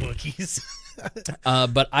 Wookiees.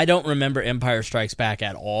 But I don't remember Empire Strikes Back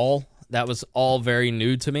at all. That was all very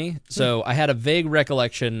new to me. So I had a vague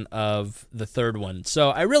recollection of the third one. So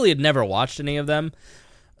I really had never watched any of them.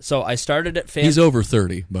 So I started at He's over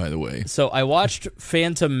 30, by the way. So I watched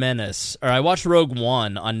Phantom Menace, or I watched Rogue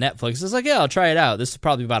One on Netflix. I was like, yeah, I'll try it out. This is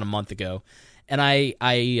probably about a month ago. And I'm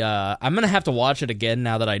going to have to watch it again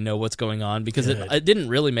now that I know what's going on, because it didn't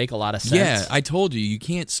really make I told you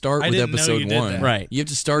can't start with episode 1. Right. You have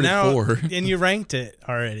to start at 4. And you ranked it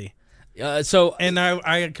already. And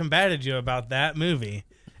I combated you about that movie,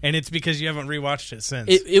 and it's because you haven't rewatched it since.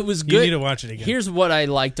 It was good. You need to watch it again. Here's what I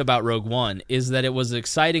liked about Rogue One is that it was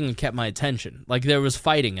exciting and kept my attention. Like, there was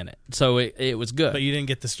fighting in it, so it was good. But you didn't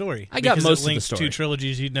get the story. I got most of the Because it story. linked 2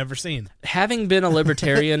 trilogies you'd never seen. Having been a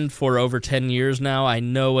libertarian for over 10 years now, I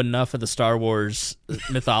know enough of the Star Wars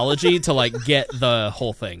mythology to get the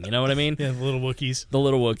whole thing. You know what I mean? Yeah, the little Wookiees. The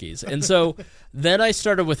little Wookiees. And so then I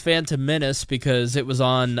started with Phantom Menace because it was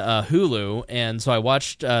on Hulu, and so I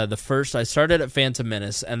watched the first. I started at Phantom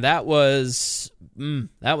Menace, and that was an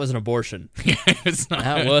abortion.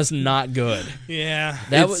 That was not good. Yeah,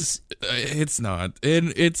 It's not,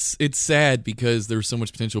 and it's sad because there's so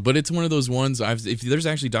much potential. But it's one of those ones. If there's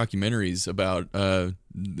actually documentaries about the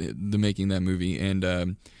making that movie,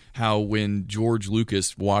 and how when George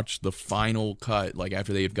Lucas watched the final cut,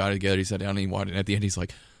 after they got it together, he sat down and he watched it. And at the end, he's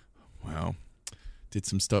like, "Wow, did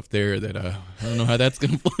some stuff there that I don't know how that's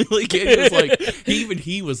completely." It was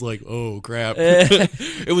he was like, "Oh crap!"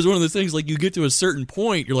 It was one of those things. You get to a certain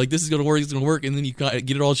point, you're like, "This is gonna work. It's gonna work," and then you get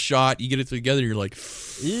it all shot. You get it together, and you're like,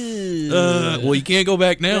 "Well, you can't go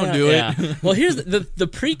back now and do it." Well, here's the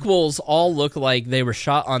prequels. All look like they were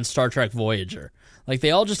shot on Star Trek Voyager.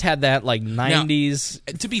 They all just had that 90s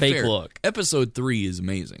now, to be fake fair, look. Episode 3 is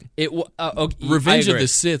amazing. Revenge of the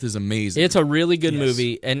Sith is amazing. It's a really good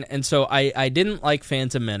movie, and so I didn't like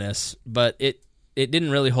Phantom Menace, but it didn't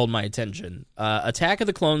really hold my attention. Attack of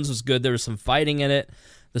the Clones was good. There was some fighting in it.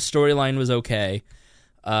 The storyline was okay.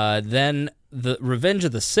 Then the Revenge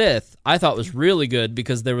of the Sith I thought was really good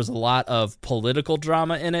because there was a lot of political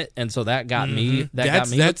drama in it, and so that got me. Got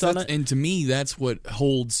me hooked on it. And to me, that's what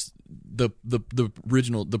holds the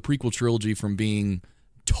original, the prequel trilogy from being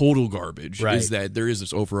total garbage. Right. Is that there is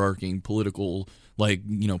this overarching political,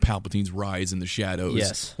 Palpatine's rise in the shadows.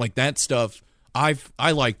 Yes. That stuff. I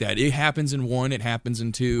like that. It happens in 1, it happens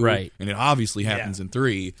in 2, right, and it obviously happens in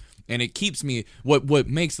 3. And it keeps me. What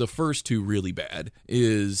makes the first 2 really bad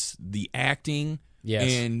is the acting,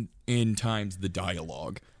 and in times the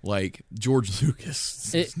dialogue. George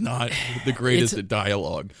Lucas is not the greatest at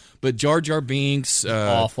dialogue, but Jar Jar Binks,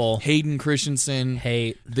 awful. Hayden Christensen,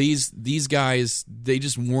 hate these guys. They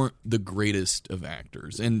just weren't the greatest of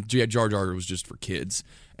actors, and Jar Jar was just for kids,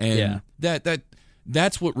 and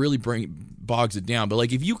that's what really bogs it down.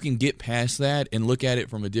 But if you can get past that and look at it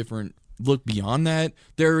from a different look beyond that,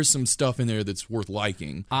 there is some stuff in there that's worth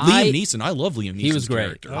liking. Liam Neeson, I love Liam Neeson's he was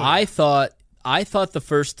great. character. I thought the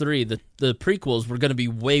first 3, the prequels, were going to be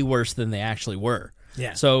way worse than they actually were.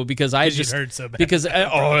 Yeah. So because I just heard so bad. Because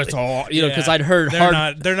it's all because I'd heard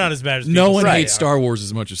they're not as bad as no one right. hates Star Wars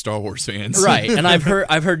as much as Star Wars fans, right? And I've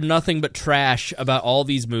heard nothing but trash about all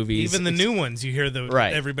these movies. Even the new ones, you hear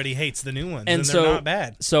everybody hates the new ones, and so, they're not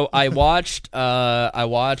bad. So I watched A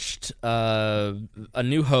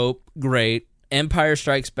New Hope, great. Empire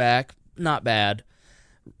Strikes Back, not bad.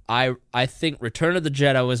 I think Return of the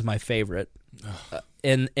Jedi was my favorite.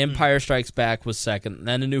 And Empire Strikes Back was second,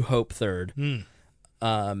 then A New Hope third.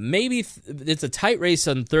 Maybe it's a tight race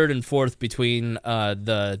on third and fourth between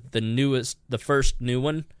the first new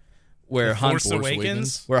one, where Han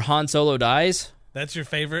Solo dies. That's your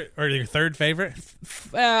favorite or your third favorite?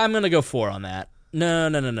 I'm gonna go 4 on that.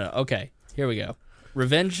 No. Okay, here we go.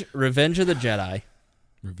 Revenge of the Jedi.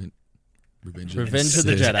 Revenge of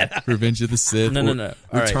the Jedi. Revenge of the Sith. No.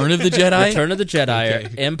 Return of the Jedi. Return of the Jedi.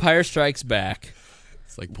 Okay. Empire Strikes Back.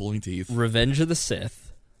 It's like pulling teeth. Revenge of the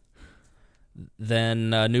Sith, then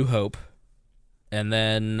New Hope, and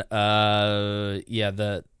then what's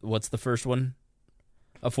the first one?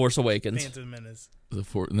 A Force Awakens. Phantom Menace. The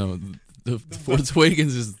Force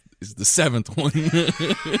Awakens is the seventh one.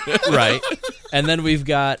 Right. And then we've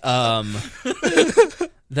got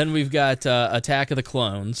Attack of the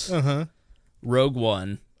Clones. Rogue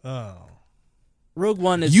One. Oh. Rogue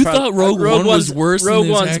One is. You thought Rogue One was worse Rogue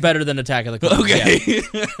than One's better than Attack of the Clones. Okay.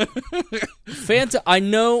 Yeah. I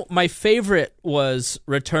know my favorite was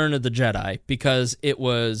Return of the Jedi because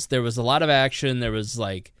there was a lot of action. There was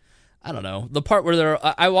like, I don't know, the part where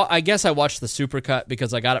I guess I watched the supercut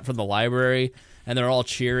because I got it from the library and they're all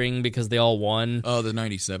cheering because they all won. Oh, the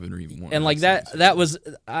 97 one. And like that was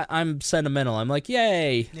I'm sentimental. I'm like,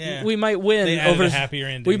 yay, we might win over a happier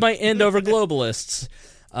ending. We might end over globalists.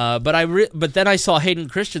 But then I saw Hayden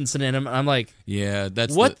Christensen in him, and I'm like, yeah,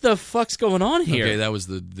 what the fuck's going on here? Okay, that was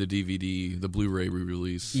the DVD, the Blu-ray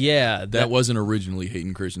re-release. Yeah, that wasn't originally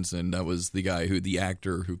Hayden Christensen. That was the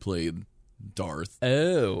actor who played Darth.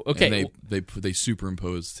 Oh, okay. And they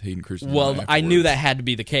superimposed Hayden Christensen. Well, afterwards. I knew that had to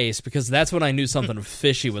be the case because that's when I knew something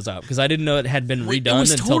fishy was up because I didn't know it had been redone. It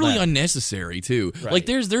was until totally that. unnecessary too. Right. Like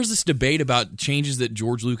there's this debate about changes that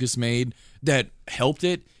George Lucas made that helped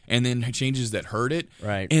it, and then changes that hurt it.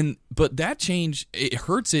 Right. But that change, it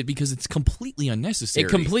hurts it because it's completely unnecessary. It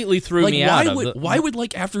completely threw me out of it. Why would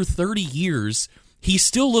like after 30 years he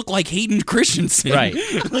still look like Hayden Christensen? Right.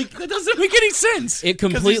 Like that doesn't make any sense. It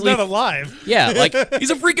completely he's not alive. Yeah, like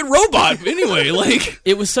he's a freaking robot anyway. Like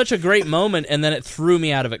it was such a great moment, and then it threw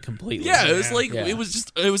me out of it completely. Yeah, it was like it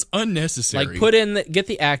was unnecessary. Like get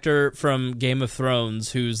the actor from Game of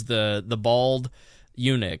Thrones who's the bald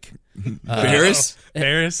eunuch. Varys?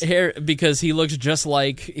 Because he looks just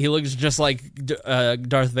like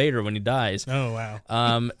Darth Vader when he dies. Oh wow.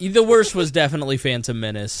 The worst was definitely Phantom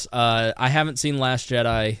Menace. I haven't seen Last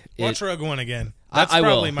Jedi. Watch Rogue One again. That's I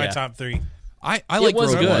probably will, my yeah. top 3. I like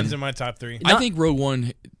Rogue One. One's in my top 3. I think Rogue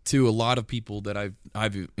One, to a lot of people that I've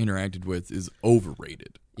interacted with, is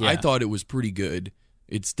overrated. Yeah. I thought it was pretty good.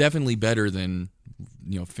 It's definitely better than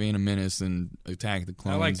Phantom Menace and Attack of the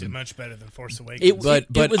Clones. I liked it much better than Force Awakens.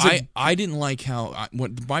 I didn't like how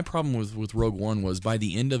what my problem with Rogue One was by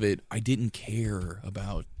the end of it I didn't care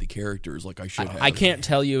about the characters like I should have. I can't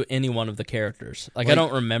tell you any one of the characters. Like I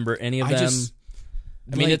don't remember any of them.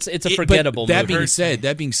 I mean, it's a forgettable movie. That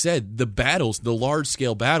being said, the large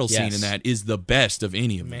scale battle scene in that is the best of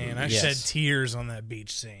any of them. Man, I shed tears on that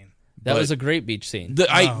beach scene. That was a great beach scene.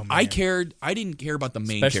 I didn't care about the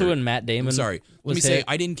main especially character. when Matt Damon let me say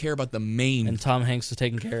I didn't care about the main and Tom Hanks was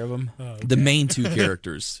taking care of him. The main two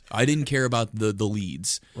characters. I didn't care about the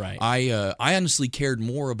leads. Right. I honestly cared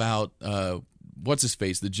more about what's his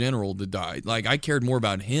face, the general that died. Like I cared more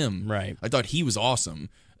about him. Right. I thought he was awesome.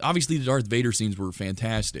 Obviously the Darth Vader scenes were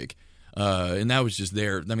fantastic. And that was just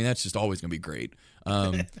there. I mean, that's just always going to be great.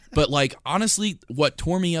 But like honestly, what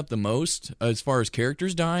tore me up the most as far as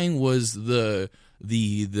characters dying was the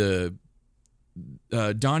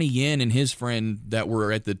Donnie Yen and his friend that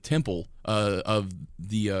were at the temple of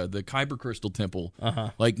the Kyber Crystal Temple.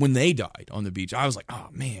 Like when they died on the beach, I was like, oh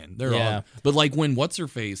man, they're all. But like when what's her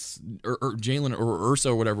face or Jalen or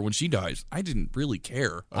Ursa or whatever, when she dies, I didn't really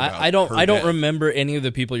care. I don't remember any of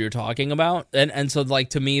the people you're talking about, and so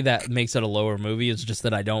like to me that makes it a lower movie. It's just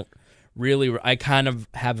that I kind of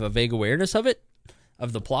have a vague awareness of it,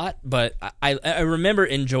 of the plot, but I remember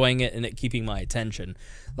enjoying it and it keeping my attention.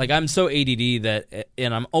 Like I'm so ADD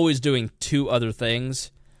and I'm always doing two other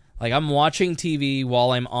things. Like I'm watching TV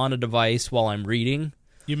while I'm on a device while I'm reading.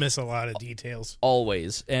 You miss a lot of details.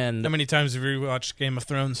 Always. And how many times have you watched Game of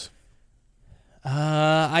Thrones?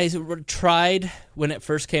 I tried when it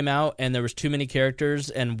first came out, and there was too many characters,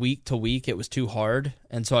 and week to week it was too hard,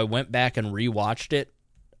 and so I went back and rewatched it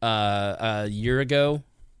a year ago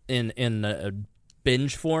in a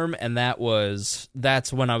binge form, and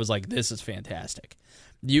that's when I was like, this is fantastic.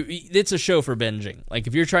 It's a show for binging. Like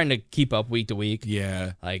if you're trying to keep up week to week,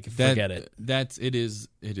 forget it. It is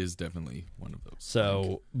definitely one of those.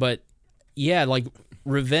 So, but yeah, like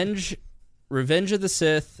Revenge of the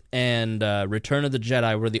Sith and Return of the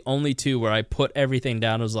Jedi were the only two where I put everything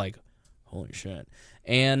down. I was like, holy shit.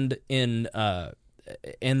 And in the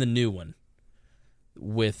new one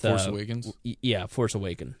with Force Awakens. Yeah, Force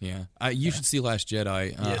Awakens. Yeah, you should see Last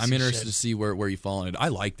Jedi. I'm interested to see where you fall on it. I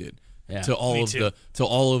liked it. Yeah, to all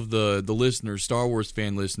of the listeners, Star Wars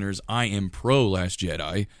fan listeners, I am pro Last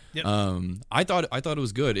Jedi. Yep. I thought it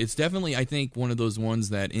was good. It's definitely, I think, one of those ones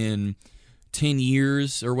that in 10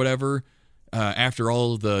 years or whatever, after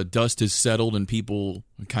all of the dust has settled and people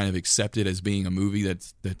kind of accept it as being a movie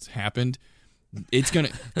that's happened, it's gonna,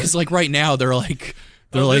 because like right now they're like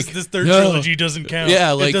this third trilogy doesn't count.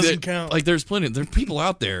 Yeah, like it doesn't count. Like there's people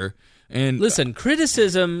out there. And listen,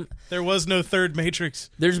 criticism. There was no third Matrix.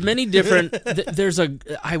 There's many different.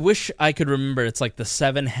 I wish I could remember. It's like the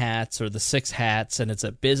 7 hats or the 6 hats, and it's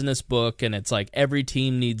a business book, and it's like every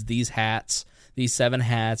team needs these hats, these 7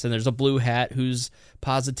 hats, and there's a blue hat who's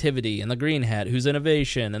positivity, and the green hat who's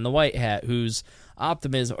innovation, and the white hat who's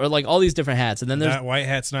optimism, or like all these different hats. And then there's that white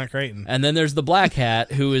hat's not Creighton. And then there's the black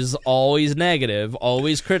hat who is always negative,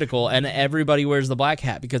 always critical, and everybody wears the black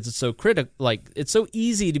hat because it's so critical. Like it's so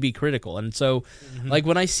easy to be critical, and so like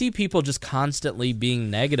when I see people just constantly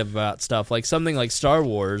being negative about stuff, like something like Star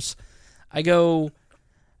Wars, I go,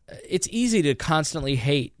 it's easy to constantly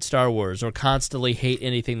hate Star Wars or constantly hate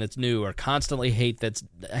anything that's new or constantly hate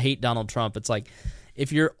Donald Trump. It's like,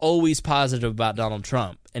 if you're always positive about Donald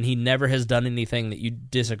Trump and he never has done anything that you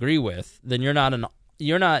disagree with, then you're not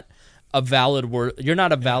a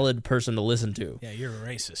valid person to listen to. Yeah, you're a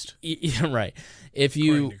racist. Yeah, right. If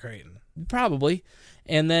According to Creighton. Probably.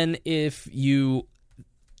 And then if you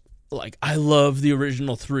like, I love the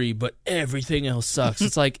original 3, but everything else sucks.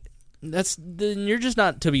 It's like, then you're just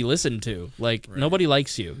not to be listened to. Like nobody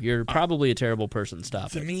likes you. You're probably a terrible person.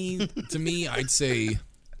 Stop. To me, I'd say.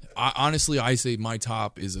 Honestly, I say my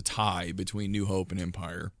top is a tie between New Hope and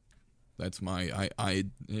Empire. That's I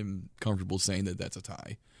am comfortable saying that's a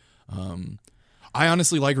tie. I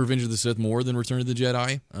honestly like Revenge of the Sith more than Return of the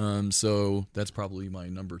Jedi, so that's probably my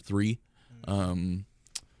number 3. And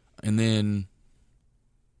then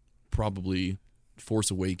probably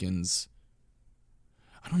Force Awakens.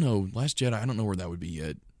 I don't know, Last Jedi, I don't know where that would be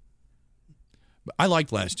yet. But I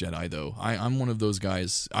liked Last Jedi, though. I'm one of those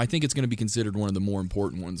guys. I think it's going to be considered one of the more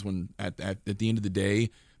important ones when at the end of the day,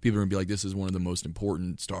 people are going to be like, this is one of the most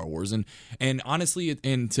important Star Wars. And honestly,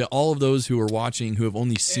 and to all of those who are watching who have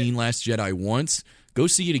only seen Last Jedi once, go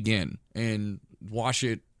see it again and watch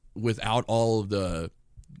it without all of the...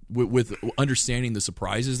 with understanding the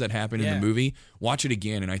surprises that happen in the movie. Watch it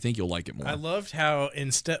again, and I think you'll like it more. I loved how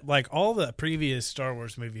instead, like all the previous Star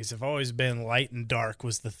Wars movies have always been light and dark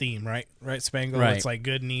was the theme, right? Right, Spangle? Right. It's like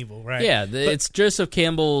good and evil, right? Yeah, it's Joseph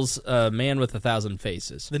Campbell's Man with 1,000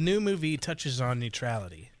 Faces. The new movie touches on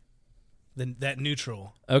neutrality. That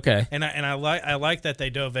neutral, okay, and I like that they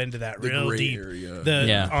dove into that real deep,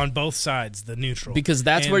 area. On both sides, the neutral, because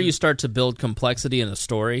that's where you start to build complexity in a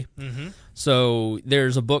story. Mm-hmm. So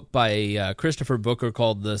there's a book by Christopher Booker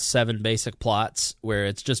called The 7 Basic Plots, where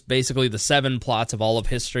it's just basically the 7 plots of all of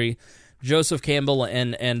history. Joseph Campbell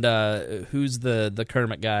and who's the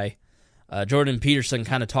Kermit guy, Jordan Peterson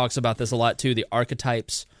kind of talks about this a lot too. The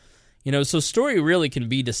archetypes. So story really can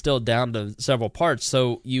be distilled down to several parts.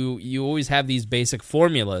 So you always have these basic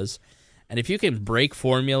formulas, and if you can break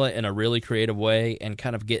formula in a really creative way and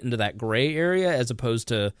kind of get into that gray area as opposed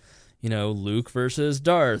to, Luke versus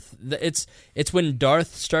Darth. It's when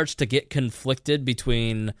Darth starts to get conflicted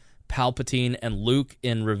between Palpatine and Luke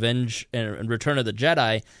in Revenge and Return of the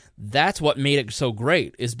Jedi. That's what made it so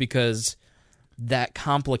great, is because that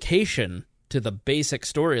complication to the basic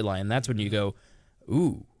storyline. That's when you go,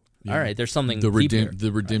 ooh. Yeah. All right, there's something the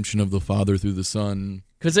redemption of the father through the son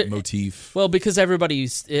motif. Well, because everybody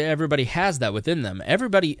has that within them.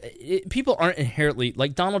 People aren't inherently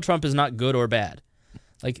like Donald Trump is not good or bad.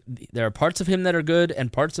 Like there are parts of him that are good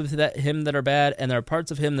and parts of him that are bad, and there are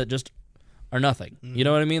parts of him that just are nothing. Mm-hmm. You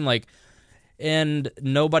know what I mean? Like, and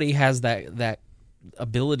nobody has that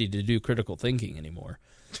ability to do critical thinking anymore.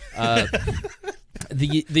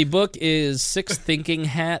 The book is 6 thinking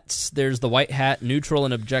hats. There's the white hat, neutral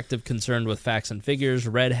and objective, concerned with facts and figures.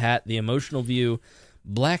 Red hat, the emotional view.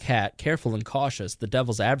 Black hat, careful and cautious, the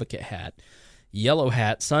devil's advocate hat. Yellow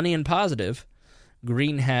hat, sunny and positive.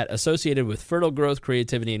 Green hat, associated with fertile growth,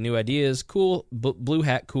 creativity, and new ideas. Cool. Blue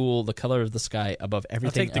hat, cool, the color of the sky above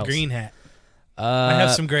everything else. I'll take the green hat. I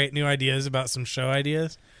have some great new ideas about some show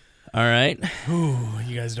ideas. All right. Ooh,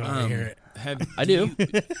 you guys don't want to hear it. I do.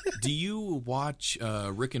 Do you watch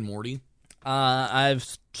Rick and Morty?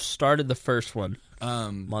 I've started the first one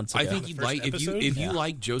months ago. I think you'd like if you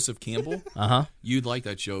like Joseph Campbell. You'd like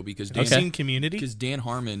that show because have you seen Community? Because Dan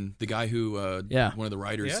Harmon, the guy who one of the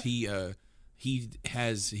writers, he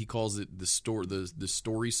calls it the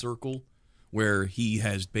story circle, where he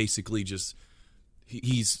has basically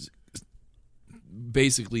he's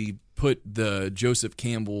basically put the Joseph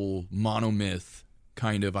Campbell monomyth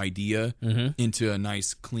kind of idea into a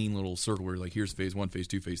nice clean little circle where like here's phase 1, phase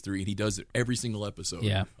 2, phase 3, and he does it every single episode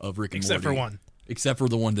of Rick and Morty. Except for one. except for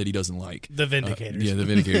the one that he doesn't like. The Vindicators. The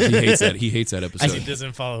Vindicators. He hates that. He hates that episode. He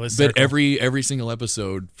doesn't follow his circle. But every single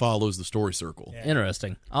episode follows the story circle. Yeah.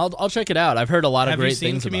 Interesting. I'll check it out. I've heard a lot of great things about it.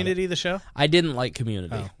 Have you seen Community, the show? I didn't like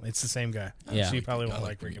Community. Oh, it's the same guy. Yeah. So you probably won't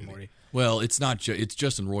like Rick and Morty. Well, it's not. It's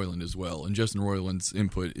Justin Roiland as well, and Justin Roiland's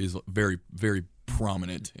input is very, very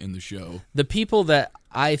prominent in the show. The people that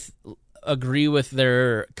I agree with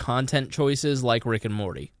their content choices like Rick and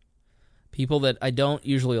Morty. People that I don't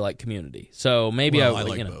usually like Community. So maybe I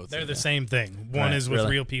like both. They're the same thing. One is with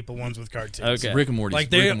real people, one's with cartoons. Okay. Rick and Morty's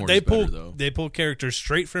they pull better, though. They pull characters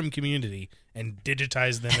straight from Community and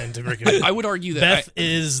digitize them into Rick and Morty. I would argue that Beth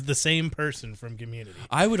is the same person from Community.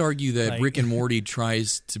 I would argue that Rick and Morty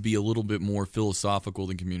tries to be a little bit more philosophical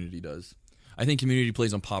than Community does. I think Community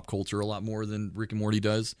plays on pop culture a lot more than Rick and Morty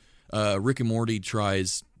does. Rick and Morty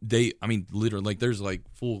tries literally like there's like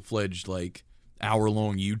full-fledged like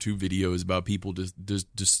hour-long YouTube videos about people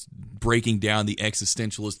just breaking down the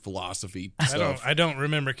existentialist philosophy stuff. I don't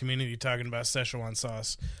remember Community talking about Szechuan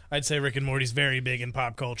sauce. I'd say Rick and Morty's very big in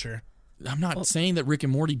pop culture. I'm not saying that Rick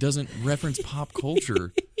and Morty doesn't reference pop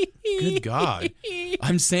culture. Good God.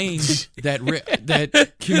 I'm saying that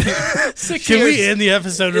Can we end the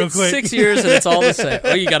episode real quick? 6 years and it's all the same.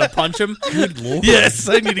 Oh, you got to punch him? Good Lord. Yes,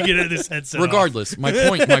 I need to get this headset Regardless, my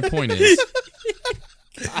point is...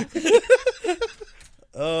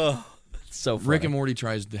 Oh, so funny. Rick and Morty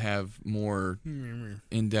tries to have more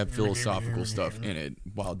in-depth philosophical stuff in it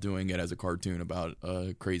while doing it as a cartoon about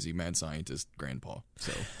a crazy mad scientist grandpa.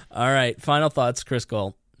 So, all right, final thoughts, Chris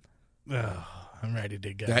Gold. Oh, I'm ready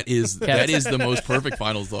to go. That is the most perfect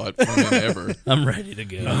final thought from him ever. I'm ready to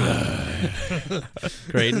go.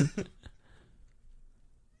 Creighton?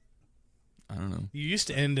 I don't know. You used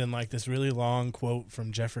to end in like this really long quote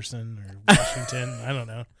from Jefferson or Washington. I don't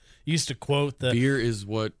know. You used to quote the beer is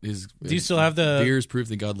what is. Do you still have the beer is proof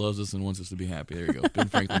that God loves us and wants us to be happy? There you go, Ben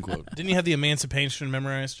Franklin quote. Didn't you have the Emancipation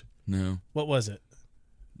memorized? No. What was it?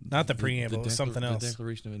 Not the preamble. It was something else. The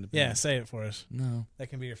Declaration of Independence. Yeah, say it for us. No, that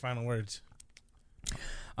can be your final words.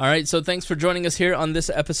 All right, so thanks for joining us here on this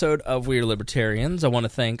episode of We're Libertarians. I want to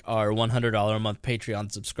thank our $100 a month Patreon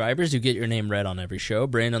subscribers. You get your name read on every show.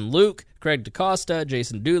 Brandon Luke, Craig DaCosta,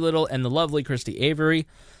 Jason Doolittle, and the lovely Christy Avery,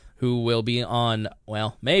 who will be on,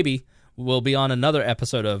 well, maybe, will be on another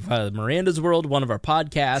episode of Miranda's World, one of our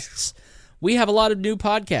podcasts. We have a lot of new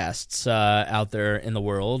podcasts out there in the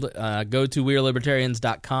world. Go to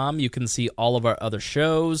WeareLibertarians.com. You can see all of our other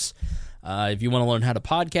shows. If you want to learn how to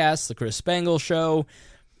podcast, The Chris Spangle Show.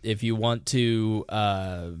 If you want to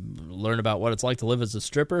learn about what it's like to live as a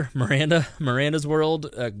stripper, Miranda's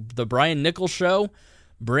World. The Brian Nichols Show,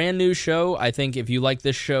 brand new show. I think if you like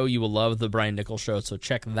this show, you will love the Brian Nichols Show, so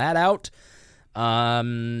check that out.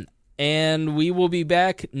 And we will be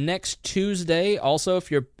back next Tuesday. Also, if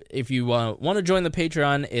you want to join the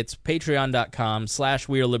Patreon, it's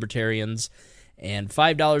patreon.com/wearelibertarians, and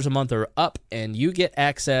 $5 a month or up, and you get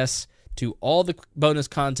access to all the bonus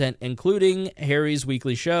content, including Harry's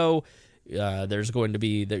weekly show. There's going to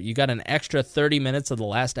be you got an extra 30 minutes of the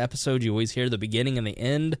last episode. You always hear the beginning and the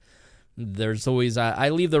end. There's always I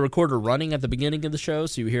leave the recorder running at the beginning of the show,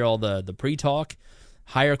 so you hear all the pre-talk.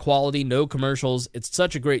 Higher quality, no commercials. It's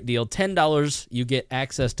such a great deal. $10, you get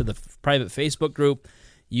access to the private Facebook group.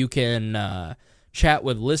 You can chat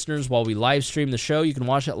with listeners while we live stream the show. You can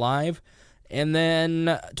watch it live. And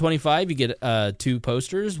then $25, you get 2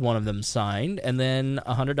 posters, one of them signed. And then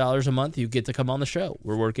 $100 a month, you get to come on the show.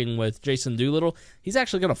 We're working with Jason Doolittle. He's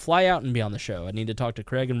actually going to fly out and be on the show. I need to talk to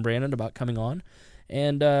Craig and Brandon about coming on.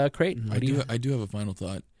 And Creighton, I do have a final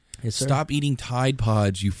thought. Yes, sir. Stop eating Tide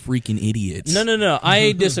Pods, you freaking idiots. No.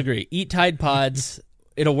 I disagree. Eat Tide Pods.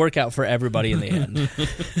 It'll work out for everybody in the end.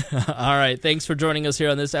 All right. Thanks for joining us here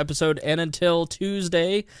on this episode. And until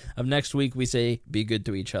Tuesday of next week, we say be good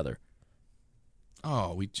to each other.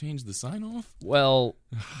 Oh, we changed the sign-off? Well,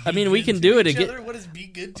 I mean, we can do it again. What does be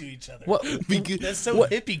good to each other? What, be good. That's so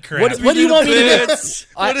hippie crap. What do you want me to do?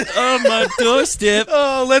 On my doorstep.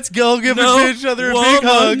 Oh, let's go give each other a big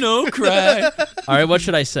hug. No cry. All right, what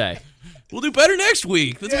should I say? We'll do better next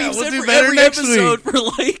week. That's what we'll you said do for better every next episode week. for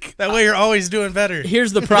like... That way you're always doing better.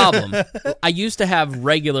 Here's the problem. I used to have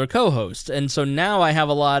regular co-hosts, and so now I have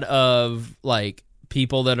a lot of, like,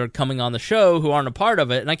 people that are coming on the show who aren't a part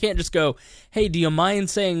of it, and I can't just go, hey, do you mind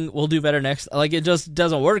saying we'll do better next? Like, it just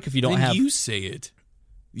doesn't work if you don't have... you say it.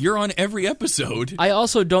 You're on every episode. I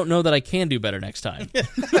also don't know that I can do better next time.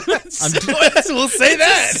 We'll say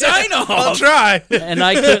that. Sign off. I'll try. And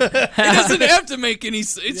I could... It doesn't have to make any...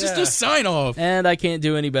 It's just a sign off. And I can't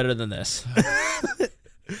do any better than this.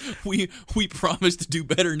 we promise to do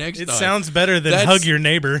better next time. It sounds better than hug your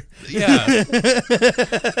neighbor. Yeah.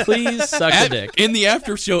 Please suck a dick. In the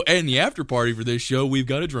after show and the after party for this show, we've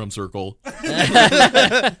got a drum circle.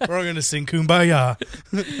 We're all going to sing Kumbaya.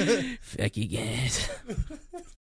 Fuck you guys.